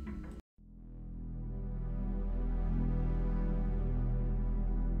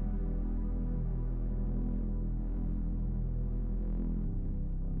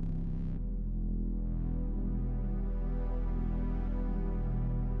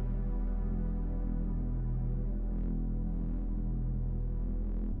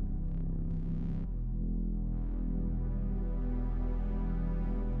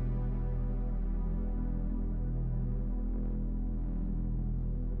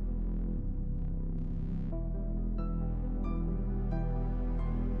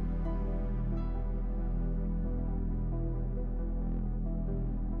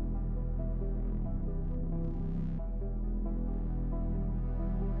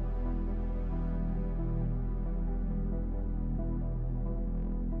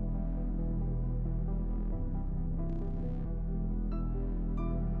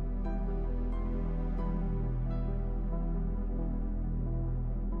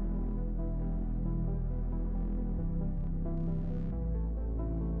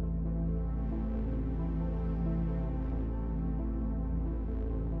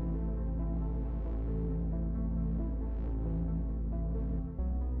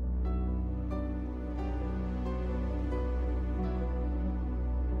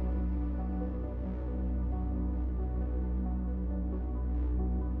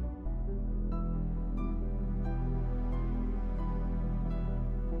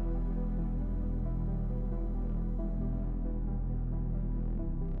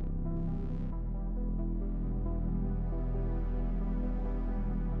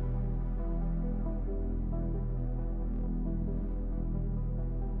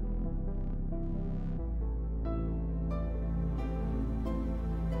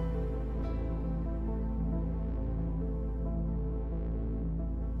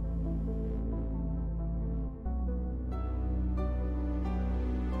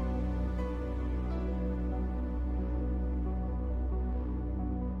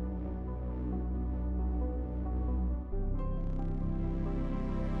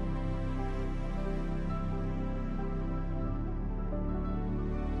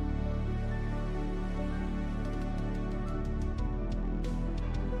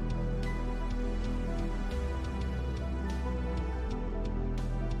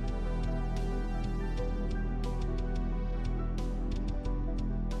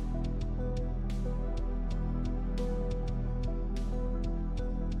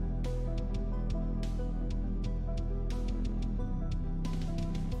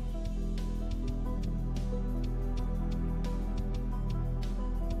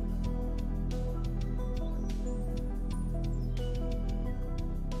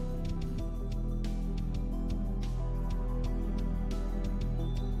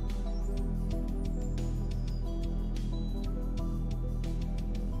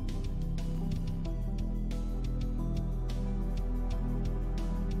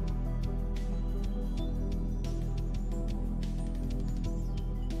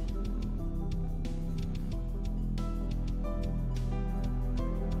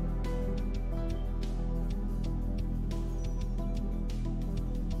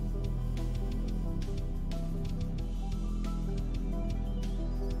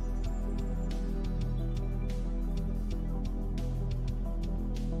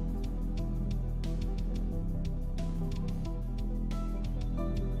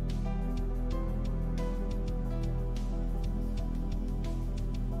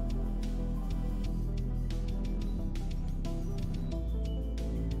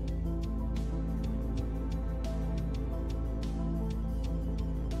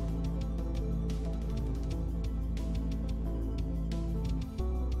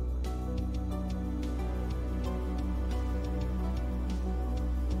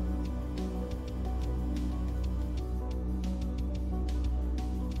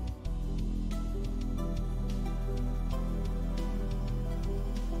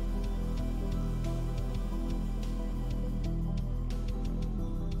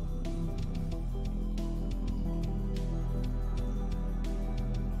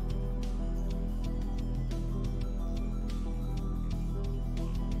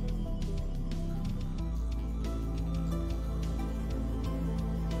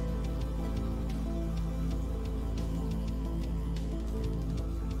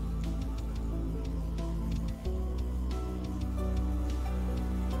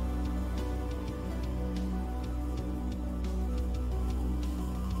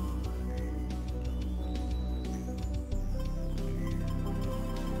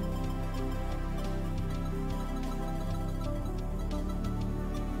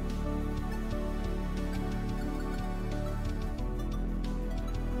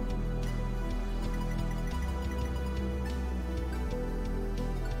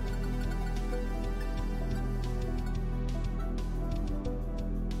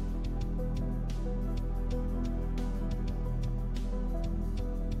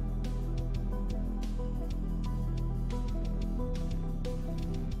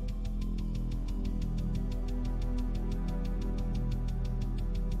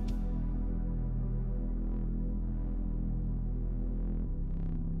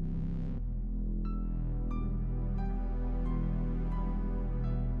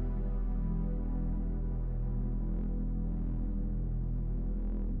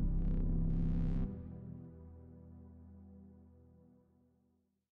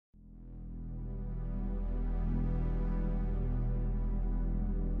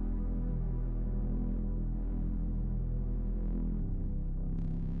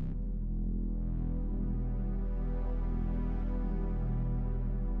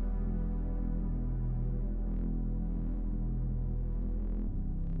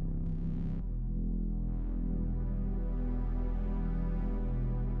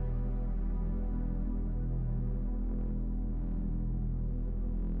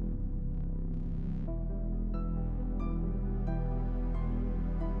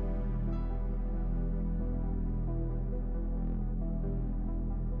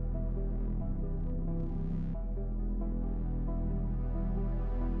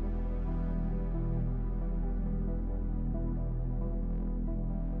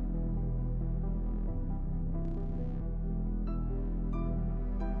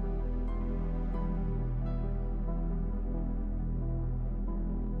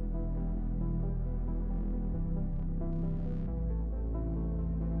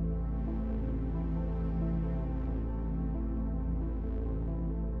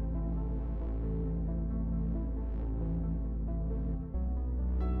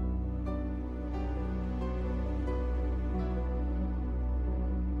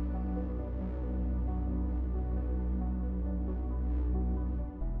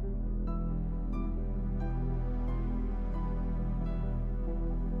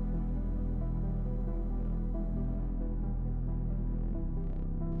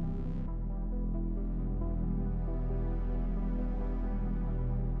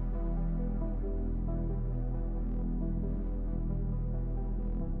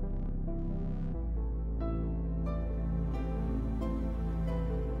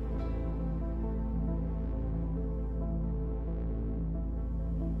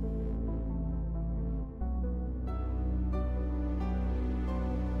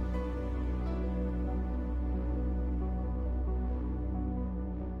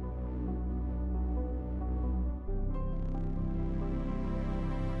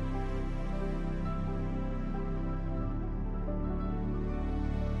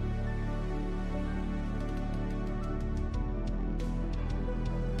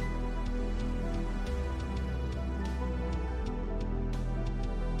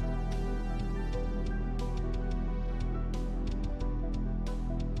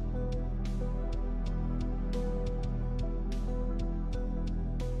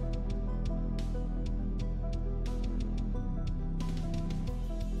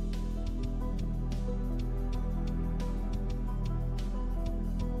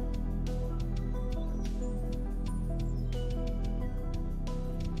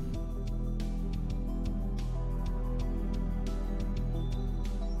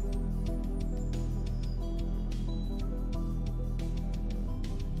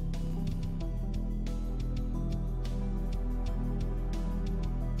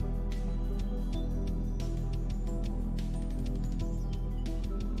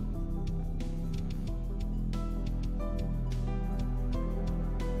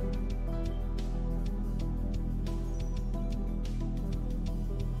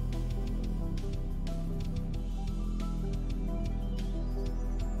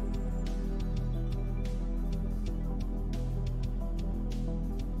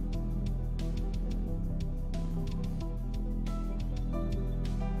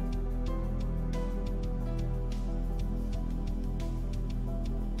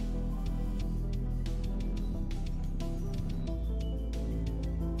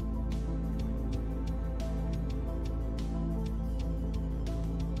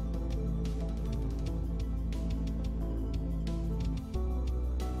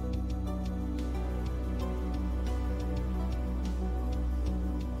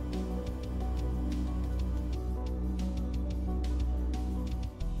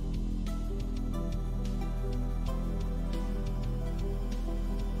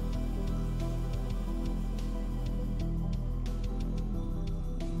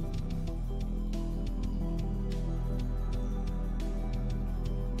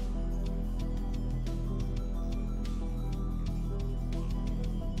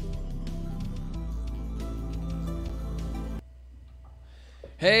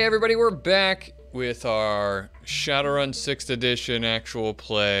 Hey everybody, we're back with our Shadowrun 6th edition actual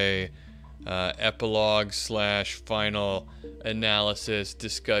play epilogue / final analysis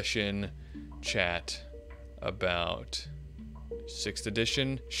discussion chat about 6th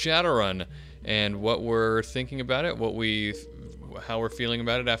edition Shadowrun and what we're thinking about it, how we're feeling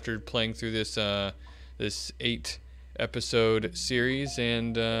about it after playing through this 8 episode series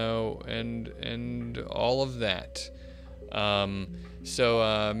and all of that. So,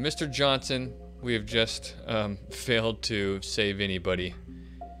 Mr. Johnson, we have just failed to save anybody.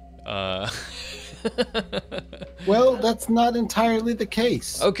 Well, that's not entirely the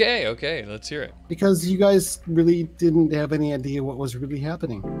case. Okay, let's hear it. Because you guys really didn't have any idea what was really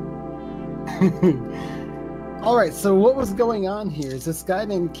happening. All right, so what was going on here is this guy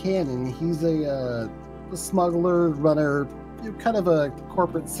named Cannon. He's a smuggler, runner, kind of a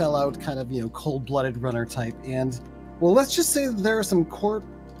corporate sellout, kind of, cold-blooded runner type. And, well, let's just say that there are some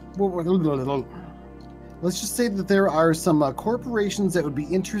let's just say that there are some corporations that would be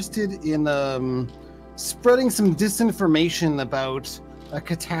interested in spreading some disinformation about a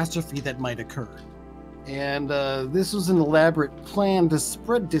catastrophe that might occur. And this was an elaborate plan to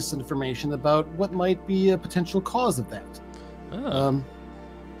spread disinformation about what might be a potential cause of that. Oh.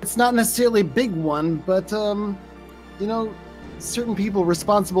 It's not necessarily a big one, but, certain people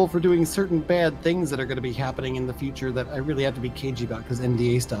responsible for doing certain bad things that are going to be happening in the future that I really have to be cagey about because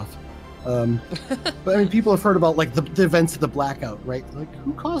NDA stuff. But I mean, people have heard about like the events of the blackout, right? Like,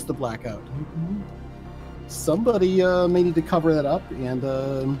 who caused the blackout? Somebody may need to cover that up, and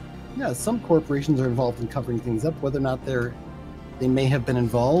some corporations are involved in covering things up, whether or not they may have been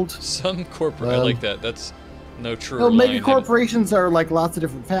involved. Some corporate, I like that. That's no true. Well, maybe corporations are like lots of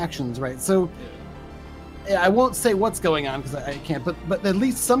different factions, right? So I won't say what's going on because I can't, but at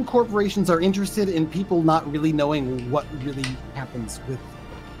least some corporations are interested in people not really knowing what really happens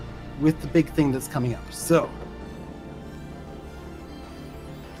with the big thing that's coming up. So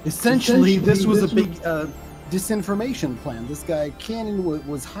essentially this was a big disinformation plan. This guy Cannon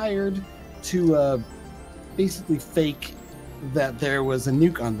was hired to basically fake that there was a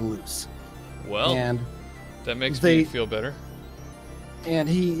nuke on the loose. Well, and that makes me feel better. And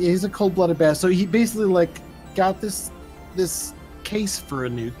he's a cold-blooded bastard. So he basically got this case for a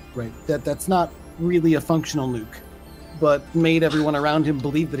nuke, right? That's not really a functional nuke, but made everyone around him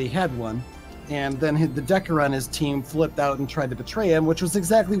believe that he had one. And then the Decker on his team flipped out and tried to betray him, which was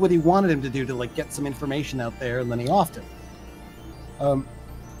exactly what he wanted him to do, to get some information out there, and then he offed him.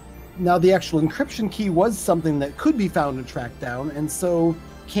 Now the actual encryption key was something that could be found and tracked down, and so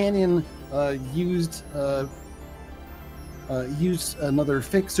Canyon used another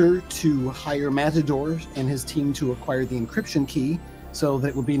fixer to hire Matador and his team to acquire the encryption key, so that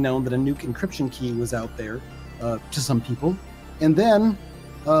it would be known that a nuke encryption key was out there to some people. And then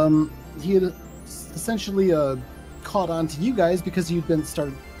he had essentially caught on to you guys because you'd been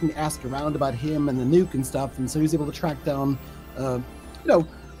started to ask around about him and the nuke and stuff, and so he was able to track down, who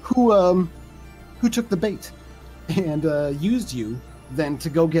took the bait, and used you then to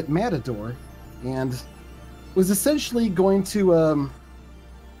go get Matador, and was essentially going to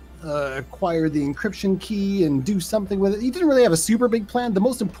acquire the encryption key and do something with it. He didn't really have a super big plan. The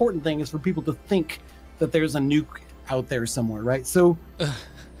most important thing is for people to think that there's a nuke out there somewhere, right? So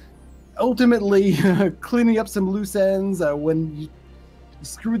ultimately, cleaning up some loose ends when you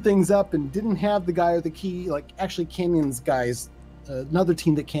screwed things up and didn't have the guy or the key, actually Canyon's guys, another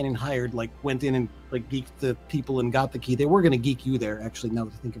team that Canyon hired, went in and geeked the people and got the key. They were going to geek you there, actually, now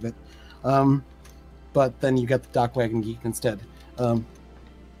that I think of it. But then you got the dock wagon geek instead. And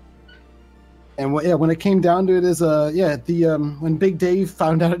when it came down to it is, when Big Dave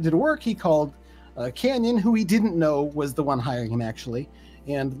found out it didn't work, he called Canyon, who he didn't know was the one hiring him actually,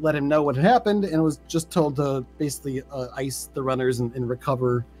 and let him know what had happened, and was just told to basically ice the runners and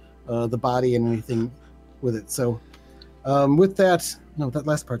recover the body and anything with it. So with that, no, that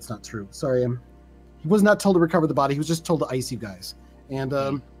last part's not true. Sorry, he was not told to recover the body. He was just told to ice you guys.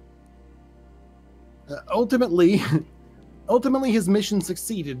 And ultimately his mission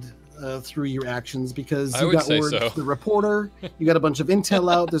succeeded through your actions, because you got word to the reporter, you got a bunch of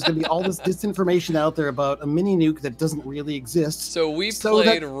intel out, there's going to be all this disinformation out there about a mini nuke that doesn't really exist. So we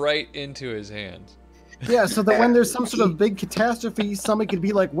played right into his hands. Yeah, so that when there's some sort of big catastrophe, somebody could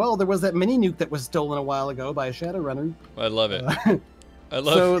be like, well, there was that mini nuke that was stolen a while ago by a Shadowrunner. I love it.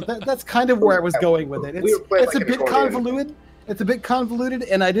 So that's kind of where I was going with it. It's a bit convoluted. It's a bit convoluted,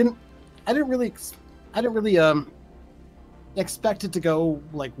 and I didn't really expect it to go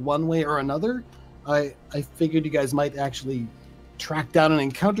one way or another. I figured you guys might actually track down and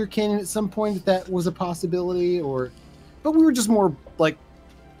encounter Canyon at some point, if that was a possibility, but we were just more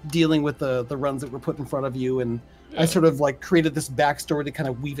dealing with the runs that were put in front of you, and Yeah. I sort of like created this backstory to kind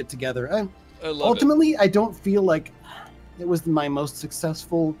of weave it together. And I love ultimately, I don't feel like it was my most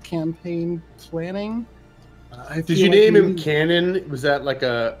successful campaign planning. Did you name him Canon? Was that like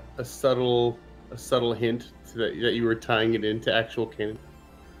a subtle hint that you were tying it into actual canon?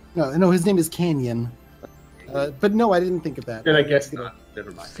 No, his name is Canyon. But no, I didn't think of that. And I guess not.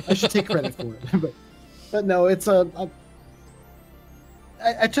 Never mind. I should take credit for it. But no, it's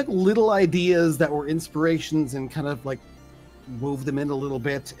I took little ideas that were inspirations and kind of like wove them in a little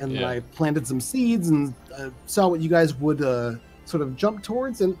bit, and then Yeah. I planted some seeds and saw what you guys would sort of jump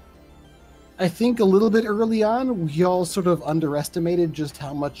towards. And I think a little bit early on, we all sort of underestimated just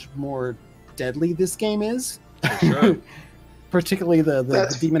how much more deadly this game is. For sure. Particularly the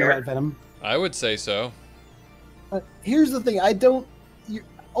That's demon fair. rat venom. I would say so. Here's the thing: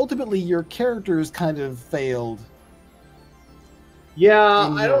 ultimately, your characters kind of failed Yeah,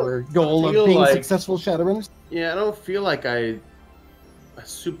 in I don't your goal of feel being like- successful Shadowrunners. Yeah, I don't feel like I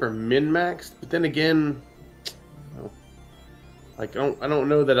super min-maxed, but then again, like I don't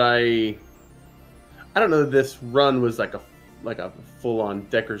know that I don't know that this run was like a full-on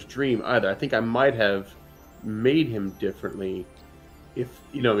Decker's dream either. I think I might have made him differently if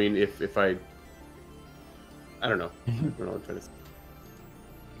if I don't know. I don't know what I'm trying to say.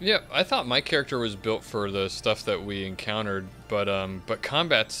 Yeah, I thought my character was built for the stuff that we encountered, but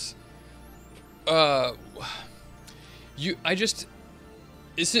combat's let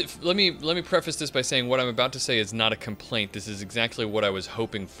me preface this by saying what I'm about to say is not a complaint. This is exactly what I was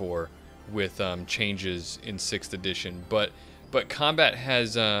hoping for with changes in 6th edition. But combat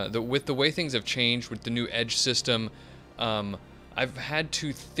has with the way things have changed with the new edge system, I've had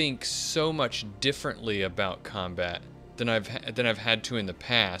to think so much differently about combat than I've had to in the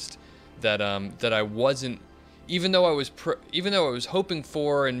past, that I wasn't, even though I was hoping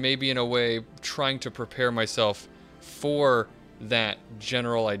for, and maybe in a way trying to prepare myself for that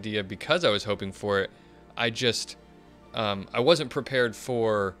general idea because I was hoping for it, I wasn't prepared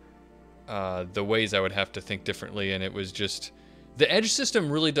for the ways I would have to think differently. And it was just, the edge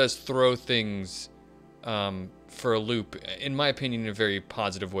system really does throw things for a loop, in my opinion, in a very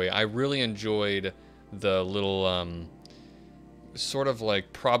positive way. I really enjoyed the little sort of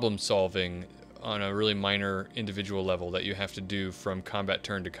like problem solving on a really minor individual level that you have to do from combat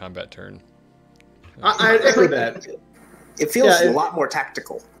turn to combat turn. I echo that. It feels Yeah, a lot more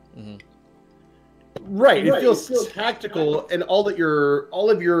tactical. Mm-hmm. Right, it feels tactical, and all of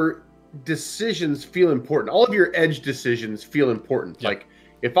your decisions feel important. All of your edge decisions feel important. Yep. Like,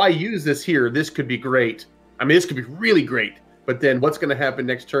 if I use this here, this could be great. I mean, this could be really great. But then, what's going to happen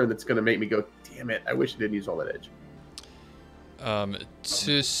next turn that's going to make me go, "Damn it! I wish I didn't use all that edge."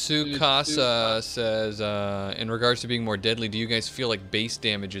 Tsukasa says, in regards to being more deadly, do you guys feel like base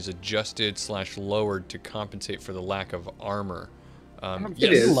damage is adjusted / lowered to compensate for the lack of armor? It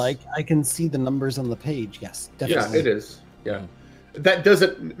Yes, is. like I can see the numbers on the page. Yes, definitely. Yeah, it is. Yeah, that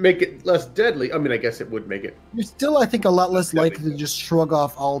doesn't make it less deadly. I mean, I guess it would make it. You're still, I think, a lot less Definitely. likely to just shrug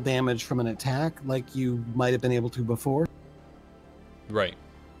off all damage from an attack like you might have been able to before. Right.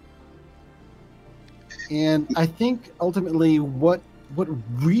 And I think ultimately what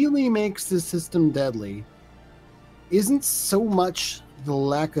really makes this system deadly isn't so much the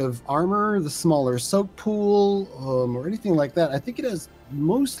lack of armor, the smaller soak pool, or anything like that. I think it has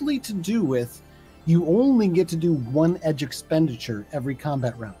mostly to do with you only get to do one edge expenditure every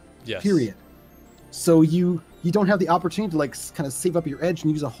combat round. Yes. Period. So you don't have the opportunity to like kind of save up your edge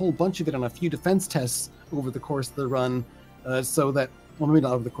and use a whole bunch of it on a few defense tests over the course of the run, so that, well, maybe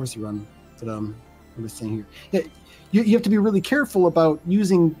not over the course of the run, but I'm just saying here. Yeah, you have to be really careful about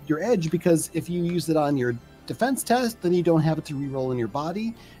using your edge, because if you use it on your defense test, then you don't have it to reroll in your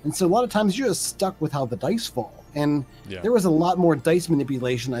body, and so a lot of times you're just stuck with how the dice fall. And there was a lot more dice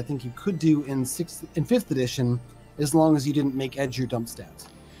manipulation I think you could do in 5th edition, as long as you didn't make edge your dump stats.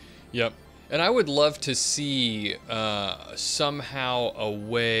 Yep. And I would love to see somehow a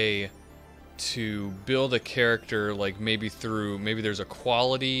way to build a character, like maybe there's a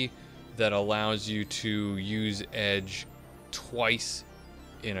quality that allows you to use edge twice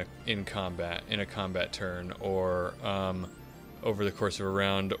in a combat turn, or over the course of a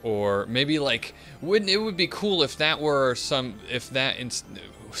round, or maybe like it would be cool if that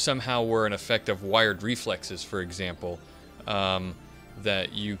somehow were an effect of wired reflexes, for example,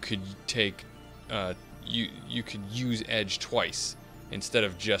 that you could take you could use edge twice instead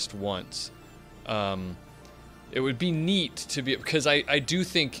of just once. It would be neat to be, because I do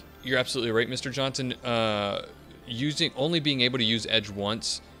think you're absolutely right, Mr. Johnson. Only being able to use edge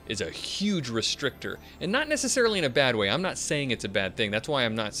once is a huge restrictor, and not necessarily in a bad way. I'm not saying it's a bad thing. That's why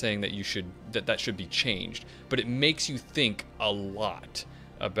I'm not saying that that should be changed. But it makes you think a lot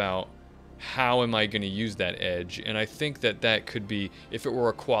about how am I going to use that edge, and I think that could be, if it were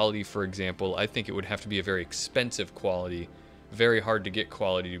a quality, for example, I think it would have to be a very expensive quality, very hard to get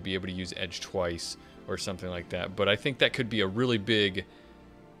quality to be able to use edge twice or something like that. But I think that could be a really big,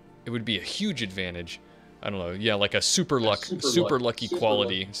 it would be a huge advantage. I don't know, yeah, like a super lucky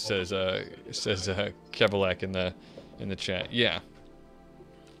quality, says Kevalak in the chat. Yeah.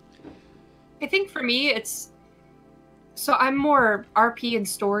 I think for me, so I'm more RP and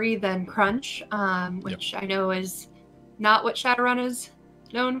story than crunch, which I know is not what Shadowrun is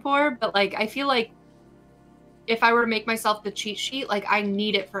known for, but like I feel like if I were to make myself the cheat sheet, like I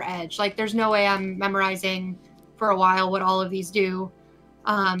need it for edge. Like there's no way I'm memorizing for a while what all of these do.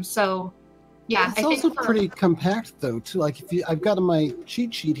 So yeah, it's also pretty compact though too. Like I've got on my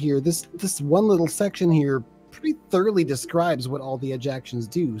cheat sheet here, this one little section here pretty thoroughly describes what all the edge actions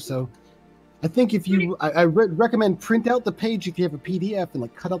do. So I think if you, I recommend print out the page if you have a PDF and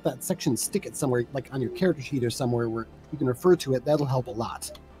like cut out that section, stick it somewhere like on your character sheet or somewhere where you can refer to it. That'll help a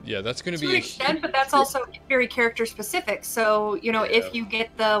lot. Yeah, that's going to be an extent, but that's also very character specific. So, you know, if you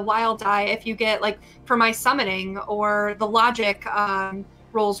get the wild die, if you get like for my summoning or the logic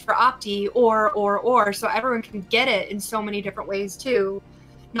rolls for Opti or, so everyone can get it in so many different ways too.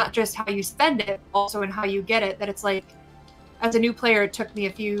 Not just how you spend it, also in how you get it. That it's like, as a new player, it took me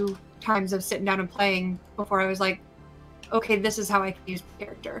a few times of sitting down and playing before I was like, okay, this is how I can use the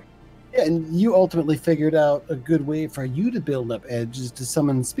character. Yeah, and you ultimately figured out a good way for you to build up edges to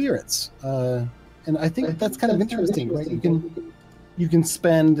summon spirits, and I think that's kind of interesting, right? You can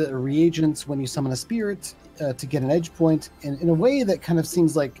spend reagents when you summon a spirit to get an edge point, and in a way that kind of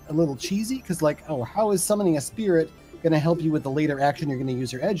seems like a little cheesy, because like, oh, how is summoning a spirit going to help you with the later action you're going to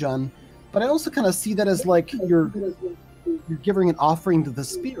use your edge on? But I also kind of see that as like you're giving an offering to the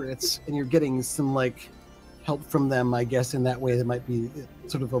spirits, and you're getting some like help from them, I guess, in that way. That might be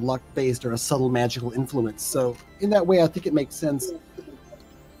sort of a luck-based or a subtle magical influence. So in that way, I think it makes sense.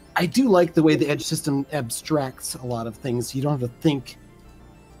 I do like the way the edge system abstracts a lot of things. You don't have to think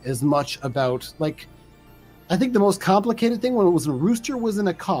as much about, like, I think the most complicated thing when a rooster was in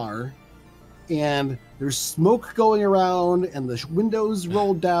a car and there's smoke going around and the windows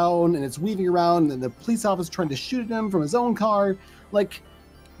rolled down and it's weaving around and the police officer trying to shoot at him from his own car. Like,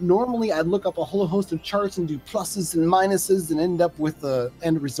 normally I'd look up a whole host of charts and do pluses and minuses and end up with the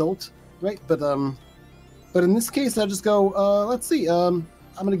end result, right? But in this case, I just go, let's see, I'm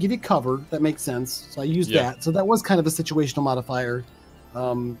going to give you cover. That makes sense. So I used that. So that was kind of a situational modifier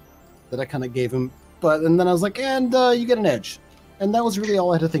that I kind of gave him. And then I was like, and you get an edge. And that was really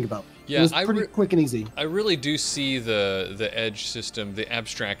all I had to think about. Yeah, it was pretty quick and easy. I really do see the edge system, the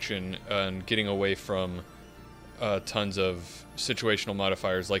abstraction, and getting away from tons of situational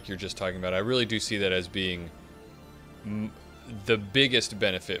modifiers like you're just talking about. I really do see that as being the biggest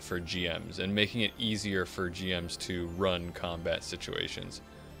benefit for GMs and making it easier for GMs to run combat situations.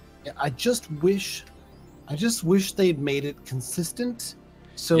 Yeah, I just wish they'd made it consistent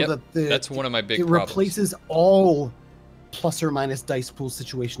so that that's one of my big problems. It replaces all plus or minus dice pool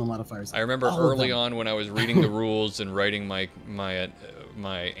situational modifiers. I remember early on when I was reading the rules and writing my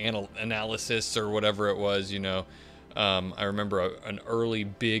analysis or whatever it was, you know, I remember an early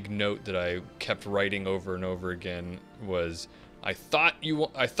big note that I kept writing over and over again was, I thought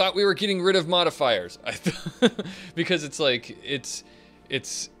we were getting rid of modifiers. Because it's like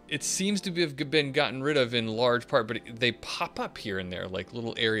it seems to have been gotten rid of in large part, but they pop up here and there, like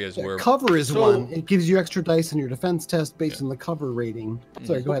little areas where cover is one. It gives you extra dice in your defense test based on the cover rating.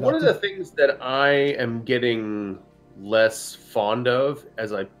 Sorry, go ahead. One of the things that I am getting less fond of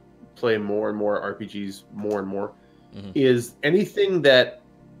as I play more and more RPGs, more and more, is anything that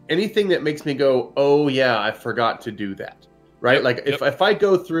makes me go, oh yeah, I forgot to do that. Right? Like if I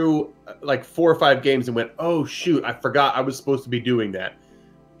go through like 4 or 5 games and went, oh shoot, I forgot I was supposed to be doing that.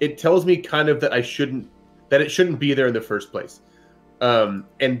 It tells me kind of that it shouldn't be there in the first place.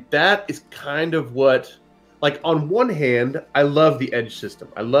 And that is kind of what, like, on one hand, I love the edge system.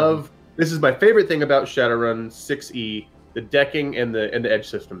 This is my favorite thing about Shadowrun 6E, the decking and the edge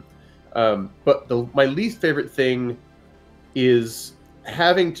system. But my least favorite thing is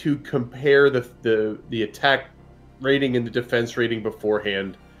having to compare the attack rating and the defense rating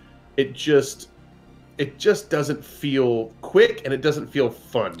beforehand. It just doesn't feel quick and it doesn't feel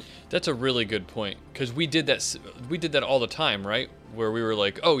fun. That's a really good point, because we did that all the time, right? Where we were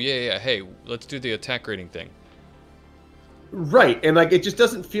like, oh yeah, hey, let's do the attack rating thing. Right, and like it just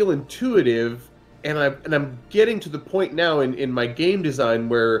doesn't feel intuitive and I'm getting to the point now in my game design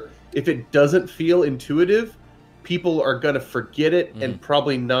where if it doesn't feel intuitive, people are gonna forget it and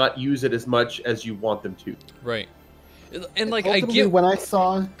probably not use it as much as you want them to. Right. And like ultimately, when I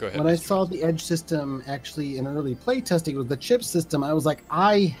saw the Edge system actually in early playtesting with the chip system, I was like,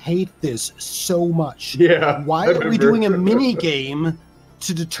 I hate this so much. Yeah. Why are we doing a mini game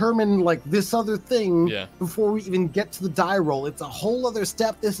to determine like this other thing before we even get to the die roll? It's a whole other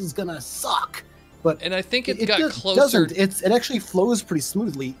step. This is gonna suck. And I think it got closer. It actually flows pretty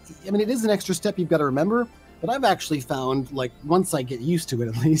smoothly. I mean, it is an extra step you've got to remember, but I've actually found, like, once I get used to it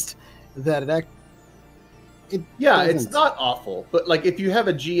at least, that it's not awful. But like, if you have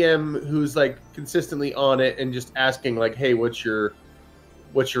a GM who's like consistently on it and just asking like, "Hey, what's your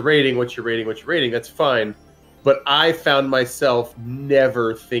rating? What's your rating?" That's fine. But I found myself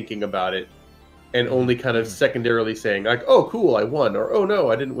never thinking about it, and only kind of secondarily saying like, "Oh, cool, I won," or "Oh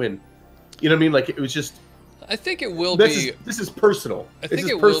no, I didn't win." You know what I mean? Like, it was just. I think it will be. This is personal. I think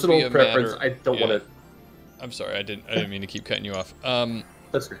this is it personal will be a preference. matter. I don't want to. I'm sorry. I didn't mean to keep cutting you off.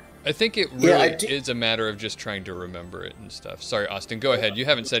 That's good. I think it really is a matter of just trying to remember it and stuff. Sorry, Austin. Go ahead. You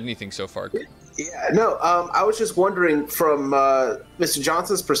haven't said anything so far. Yeah, no. I was just wondering from Mr.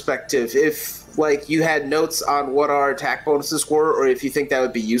 Johnson's perspective, if like you had notes on what our attack bonuses were, or if you think that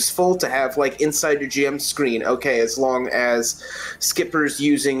would be useful to have like inside your GM screen. Okay, as long as Skipper's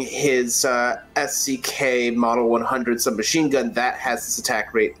using his SCK Model 100 submachine gun, that has this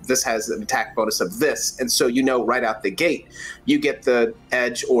attack rate. This has an attack bonus of this, and so you know right out the gate, you get the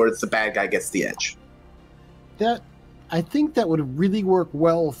edge, or the bad guy gets the edge. I think that would really work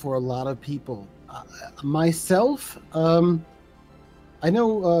well for a lot of people. Myself, I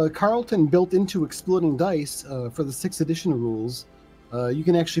know Carlton built into Exploding Dice for the 6th edition rules. You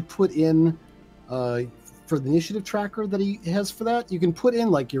can actually put in, for the initiative tracker that he has for that, you can put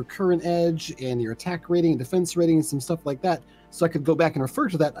in like your current edge and your attack rating and defense rating and some stuff like that. So I could go back and refer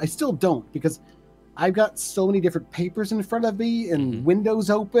to that. I still don't, because I've got so many different papers in front of me and windows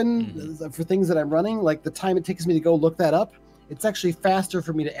open for things that I'm running. Like the time it takes me to go look that up, it's actually faster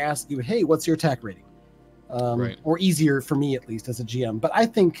for me to ask you, hey, what's your attack rating? Or easier for me, at least, as a GM. But I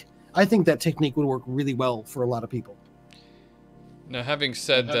think that technique would work really well for a lot of people. Now, having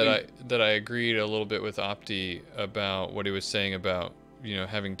said that I agreed a little bit with Opti about what he was saying about, you know,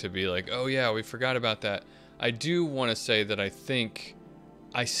 having to be like, oh yeah, we forgot about that. I do want to say that I think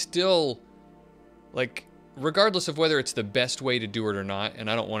I still, like, regardless of whether it's the best way to do it or not,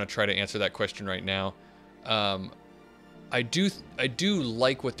 and I don't want to try to answer that question right now, I do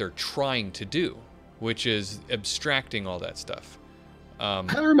like what they're trying to do, which is abstracting all that stuff.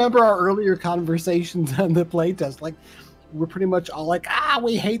 I remember our earlier conversations on the playtest. Like, we're pretty much all like,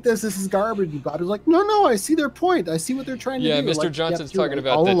 we hate this. This is garbage. And Bobby's like, no, I see their point. I see what they're trying to do. Yeah, Mr. Like, Johnson's talking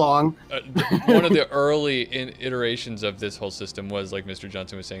about all along. One of the early iterations of this whole system was, like Mr.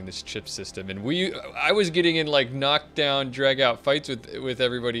 Johnson was saying, this chip system. And I was getting in like knockdown, drag out fights with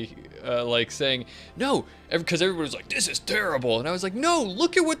everybody, like saying, no, because everybody was like, this is terrible. And I was like, no,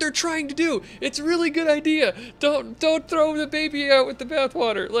 look at what they're trying to do. It's a really good idea. Don't throw the baby out with the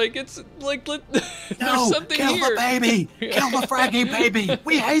bathwater. Like, it's like, there's something kill here. The baby. Kill the fraggy baby.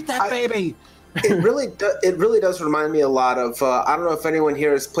 We hate that baby. It really does remind me a lot of, I don't know if anyone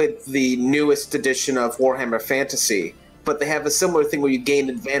here has played the newest edition of Warhammer Fantasy, but they have a similar thing where you gain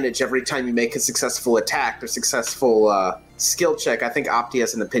advantage every time you make a successful attack or successful skill check. I think Opti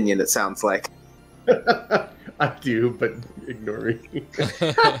has an opinion, it sounds like. I do, but ignore me.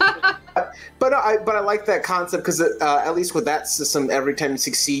 But I like that concept because at least with that system, every time you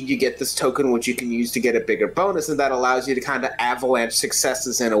succeed, you get this token which you can use to get a bigger bonus, and that allows you to kind of avalanche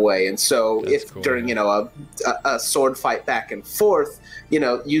successes in a way. And so, during a sword fight back and forth, you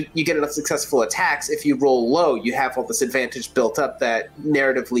get enough successful attacks. If you roll low, you have all this advantage built up that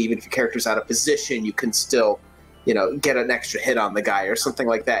narratively, even if your character's out of position, you can still get an extra hit on the guy or something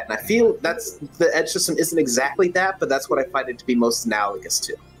like that. And I feel that's the edge system isn't exactly that, but that's what I find it to be most analogous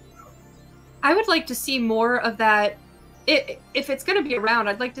to. I would like to see more of that. If it's going to be around,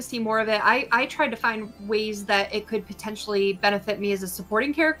 I'd like to see more of it. I tried to find ways that it could potentially benefit me as a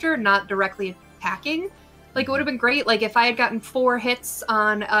supporting character, not directly attacking. Like, it would have been great, like, if I had gotten 4 hits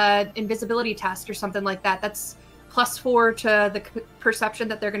on an invisibility test or something like that. That's +4 to the perception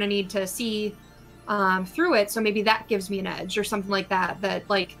that they're going to need to see through it. So maybe that gives me an edge or something like that. That,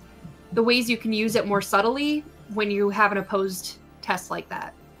 like, the ways you can use it more subtly when you have an opposed test like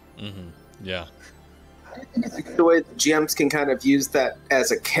that. Mm-hmm. Yeah. The way the GMs can kind of use that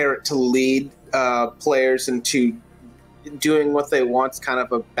as a carrot to lead players into doing what they want is kind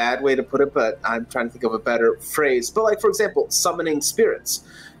of a bad way to put it, but I'm trying to think of a better phrase. But, like, for example, summoning spirits.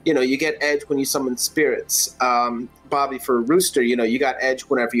 you get edge when you summon spirits. Bobby, for Rooster, you got edge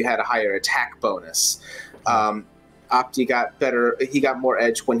whenever you had a higher attack bonus. Opti got better. He got more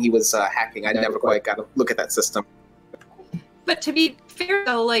edge when he was hacking. I never quite got to look at that system. But to be fair,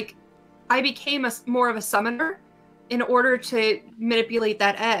 though, like, I became more of a summoner in order to manipulate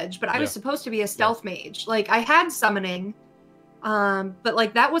that edge. But I was supposed to be a stealth mage. Like, I had summoning, but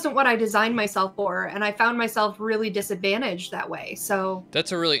like that wasn't what I designed myself for, and I found myself really disadvantaged that way. So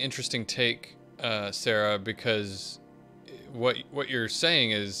that's a really interesting take, Sarah, because what you're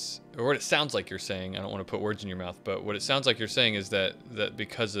saying is, or what it sounds like you're saying, I don't want to put words in your mouth, but what it sounds like you're saying is that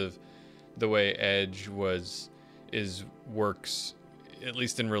because of the way edge works, at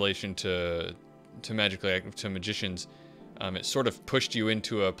least in relation to magically active, to magicians, it sort of pushed you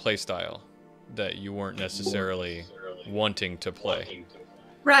into a play style that you weren't necessarily wanting to play.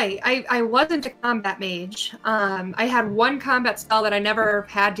 Right. I wasn't a combat mage. I had one combat spell that I never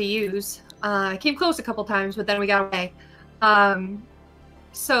had to use. I came close a couple times, but then we got away.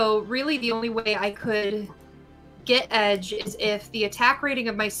 So really the only way I could get edge is if the attack rating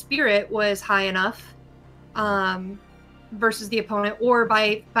of my spirit was high enough versus the opponent, or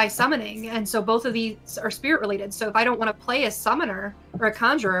by summoning. And so both of these are spirit related. So if I don't want to play a summoner or a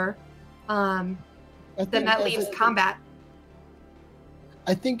conjurer, then that leaves combat.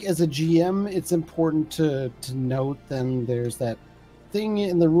 I think as a GM, it's important to note then there's that thing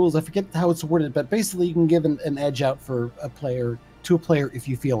in the rules. I forget how it's worded, but basically you can give an edge out for a player if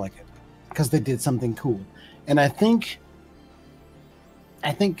you feel like it, because they did something cool. And I think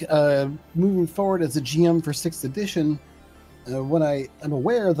moving forward as a GM for 6th edition, when I'm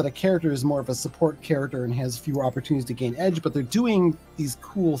aware that a character is more of a support character and has fewer opportunities to gain edge, but they're doing these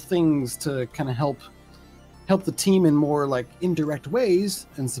cool things to kind of help the team in more like indirect ways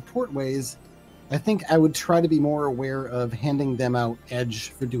and support ways, I think I would try to be more aware of handing them out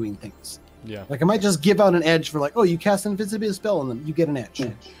edge for doing things. Yeah. Like I might just give out an edge for like, oh, you cast an invisibility spell and then you get an edge.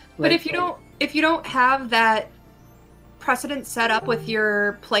 Yeah. But if you don't have that precedent set up with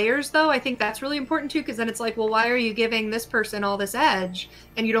your players, though, I think that's really important too, because then it's like, well, why are you giving this person all this edge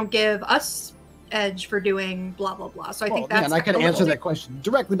and you don't give us edge for doing blah blah blah? So I think that's, and I can answer that question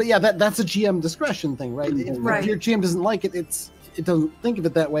directly, but yeah, that's a GM discretion thing, right? If your GM doesn't like it, it doesn't think of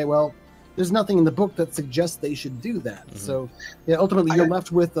it that way. Well, there's nothing in the book that suggests they should do that. Mm-hmm. So yeah, ultimately you're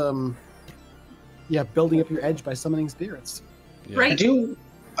left with building up your edge by summoning spirits. Yeah. Right.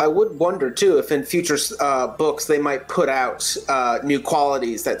 I would wonder too if in future books they might put out new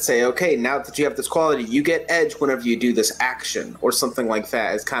qualities that say, okay, now that you have this quality, you get edge whenever you do this action, or something like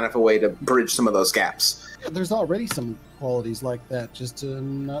that, as kind of a way to bridge some of those gaps. Yeah, there's already some qualities like that, just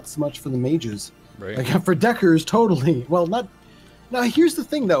not so much for the mages. Right. Like for Deckers, totally. Well, not. Now, here's the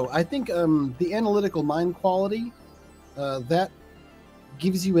thing, though. I think the analytical mind quality, that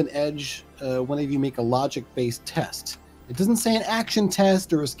gives you an edge whenever you make a logic-based test. It doesn't say an action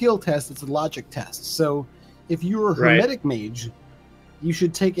test or a skill test, it's a logic test. So if you're a hermetic mage, you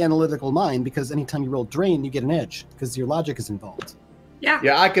should take analytical mind, because anytime you roll drain, you get an edge, because your logic is involved. Yeah.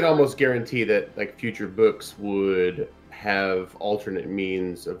 Yeah, I could almost guarantee that like future books would have alternate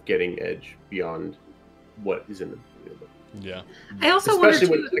means of getting edge beyond what is in the book. Yeah. I also especially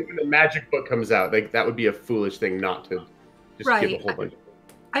wonder too, when the magic book comes out, like that would be a foolish thing not to just give a whole bunch.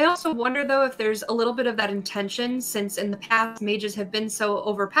 I also wonder, though, if there's a little bit of that intention, since in the past mages have been so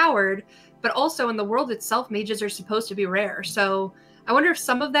overpowered, but also in the world itself, mages are supposed to be rare. So I wonder if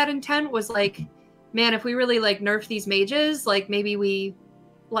some of that intent was like, man, if we really like nerf these mages, like maybe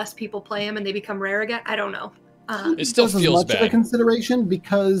less people play them and they become rare again. I don't know. It still feels bad. Of a consideration,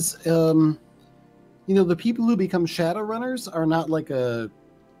 because the people who become Shadowrunners are not like a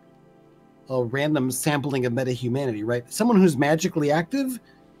random sampling of meta-humanity, right? Someone who's magically active,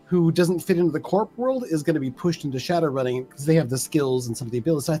 who doesn't fit into the corp world, is going to be pushed into Shadowrunning because they have the skills and some of the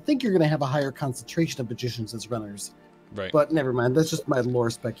abilities. So I think you're going to have a higher concentration of magicians as runners. Right. But never mind. That's just my lore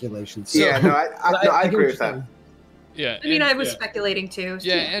speculation. So, yeah, no, I agree with that. Yeah. I mean, I was speculating too. So.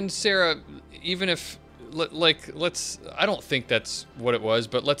 Yeah, and Sarah, even if, I don't think that's what it was,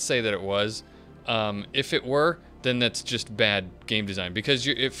 but let's say that it was. If it were, then that's just bad game design, because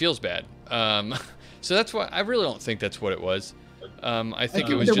it feels bad. So that's why I really don't think that's what it was. I think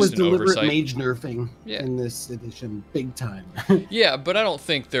it was just an oversight. There was deliberate mage nerfing in this edition, big time. Yeah, but I don't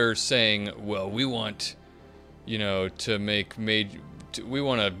think they're saying, well, we want, to make we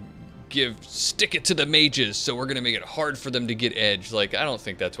want to stick it to the mages, so we're going to make it hard for them to get edge. Like, I don't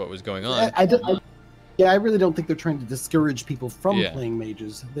think that's what was going on. Yeah, I really don't think they're trying to discourage people from Yeah. playing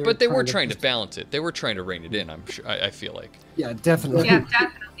mages. But they were trying to balance it. They were trying to rein it in. I'm sure. I feel like. Yeah, definitely. Yeah,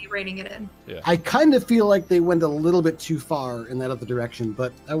 definitely reining it in. Yeah. I kind of feel like they went a little bit too far in that other direction,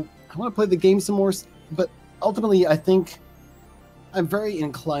 but I want to play the game some more. But ultimately, I think I'm very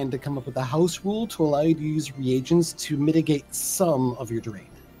inclined to come up with a house rule to allow you to use reagents to mitigate some of your drain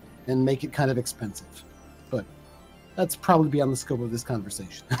and make it kind of expensive. But that's probably beyond the scope of this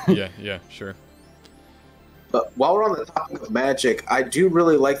conversation. Yeah, sure. But while we're on the topic of magic, I do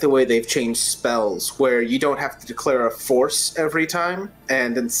really like the way they've changed spells, where you don't have to declare a force every time,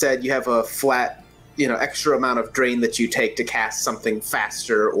 and instead you have a flat, extra amount of drain that you take to cast something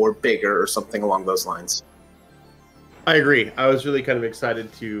faster or bigger or something along those lines. I agree. I was really kind of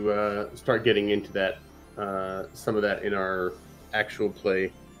excited to start getting into that, some of that in our actual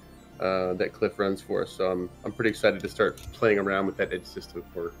play that Cliff runs for us. So I'm pretty excited to start playing around with that edge system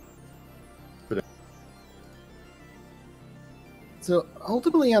for that. So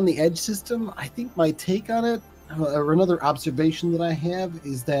ultimately on the edge system, I think my take on it, or another observation that I have,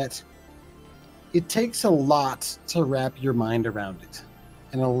 is that it takes a lot to wrap your mind around it,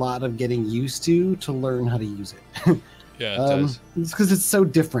 and a lot of getting used to learn how to use it. Yeah, it does. It's because it's so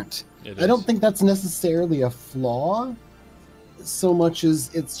different. I don't think that's necessarily a flaw, so much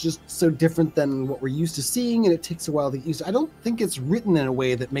as it's just so different than what we're used to seeing, and it takes a while to use. I don't think it's written in a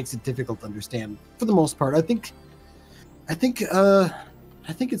way that makes it difficult to understand. For the most part, I think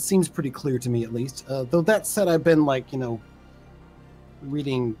it seems pretty clear to me, at least. Though that said, I've been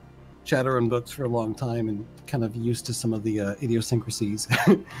reading Shadowrun books for a long time and kind of used to some of the idiosyncrasies.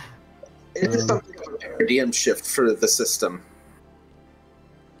 It is something of a paradigm shift for the system.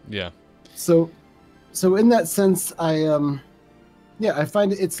 Yeah. So in that sense, I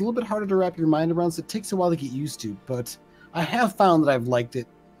find it's a little bit harder to wrap your mind around. So it takes a while to get used to, but I have found that I've liked it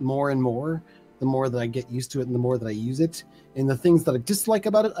more and more. The more that I get used to it and the more that I use it. And the things that I dislike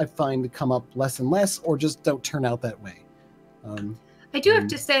about it, I find to come up less and less, or just don't turn out that way. I do have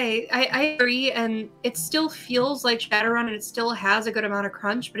to say, I agree, and it still feels like Shadowrun, and it still has a good amount of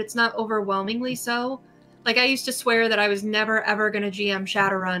crunch, but it's not overwhelmingly so. Like, I used to swear that I was never, ever going to GM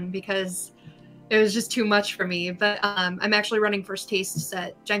Shadowrun because it was just too much for me. But I'm actually running first tastes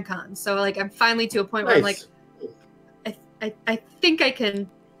at Gen Con, so, I'm finally to a point where I'm like, I think I can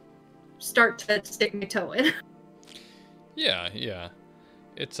start to stick my toe in. Yeah.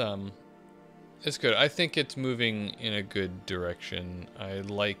 It's good. I think it's moving in a good direction. I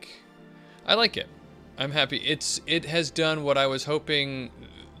like it. I'm happy. It has done what I was hoping.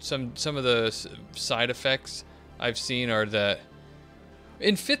 Some of the side effects I've seen are that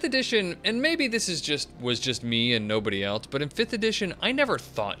in 5th edition, and maybe this was just me and nobody else, but in 5th edition, I never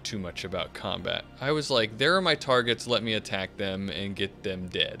thought too much about combat. I was like, there are my targets, let me attack them and get them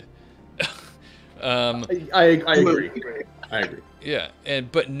dead. I agree. I agree. Yeah,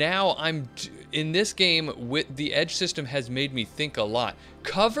 but now I'm in this game with the edge system has made me think a lot.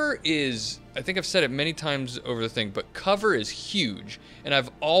 Cover is, I think I've said it many times over the thing, but cover is huge, and I've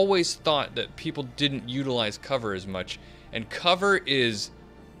always thought that people didn't utilize cover as much, and cover is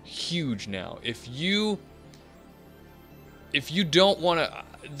huge now. If you don't want to,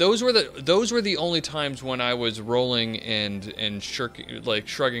 those were the only times when I was rolling and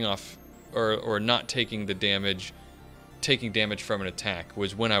shrugging off or not taking the damage. Taking damage from an attack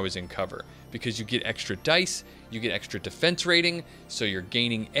was when I was in cover, because you get extra dice, you get extra defense rating, so you're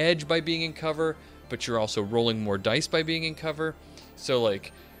gaining edge by being in cover, but you're also rolling more dice by being in cover. So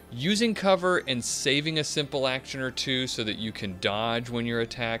using cover and saving a simple action or two so that you can dodge when you're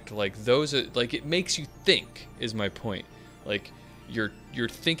attacked, those are it makes you think, is my point. You're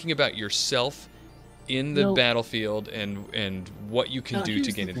thinking about yourself in the battlefield and what you can do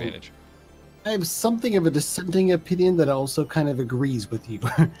to gain advantage. I have something of a dissenting opinion that also kind of agrees with you.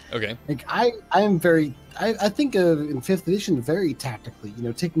 Okay. I think of in 5th edition very tactically.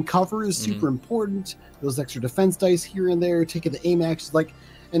 Taking cover is super important. Those extra defense dice here and there, taking the aim actions,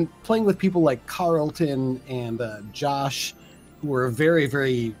 and playing with people like Carlton and Josh, who are very,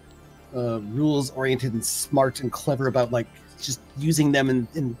 very rules oriented and smart and clever about just using them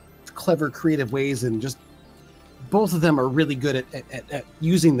in clever, creative ways, and just both of them are really good at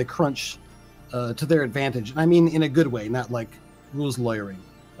using the crunch to their advantage. I mean, in a good way, not like rules lawyering.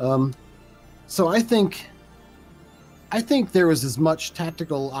 So I think there was as much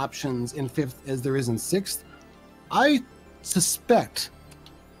tactical options in 5th as there is in 6th. I suspect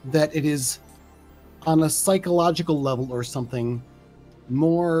that it is on a psychological level or something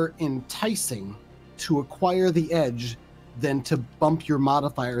more enticing to acquire the edge than to bump your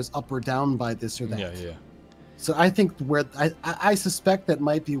modifiers up or down by this or that. Yeah. So I think I suspect that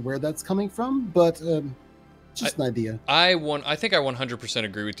might be where that's coming from, but just an idea. I think I 100%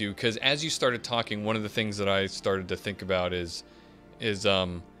 agree with you, because as you started talking, one of the things that I started to think about is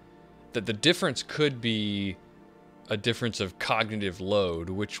that the difference could be a difference of cognitive load,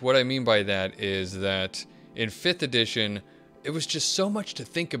 which what I mean by that is that in 5th edition, it was just so much to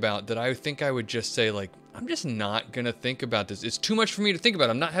think about that I think I would just say, like, I'm just not going to think about this. It's too much for me to think about.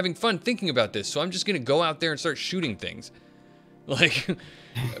 I'm not having fun thinking about this, so I'm just going to go out there and start shooting things. Like,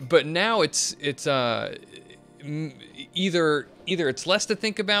 but now it's either it's less to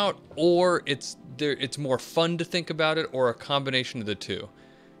think about, or it's more fun to think about it, or a combination of the two.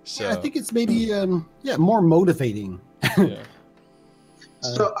 So yeah, I think it's maybe more motivating. Yeah.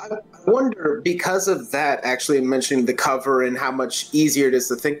 So I wonder, because of that, actually mentioning the cover and how much easier it is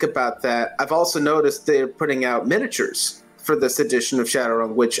to think about that, I've also noticed they're putting out miniatures for this edition of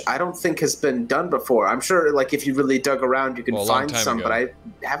Shadowrun, which I don't think has been done before. I'm sure, like, if you really dug around, you can find some, ago. but I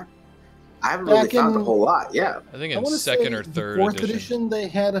haven't really found a whole lot. Yeah, I think in 2nd or 3rd 4th edition they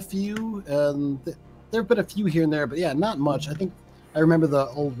had a few. There have been a few here and there, but yeah, not much. I think I remember the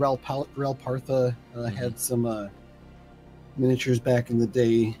old Relpartha had some miniatures back in the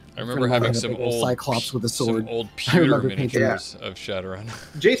day. I remember having some old Cyclops with a sword. Some old pewter miniatures of Shadowrun.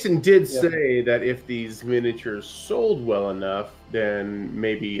 Jason did say that if these miniatures sold well enough, then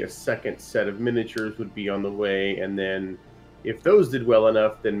maybe a second set of miniatures would be on the way, and then if those did well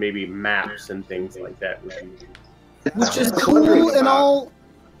enough, then maybe maps and things like that would be. Which is cool and all.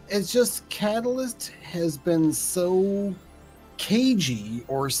 It's just Catalyst has been so cagey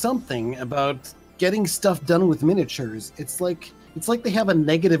or something about getting stuff done with miniatures. It's like they have a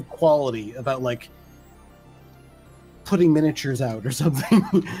negative quality about, like, putting miniatures out or something.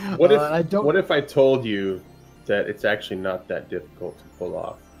 What if I told you that it's actually not that difficult to pull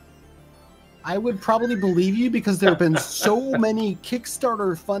off? I would probably believe you, because there have been so many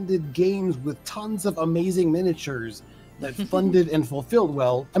Kickstarter-funded games with tons of amazing miniatures that funded and fulfilled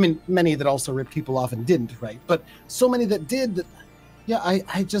well. I mean, many that also ripped people off and didn't, right? But so many that did. That, yeah,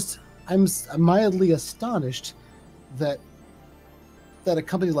 I'm mildly astonished that a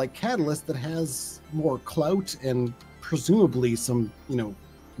company like Catalyst, that has more clout and presumably some,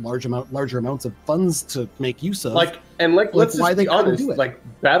 larger amounts of funds to make use of. Let's just be honest. Like,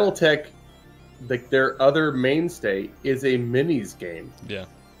 BattleTech, like, their other mainstay is a minis game. Yeah,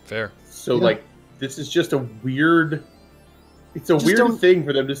 fair. So like, this is just a weird. It's a weird thing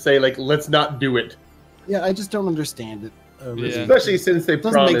for them to say, like, let's not do it. Yeah, I just don't understand it. Especially since they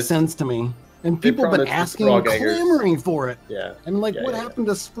doesn't make sense to me. And people have been asking and clamoring for it. Yeah. And what happened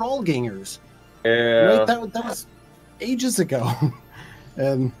to Sprawlgangers? Yeah. Right? That was ages ago.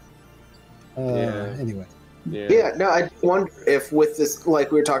 And anyway. Yeah, no, I wonder if with this,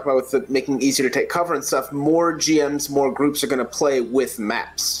 like we were talking about with the making it easier to take cover and stuff, more GMs, more groups are going to play with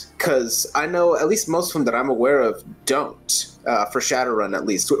maps. Because I know at least most of them that I'm aware of don't, for Shadowrun at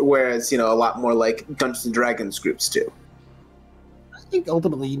least, whereas, a lot more like Dungeons & Dragons groups do. I think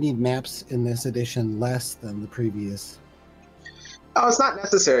ultimately you need maps in this edition less than the previous. Oh, it's not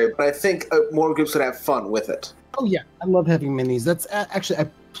necessary, but I think more groups would have fun with it. Oh yeah, I love having minis. That's actually, I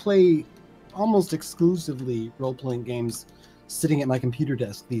play almost exclusively role-playing games sitting at my computer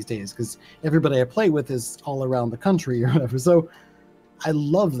desk these days, because everybody I play with is all around the country or whatever. So I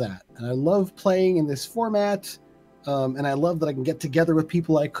love that, and I love playing in this format, and I love that I can get together with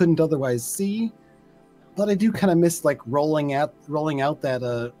people I couldn't otherwise see. But I do kind of miss, like, rolling out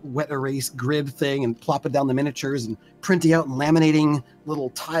that wet erase grid thing and plopping down the miniatures and printing out and laminating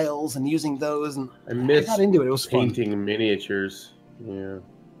little tiles and using those. And I got into it. It was painting fun. Miniatures. Yeah.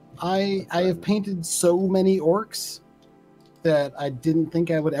 I have painted so many orcs that I didn't think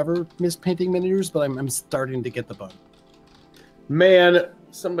I would ever miss painting miniatures, but I'm starting to get the bug. Man,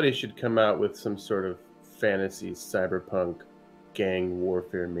 somebody should come out with some sort of fantasy cyberpunk gang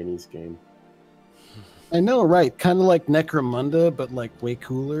warfare minis game. I know, right? Kind of like Necromunda, but like way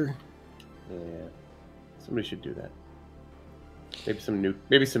cooler. Yeah, somebody should do that.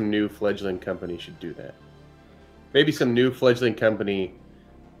 Maybe some new fledgling company should do that. Maybe some new fledgling company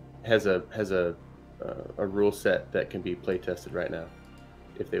has a rule set that can be play tested right now,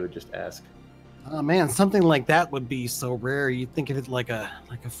 if they would just ask. Oh man, something like that would be so rare. You'd think of it like a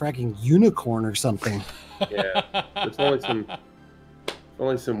fracking unicorn or something. Yeah, it's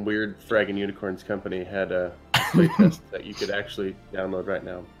only some weird fragging unicorns company had a playtest that you could actually download right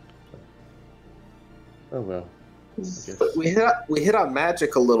now. Oh well. We hit on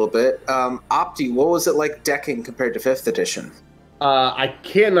magic a little bit. Opti, what was it like decking compared to 5th edition? I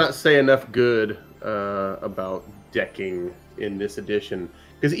cannot say enough good about decking in this edition.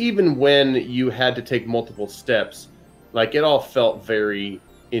 Because even when you had to take multiple steps, like it all felt very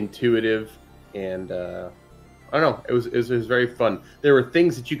intuitive, and I don't know, it was very fun. There were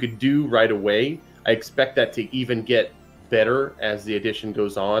things that you could do right away. I expect that to even get better as the edition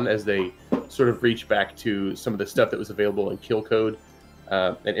goes on, as they sort of reach back to some of the stuff that was available in Kill Code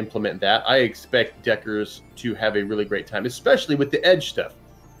and implement that. I expect deckers to have a really great time, especially with the edge stuff,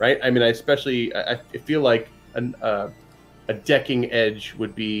 right? I mean, I feel like a decking edge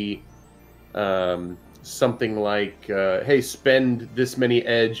would be something like, hey, spend this many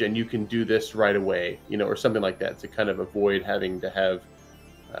edge and you can do this right away, or something like that, to kind of avoid having to have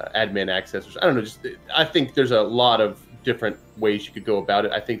admin access. I don't know. I think there's a lot of different ways you could go about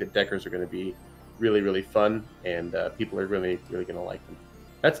it. I think that deckers are going to be really, really fun, and people are really, really going to like them.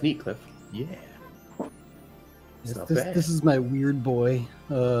 That's neat, Cliff. Yeah. This is my weird boy.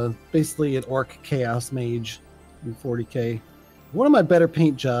 Basically an orc chaos mage in 40k. One of my better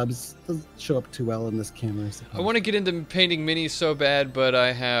paint jobs. Doesn't show up too well in this camera, I suppose. I want to get into painting minis so bad, but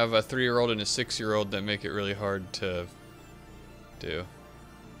I have a 3-year-old and a 6-year-old that make it really hard to do.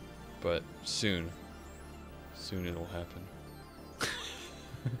 But soon it'll happen.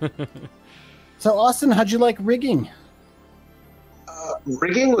 So, Austin, how'd you like rigging?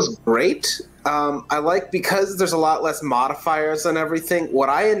 Rigging was great. I like, because there's a lot less modifiers and everything. What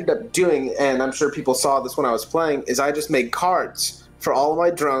I ended up doing, and I'm sure people saw this when I was playing, is I just made cards for all of my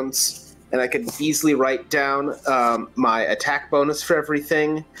drones, and I could easily write down my attack bonus for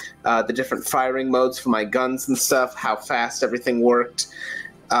everything, the different firing modes for my guns and stuff, how fast everything worked.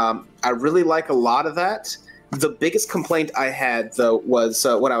 I really like a lot of that. The biggest complaint I had, though, was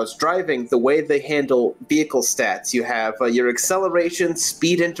when I was driving, the way they handle vehicle stats. You have your acceleration,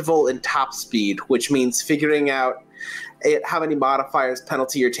 speed interval, and top speed, which means figuring out how many modifiers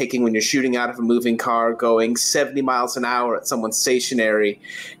penalty you're taking when you're shooting out of a moving car. Going 70 miles an hour at someone stationary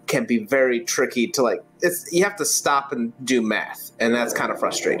can be very tricky to, you have to stop and do math, and that's kind of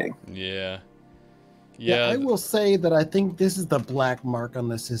frustrating. Yeah. I will say that I think this is the black mark on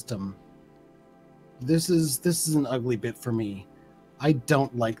the system. This is an ugly bit for me. I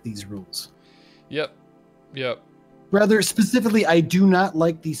don't like these rules. Yep. Rather specifically, I do not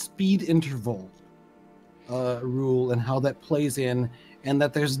like the speed interval rule and how that plays in, and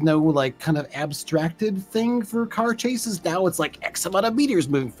that there's no kind of abstracted thing for car chases. Now it's like X amount of meters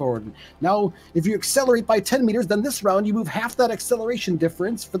moving forward. Now, if you accelerate by 10 meters, then this round you move half that acceleration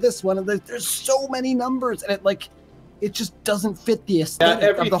difference for this one. And there's so many numbers, and it just doesn't fit the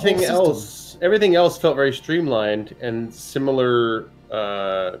aesthetic of the whole system. Everything else felt very streamlined and similar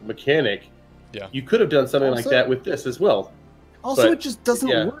mechanic. Yeah. You could have done something like that with this as well. Also, it just doesn't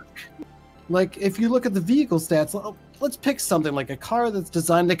work. If you look at the vehicle stats, let's pick something like a car that's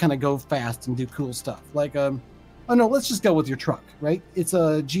designed to kind of go fast and do cool stuff. Let's just go with your truck, right? It's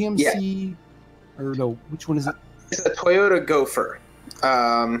a GMC, or no, which one is it? It's a Toyota Gopher.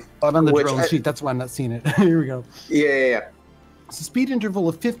 On the drone sheet, that's why I'm not seeing it. Here we go. Yeah. It's a speed interval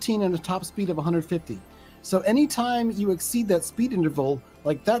of 15 and a top speed of 150. So anytime you exceed that speed interval,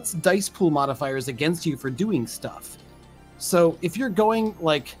 that's dice pool modifiers against you for doing stuff. So if you're going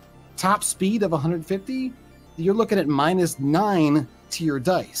top speed of 150, you're looking at -9 to your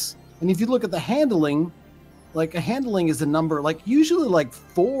dice. And if you look at the handling, a handling is a number usually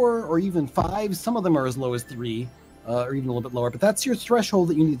 4 or even 5. Some of them are as low as 3 or even a little bit lower. But that's your threshold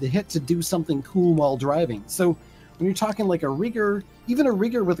that you need to hit to do something cool while driving. So when you're talking a rigger, even a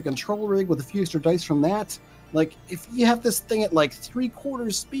rigger with a control rig with a few extra dice from that, if you have this thing at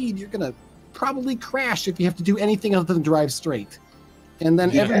 3/4 speed, you're going to probably crash if you have to do anything other than drive straight. And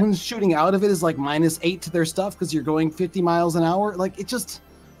then everyone's shooting out of it is -8 to their stuff because you're going 50 miles an hour.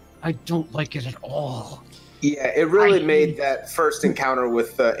 I don't like it at all. Yeah, it really made that first encounter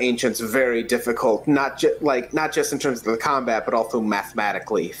with ancients very difficult. Not just in terms of the combat, but also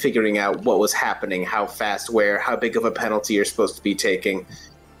mathematically figuring out what was happening, how fast, where, how big of a penalty you're supposed to be taking.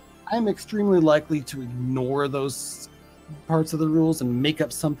 I'm extremely likely to ignore those parts of the rules and make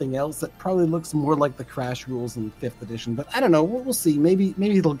up something else that probably looks more like the Crash rules in 5th edition. But I don't know. We'll see. Maybe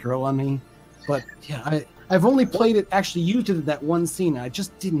it'll grow on me. But yeah, I've only played it, actually used it in that one scene. And I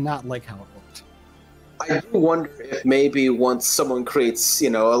just did not like how it looked. I do wonder if maybe once someone creates, a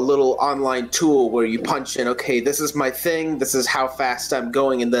little online tool where you punch in, okay, this is my thing, this is how fast I'm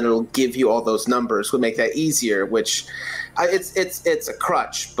going, and then it'll give you all those numbers, would make that easier. Which, it's a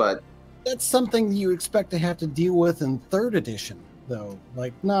crutch, but that's something you expect to have to deal with in 3rd edition, though.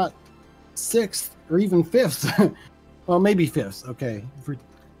 Not 6th or even 5th. Well, maybe 5th. Okay, if we're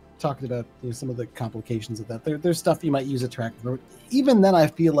talking about some of the complications of that, there's stuff you might use a tracker for. Even then, I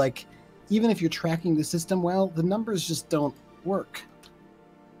feel even if you're tracking the system well, the numbers just don't work.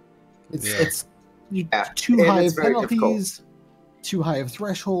 It's Yeah, too and high it's of very penalties, too high of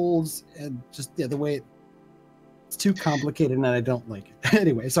thresholds, and just the way it's too complicated, and I don't like it.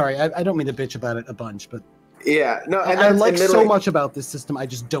 Anyway, sorry, I don't mean to bitch about it a bunch, but Yeah, no, and I that's like so admittedly- much about this system. I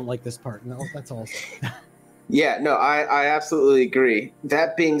just don't like this part. No, that's all. Yeah, no, I absolutely agree.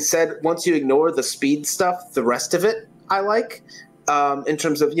 That being said, once you ignore the speed stuff, the rest of it I like. In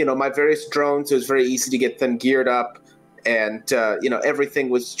terms of, my various drones, it was very easy to get them geared up. And, everything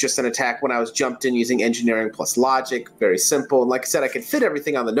was just an attack when I was jumped in using engineering plus logic. Very simple. And like I said, I could fit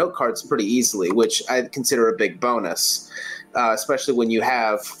everything on the note cards pretty easily, which I consider a big bonus, especially when you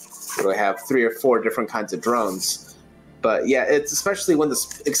have 3 or 4 different kinds of drones. But yeah, it's especially when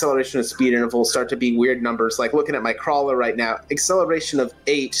the acceleration and speed intervals start to be weird numbers. Like looking at my crawler right now, acceleration of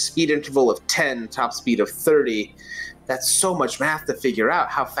 8, speed interval of 10, top speed of 30. That's so much math to figure out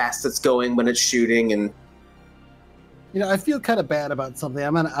how fast it's going when it's shooting. And I feel kind of bad about something.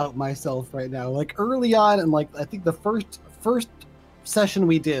 I'm gonna out myself right now. Like early on, and I think the first session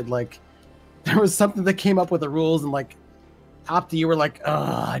we did, there was something that came up with the rules, and Opti, you were like,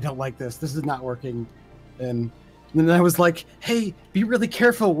 I don't like this. This is not working. And then I was like, hey, be really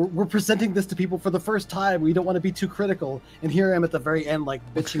careful. We're presenting this to people for the first time. We don't want to be too critical. And here I am at the very end,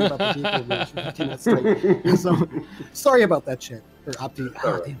 bitching about the people for 15 minutes straight. So, sorry about that shit. Or Opti.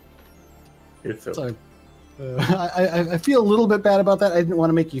 Right. It's okay. Sorry. I feel a little bit bad about that. I didn't want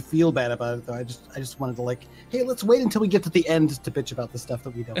to make you feel bad about it, though. I just wanted to hey, let's wait until we get to the end to bitch about the stuff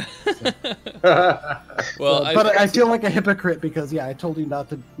that we don't. So. Well, But I feel like a hypocrite because I told you not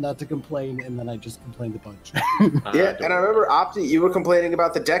to complain, and then I just complained a bunch. yeah, and I remember Opti, you were complaining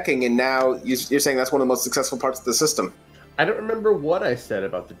about the decking, and now you're saying that's one of the most successful parts of the system. I don't remember what I said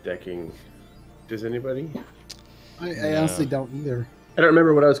about the decking. Does anybody? I honestly don't either. I don't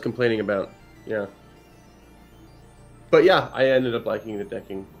remember what I was complaining about. Yeah. But yeah, I ended up liking the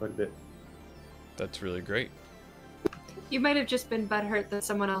decking quite a bit. That's really great. You might have just been butthurt that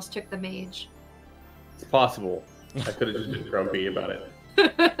someone else took the mage. It's possible. I could have just been grumpy about it.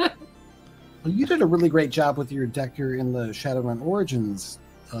 Well, you did a really great job with your decker in the Shadowrun Origins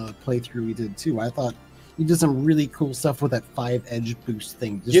playthrough we did too. I thought you did some really cool stuff with that 5 edge boost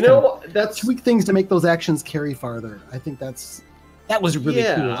thing. Just that's tweak things to make those actions carry farther. I think that was really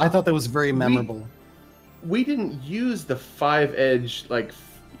cool. I thought that was very memorable. We didn't use the 5 edge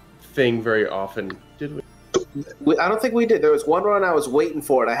thing very often, did we? I don't think we did. There was one run I was waiting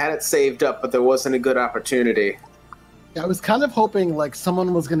for it. I had it saved up, but there wasn't a good opportunity. Yeah, I was kind of hoping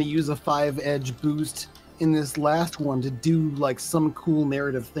someone was going to use a 5 edge boost in this last one to do some cool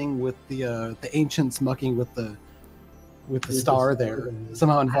narrative thing with the ancients mucking with the star there.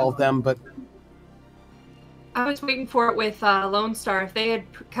 Somehow involve them, but I was waiting for it with Lone Star. If they had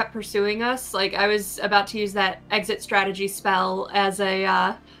kept pursuing us, I was about to use that exit strategy spell as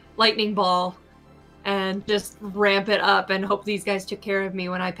a lightning ball and just ramp it up and hope these guys took care of me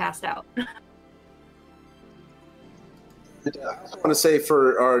when I passed out. I want to say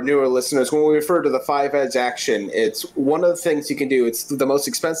for our newer listeners, when we refer to the 5 edge action, it's one of the things you can do. It's the most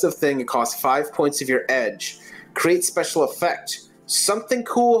expensive thing. It costs 5 points of your edge. Create special effect. Something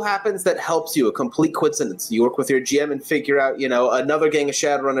cool happens that helps you, a complete coincidence. You work with your GM and figure out, another gang of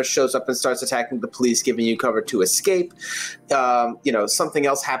Shadowrunners shows up and starts attacking the police, giving you cover to escape. Something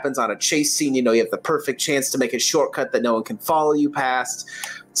else happens on a chase scene. You have the perfect chance to make a shortcut that no one can follow you past.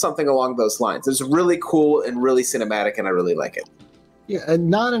 Something along those lines. It's really cool and really cinematic, and I really like it. Yeah,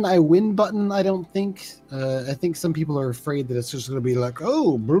 not an I win button, I don't think. I think some people are afraid that it's just going to be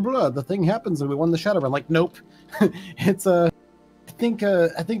oh, blah, blah, the thing happens and we won the Shadowrun. Nope. It's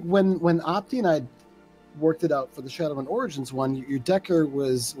I think when Opti and I worked it out for the Shadowrun Origins one, your decker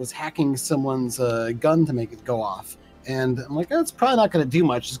was hacking someone's gun to make it go off. And I'm like, it's probably not going to do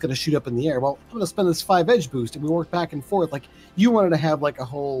much. It's going to shoot up in the air. Well, I'm going to spend this 5 edge boost. And we worked back and forth. You wanted to have a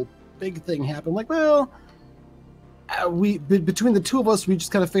whole big thing happen. Between the two of us, we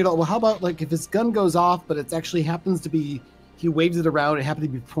just kind of figured out, well, how about if his gun goes off, but it actually happens to be, he waves it around, it happened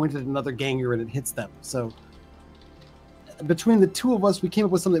to be pointed at another ganger and it hits them. So between the two of us, we came up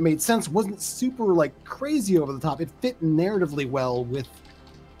with something that made sense. Wasn't super crazy over the top. It fit narratively well with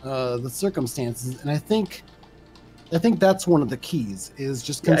the circumstances, and I think that's one of the keys is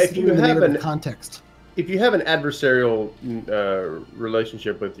just considering the narrative context. If you have an adversarial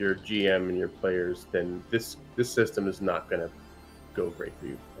relationship with your GM and your players, then this system is not going to go great for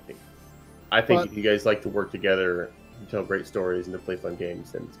you. I think if you guys like to work together and tell great stories and to play fun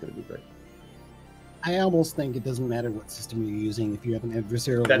games, then it's going to be great. I almost think it doesn't matter what system you're using if you have an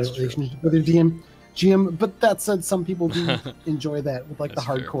adversarial relationship with your GM. But that said, some people do enjoy that with the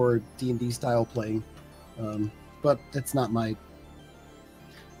hardcore D&D style playing. But it's not my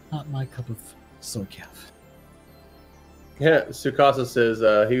not my cup of soycav. Yeah, Sukasa says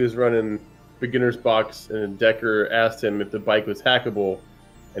he was running beginner's box, and Decker asked him if the bike was hackable,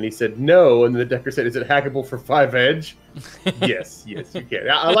 and he said no. And the Decker said, "Is it hackable for 5 edge?" yes, you can.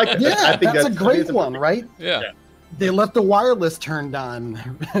 I like that. Yeah, I think that's a great one, right? Yeah. They left the wireless turned on.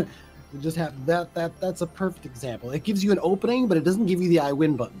 You just have that's a perfect example. It gives you an opening, but it doesn't give you the I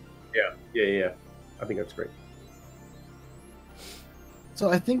win button. Yeah. I think that's great. So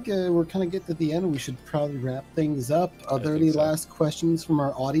I think we're kind of getting to the end. We should probably wrap things up. Are there think any so. last questions from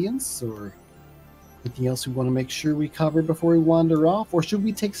our audience, or anything else we want to make sure we cover before we wander off? Or should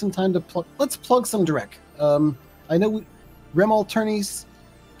we take some time to plug? Let's plug some direct. I know Rem Alternatives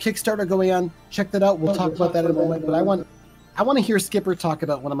Kickstarter going on. Check that out. We'll talk about that in a moment. But I want to hear Skipper talk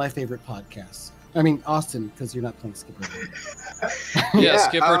about one of my favorite podcasts. I mean, Austin, because you're not playing Skipper. Yeah,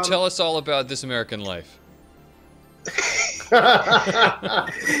 Skipper, tell us all about This American Life.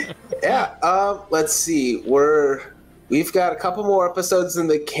 Let's see. We've got a couple more episodes in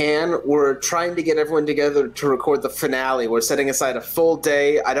the can. We're trying to get everyone together to record the finale. We're setting aside a full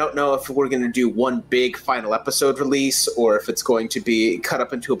day. I don't know if we're going to do one big final episode release or if it's going to be cut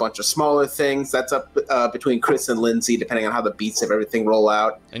up into a bunch of smaller things. That's up between Chris and Lindsay, depending on how the beats of everything roll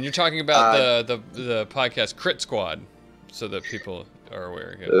out. And you're talking about the podcast Crit Squad, so that people are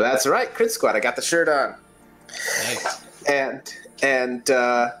aware. Yeah. That's right, Crit Squad. I got the shirt on. Nice.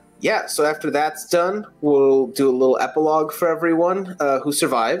 So after that's done, we'll do a little epilogue for everyone who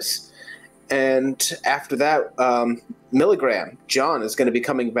survives. And after that, Milligram, John, is going to be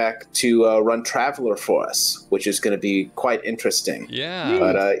coming back to run Traveler for us, which is going to be quite interesting. Yeah.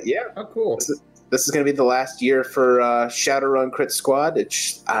 But Oh, cool. This is going to be the last year for Shadowrun Crit Squad.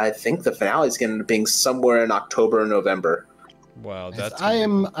 I think the finale is going to be somewhere in October or November. Wow, that's.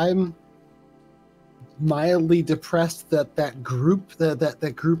 I'm mildly depressed that group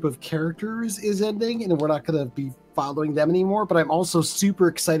of characters is ending, and we're not going to be following them anymore. But I'm also super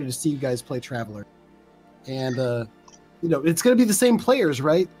excited to see you guys play Traveler, and it's going to be the same players,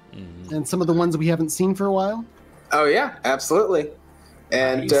 right? Mm-hmm. And some of the ones we haven't seen for a while. Oh yeah, absolutely.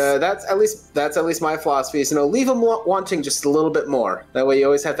 And Nice. that's at least my philosophy is leave them wanting just a little bit more. That way you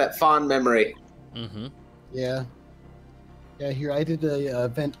always have that fond memory. Mm-hmm. Yeah. Here I did a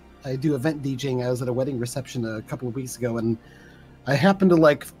event. I do event DJing. I was at a wedding reception a couple of weeks ago, and I happened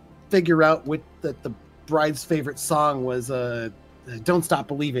to figure out that the bride's favorite song was "Don't Stop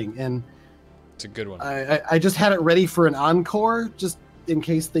Believing," and It's a good one. I just had it ready for an encore, just in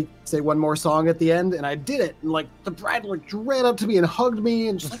case they say one more song at the end, and I did it. And the bride ran up to me and hugged me,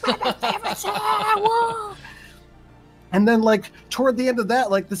 and just "That's my favorite song!" Whoa! And then toward the end of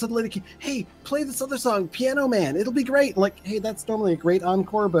that, this other lady came, "Hey, play this other song, Piano Man. It'll be great." And hey, that's normally a great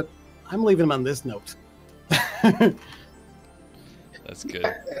encore, but I'm leaving him on this note. That's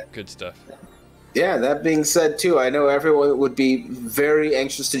good. Good stuff. Yeah, that being said, too, I know everyone would be very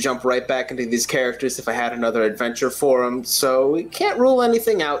anxious to jump right back into these characters if I had another adventure for them, so we can't rule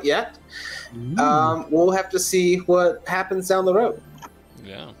anything out yet. We'll have to see what happens down the road.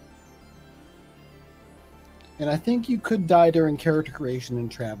 Yeah. And I think you could die during character creation in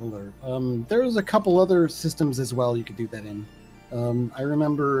Traveler. There's a couple other systems as well you could do that in. I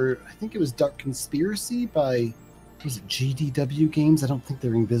remember, I think it was Dark Conspiracy by, was it GDW Games? I don't think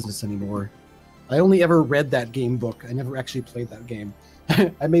they're in business anymore. I only ever read that game book. I never actually played that game.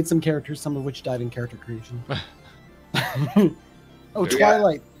 I made some characters, some of which died in character creation. Oh,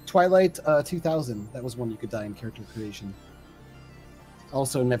 Twilight. Twilight 2000. That was one you could die in character creation.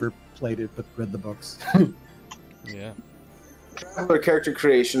 Also never played it, but read the books. Yeah. Traveler character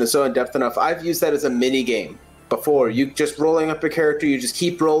creation is so in-depth enough. I've used that as a mini-game before. You just rolling up your character, you just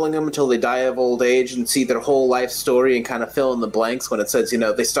keep rolling them until they die of old age and see their whole life story and kind of fill in the blanks when it says,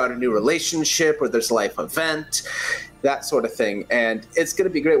 they start a new relationship or there's a life event, that sort of thing. And it's going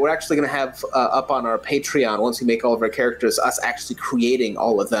to be great. We're actually going to have up on our Patreon, once we make all of our characters, us actually creating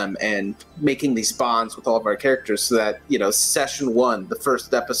all of them and making these bonds with all of our characters so that, session 1, the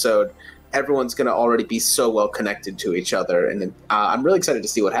first episode, everyone's going to already be so well connected to each other. And I'm really excited to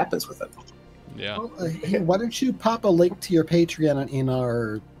see what happens with it. Yeah. Well, hey, why don't you pop a link to your Patreon in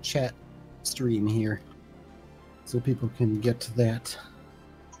our chat stream here so people can get to that.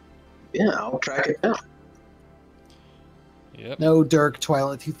 Yeah, I'll track it down. Yep. No, Dirk,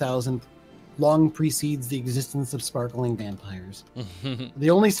 Twilight 2000 long precedes the existence of sparkling vampires. The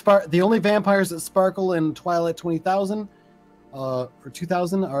only vampires that sparkle in Twilight 20,000 or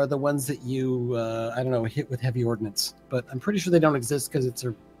 2000 are the ones that you hit with heavy ordnance. But I'm pretty sure they don't exist because it's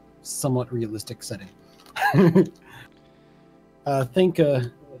a somewhat realistic setting. Think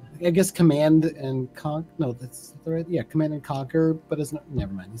I guess Command and Conquer. No, that's the right. Yeah, Command and Conquer, but it's not.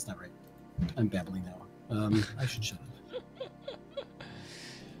 Never mind, it's not right. I'm babbling now. I should shut up.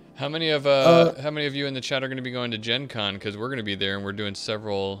 How many of you in the chat are going to be going to Gen Con? Because we're going to be there, and we're doing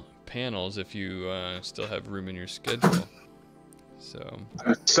several panels if you still have room in your schedule. So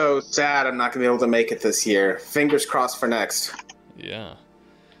I'm so sad I'm not going to be able to make it this year. Fingers crossed for next. Yeah,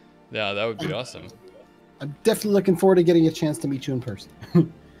 that would be awesome. I'm definitely looking forward to getting a chance to meet you in person.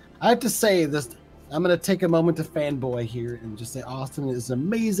 I have to say this. I'm going to take a moment to fanboy here and just say Austin is an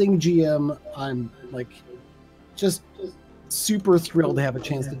amazing GM. I'm like just super thrilled to have a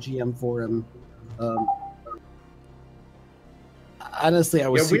chance to GM for him. Honestly, I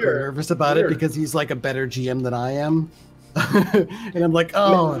was super nervous about it because he's like a better GM than I am. And I'm like,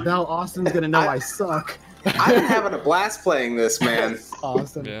 oh, now Austin's going to know I suck. I've been having a blast playing this, man.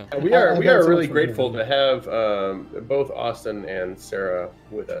 Awesome. Yeah. We are really grateful to have both Austin and Sarah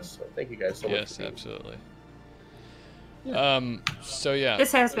with us. So thank you guys so much. Yes, absolutely. So yeah,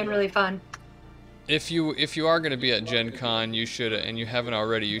 This has been really fun. if you are going to be at Gen Con, you should, and you haven't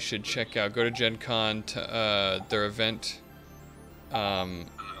already, you should go to Gen Con, their event,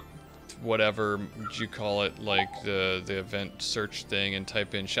 whatever you call it, like the event search thing, and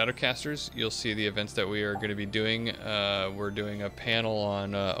type in Shadowcasters. You'll see the events that we are going to be doing. We're doing a panel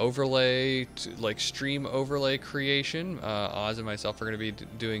on overlay, like stream overlay creation. Oz and myself are going to be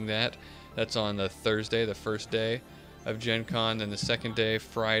doing that. That's on the Thursday, the first day of Gen Con. Then the second day,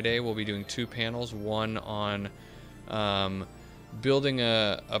 Friday, we'll be doing 2 panels. One on building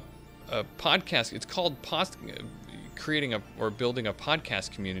a podcast. It's called building a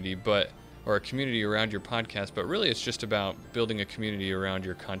podcast community, or a community around your podcast, but really it's just about building a community around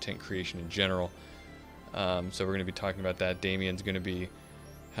your content creation in general. So we're going to be talking about that. Damien's going to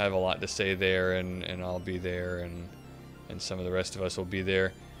have a lot to say there, and I'll be there, and some of the rest of us will be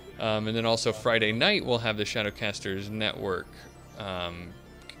there. And then also Friday night we'll have the Shadowcasters Network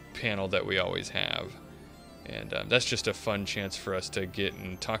panel that we always have. And that's just a fun chance for us to get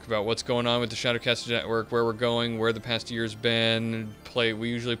and talk about what's going on with the Shadowcasters Network, where we're going, where the past year's been. We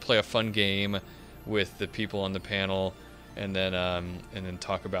usually play a fun game with the people on the panel, and then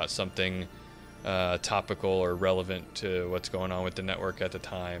talk about something topical or relevant to what's going on with the network at the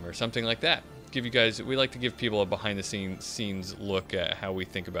time, or something like that. We like to give people a behind the scenes look at how we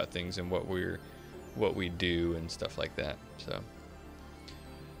think about things and what we do and stuff like that. So.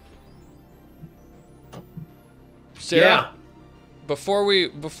 Sarah, Yeah. Before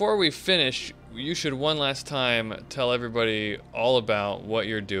we finish, you should one last time tell everybody all about what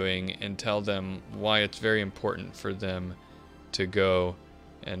you're doing and tell them why it's very important for them to go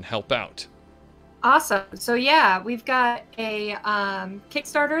and help out. Awesome. So yeah, we've got a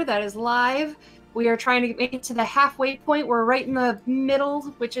Kickstarter that is live. We are trying to make it to the halfway point. We're right in the middle,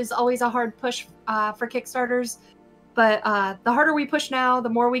 which is always a hard push for Kickstarters. But the harder we push now, the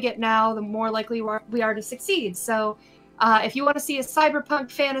more we get now, the more likely we are to succeed. So if you want to see a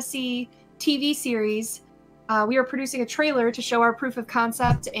cyberpunk fantasy TV series, we are producing a trailer to show our proof of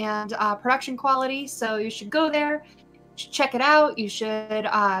concept and production quality. So you should go there, check it out. You should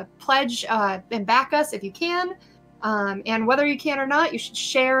pledge and back us if you can. And whether you can or not, you should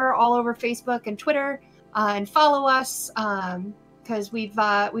share all over Facebook and Twitter and follow us. Because we've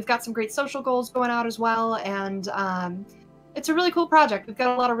got some great social goals going out as well, and it's a really cool project. We've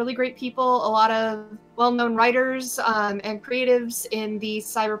got a lot of really great people, a lot of well-known writers and creatives in the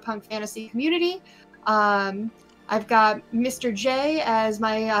cyberpunk fantasy community. I've got Mr. J as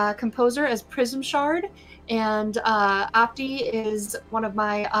my composer as Prism Shard, and Opti is one of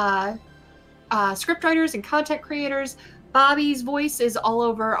my scriptwriters and content creators. Bobby's voice is all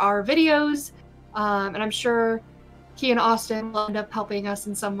over our videos, and I'm sure he and Austin will end up helping us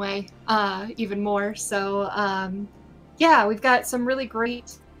in some way even more. So yeah, we've got some really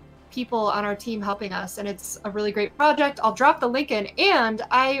great people on our team helping us, and it's a really great project. I'll drop the link in, and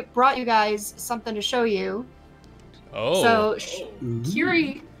I brought you guys something to show you. Oh. So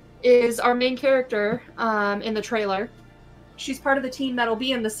Kiri is our main character in the trailer. She's part of the team that'll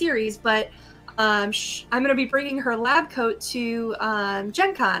be in the series, but I'm going to be bringing her lab coat to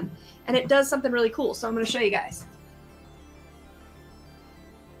Gen Con, and it does something really cool. So I'm going to show you guys.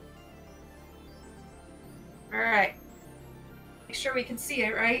 All right. Make sure we can see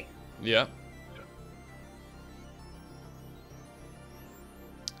it, right? Yeah.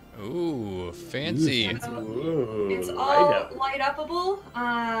 Ooh, fancy. It's all light upable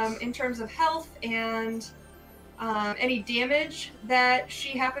in terms of health and any damage that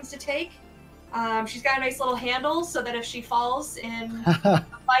she happens to take. She's got a nice little handle so that if she falls in a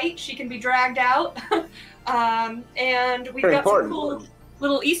fight, she can be dragged out. And we've got some cool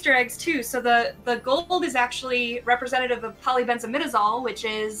little Easter eggs too. So the gold is actually representative of polybenzimidazole, which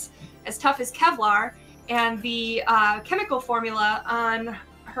is as tough as Kevlar, and the chemical formula on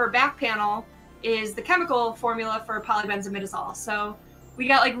her back panel is the chemical formula for polybenzimidazole. So we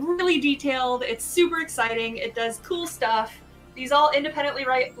got like really detailed. It's super exciting. It does cool stuff. These all independently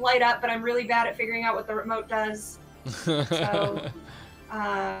light up, but I'm really bad at figuring out what the remote does. So,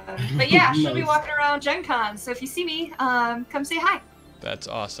 but yeah, she'll be walking around Gen Con. So if you see me, come say hi. That's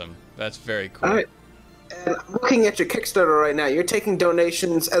awesome. That's very cool. All right. And I'm looking at your Kickstarter right now. You're taking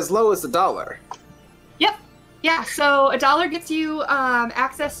donations as low as $1. Yep. Yeah. So $1 gets you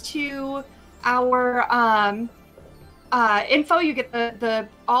access to our info. You get the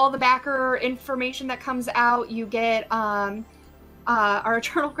all the backer information that comes out. You get our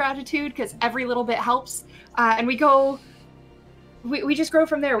eternal gratitude, because every little bit helps. And we just grow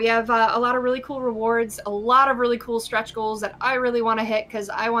from there. We have a lot of really cool rewards, a lot of really cool stretch goals that I really want to hit, because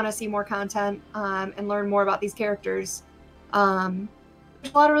I want to see more content and learn more about these characters.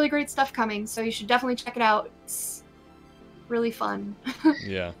 There's a lot of really great stuff coming, so you should definitely check it out. It's really fun.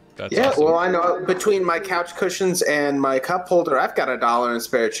 Yeah, that's yeah. awesome. Well, I know between my couch cushions and my cup holder, I've got $1 in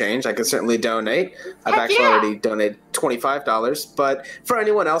spare change. I can certainly donate. I've actually already donated $25. But for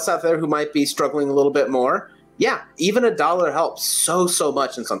anyone else out there who might be struggling a little bit more, yeah, even $1 helps so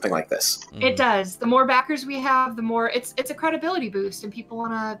much in something like this. It does. The more backers we have, the more it's a credibility boost, and people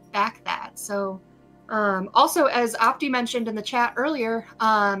want to back that. So, also, as Opti mentioned in the chat earlier,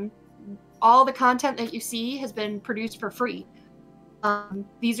 all the content that you see has been produced for free.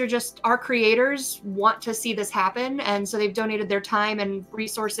 These are just our creators want to see this happen, and so they've donated their time and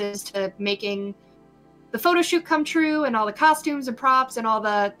resources to making the photo shoot come true, and all the costumes and props and all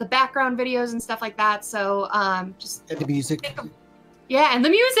the background videos and stuff like that. So just And the music. Yeah, and the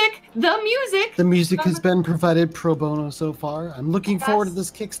music. The music has been provided pro bono so far. I'm looking forward to this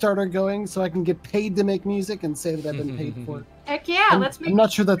Kickstarter going so I can get paid to make music and say that I've been paid for it. Heck yeah, I'm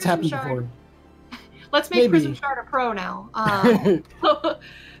not sure that's happened before. Let's make Maybe. Prism Shard a pro now.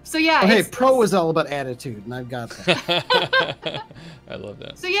 So yeah. Hey, pro is all about attitude, and I've got that. I love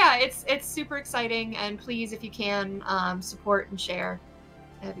that. So yeah, it's super exciting, and please, if you can, support and share.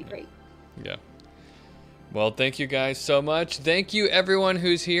 That'd be great. Yeah. Well, thank you guys so much. Thank you everyone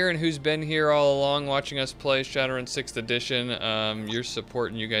who's here and who's been here all along watching us play Shadowrun 6th edition. Your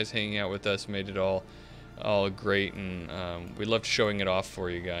support and you guys hanging out with us made it all great, and we loved showing it off for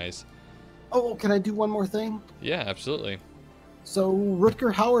you guys. Oh, can I do one more thing? Yeah, absolutely. So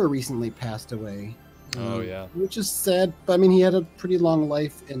Rutger Hauer recently passed away. Oh yeah. Which is sad. But I mean, he had a pretty long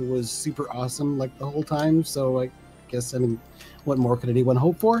life and was super awesome like the whole time. So I guess, I mean, what more could anyone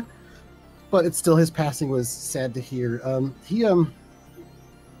hope for? But it's still, his passing was sad to hear.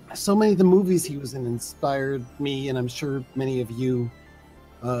 So many of the movies he was in inspired me, and I'm sure many of you.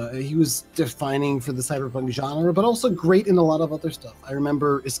 He was defining for the cyberpunk genre, but also great in a lot of other stuff. I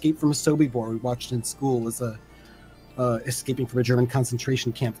remember Escape from Sobibor, we watched in school as a escaping from a German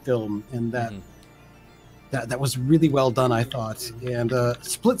concentration camp film, and that was really well done, I thought. And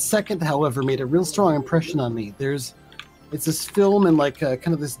Split Second, however, made a real strong impression on me. It's this film in like kind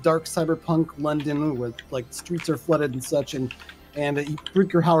of this dark cyberpunk London where like streets are flooded and such, and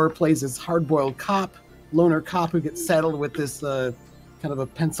Rutger Hauer plays this hard-boiled cop, loner cop who gets saddled with this kind of a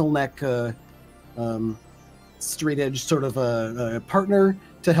pencil neck, straight edge sort of a partner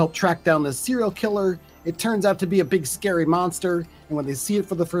to help track down this serial killer. It turns out to be a big scary monster, and when they see it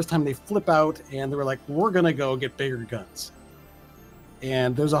for the first time, they flip out, and they were like, "We're gonna go get bigger guns."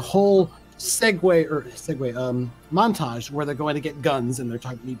 And there's a whole montage where they're going to get guns, and they're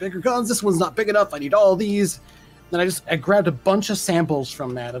talking, "Need bigger guns. This one's not big enough. I need all these." Then I grabbed a bunch of samples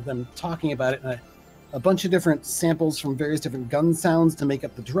from that of them talking about it, and a bunch of different samples from various different gun sounds to make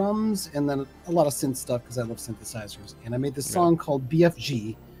up the drums, and then a lot of synth stuff because I love synthesizers. And I made this song called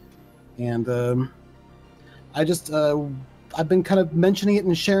BFG, and I've been kind of mentioning it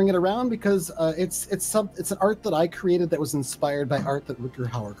and sharing it around because it's an art that I created that was inspired by art that Rutger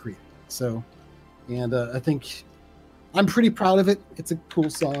Hauer created. So, and I think I'm pretty proud of it. It's a cool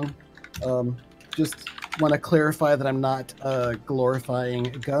song. Just want to clarify that I'm not glorifying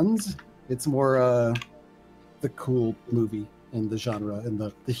guns. It's more the cool movie and the genre and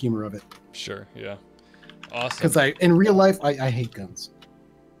the humor of it. Sure, yeah. Awesome. Because in real life, I hate guns.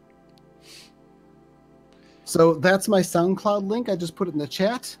 So that's my SoundCloud link. I just put it in the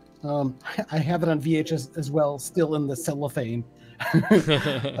chat. I have it on VHS as well, still in the cellophane.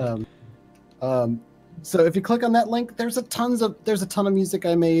 So if you click on that link, there's a ton of music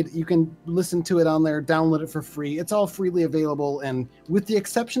I made. You can listen to it on there, download it for free. It's all freely available, and with the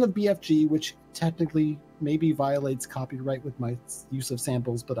exception of BFG, which technically maybe violates copyright with my use of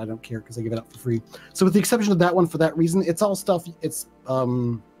samples, but I don't care because I give it out for free. So with the exception of that one, for that reason, it's all stuff. It's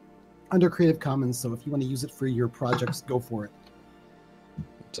under Creative Commons. So if you want to use it for your projects, go for it.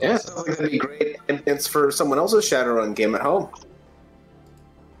 Yeah, sounds like that'd be great ambience for someone else's Shadowrun game at home.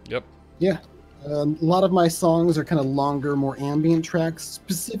 Yep. Yeah. A lot of my songs are kind of longer, more ambient tracks,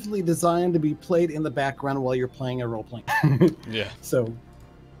 specifically designed to be played in the background while you're playing a role-playing. Yeah. So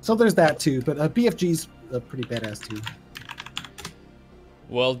there's that too, but BFG's pretty badass too.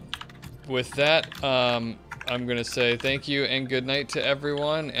 Well, with that, I'm going to say thank you and good night to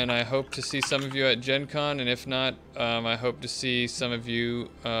everyone, and I hope to see some of you at Gen Con, and if not, I hope to see some of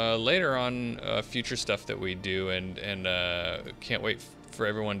you later on future stuff that we do, and can't wait for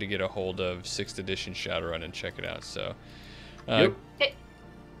everyone to get a hold of 6th edition Shadowrun and check it out. So, Yep.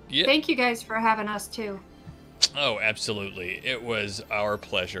 yeah. Thank you guys for having us too. Oh, absolutely. It was our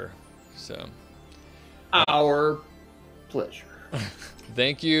pleasure. So, Our pleasure.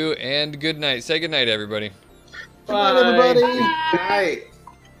 thank you and good night. Say good night, everybody. Good night, everybody. Good night.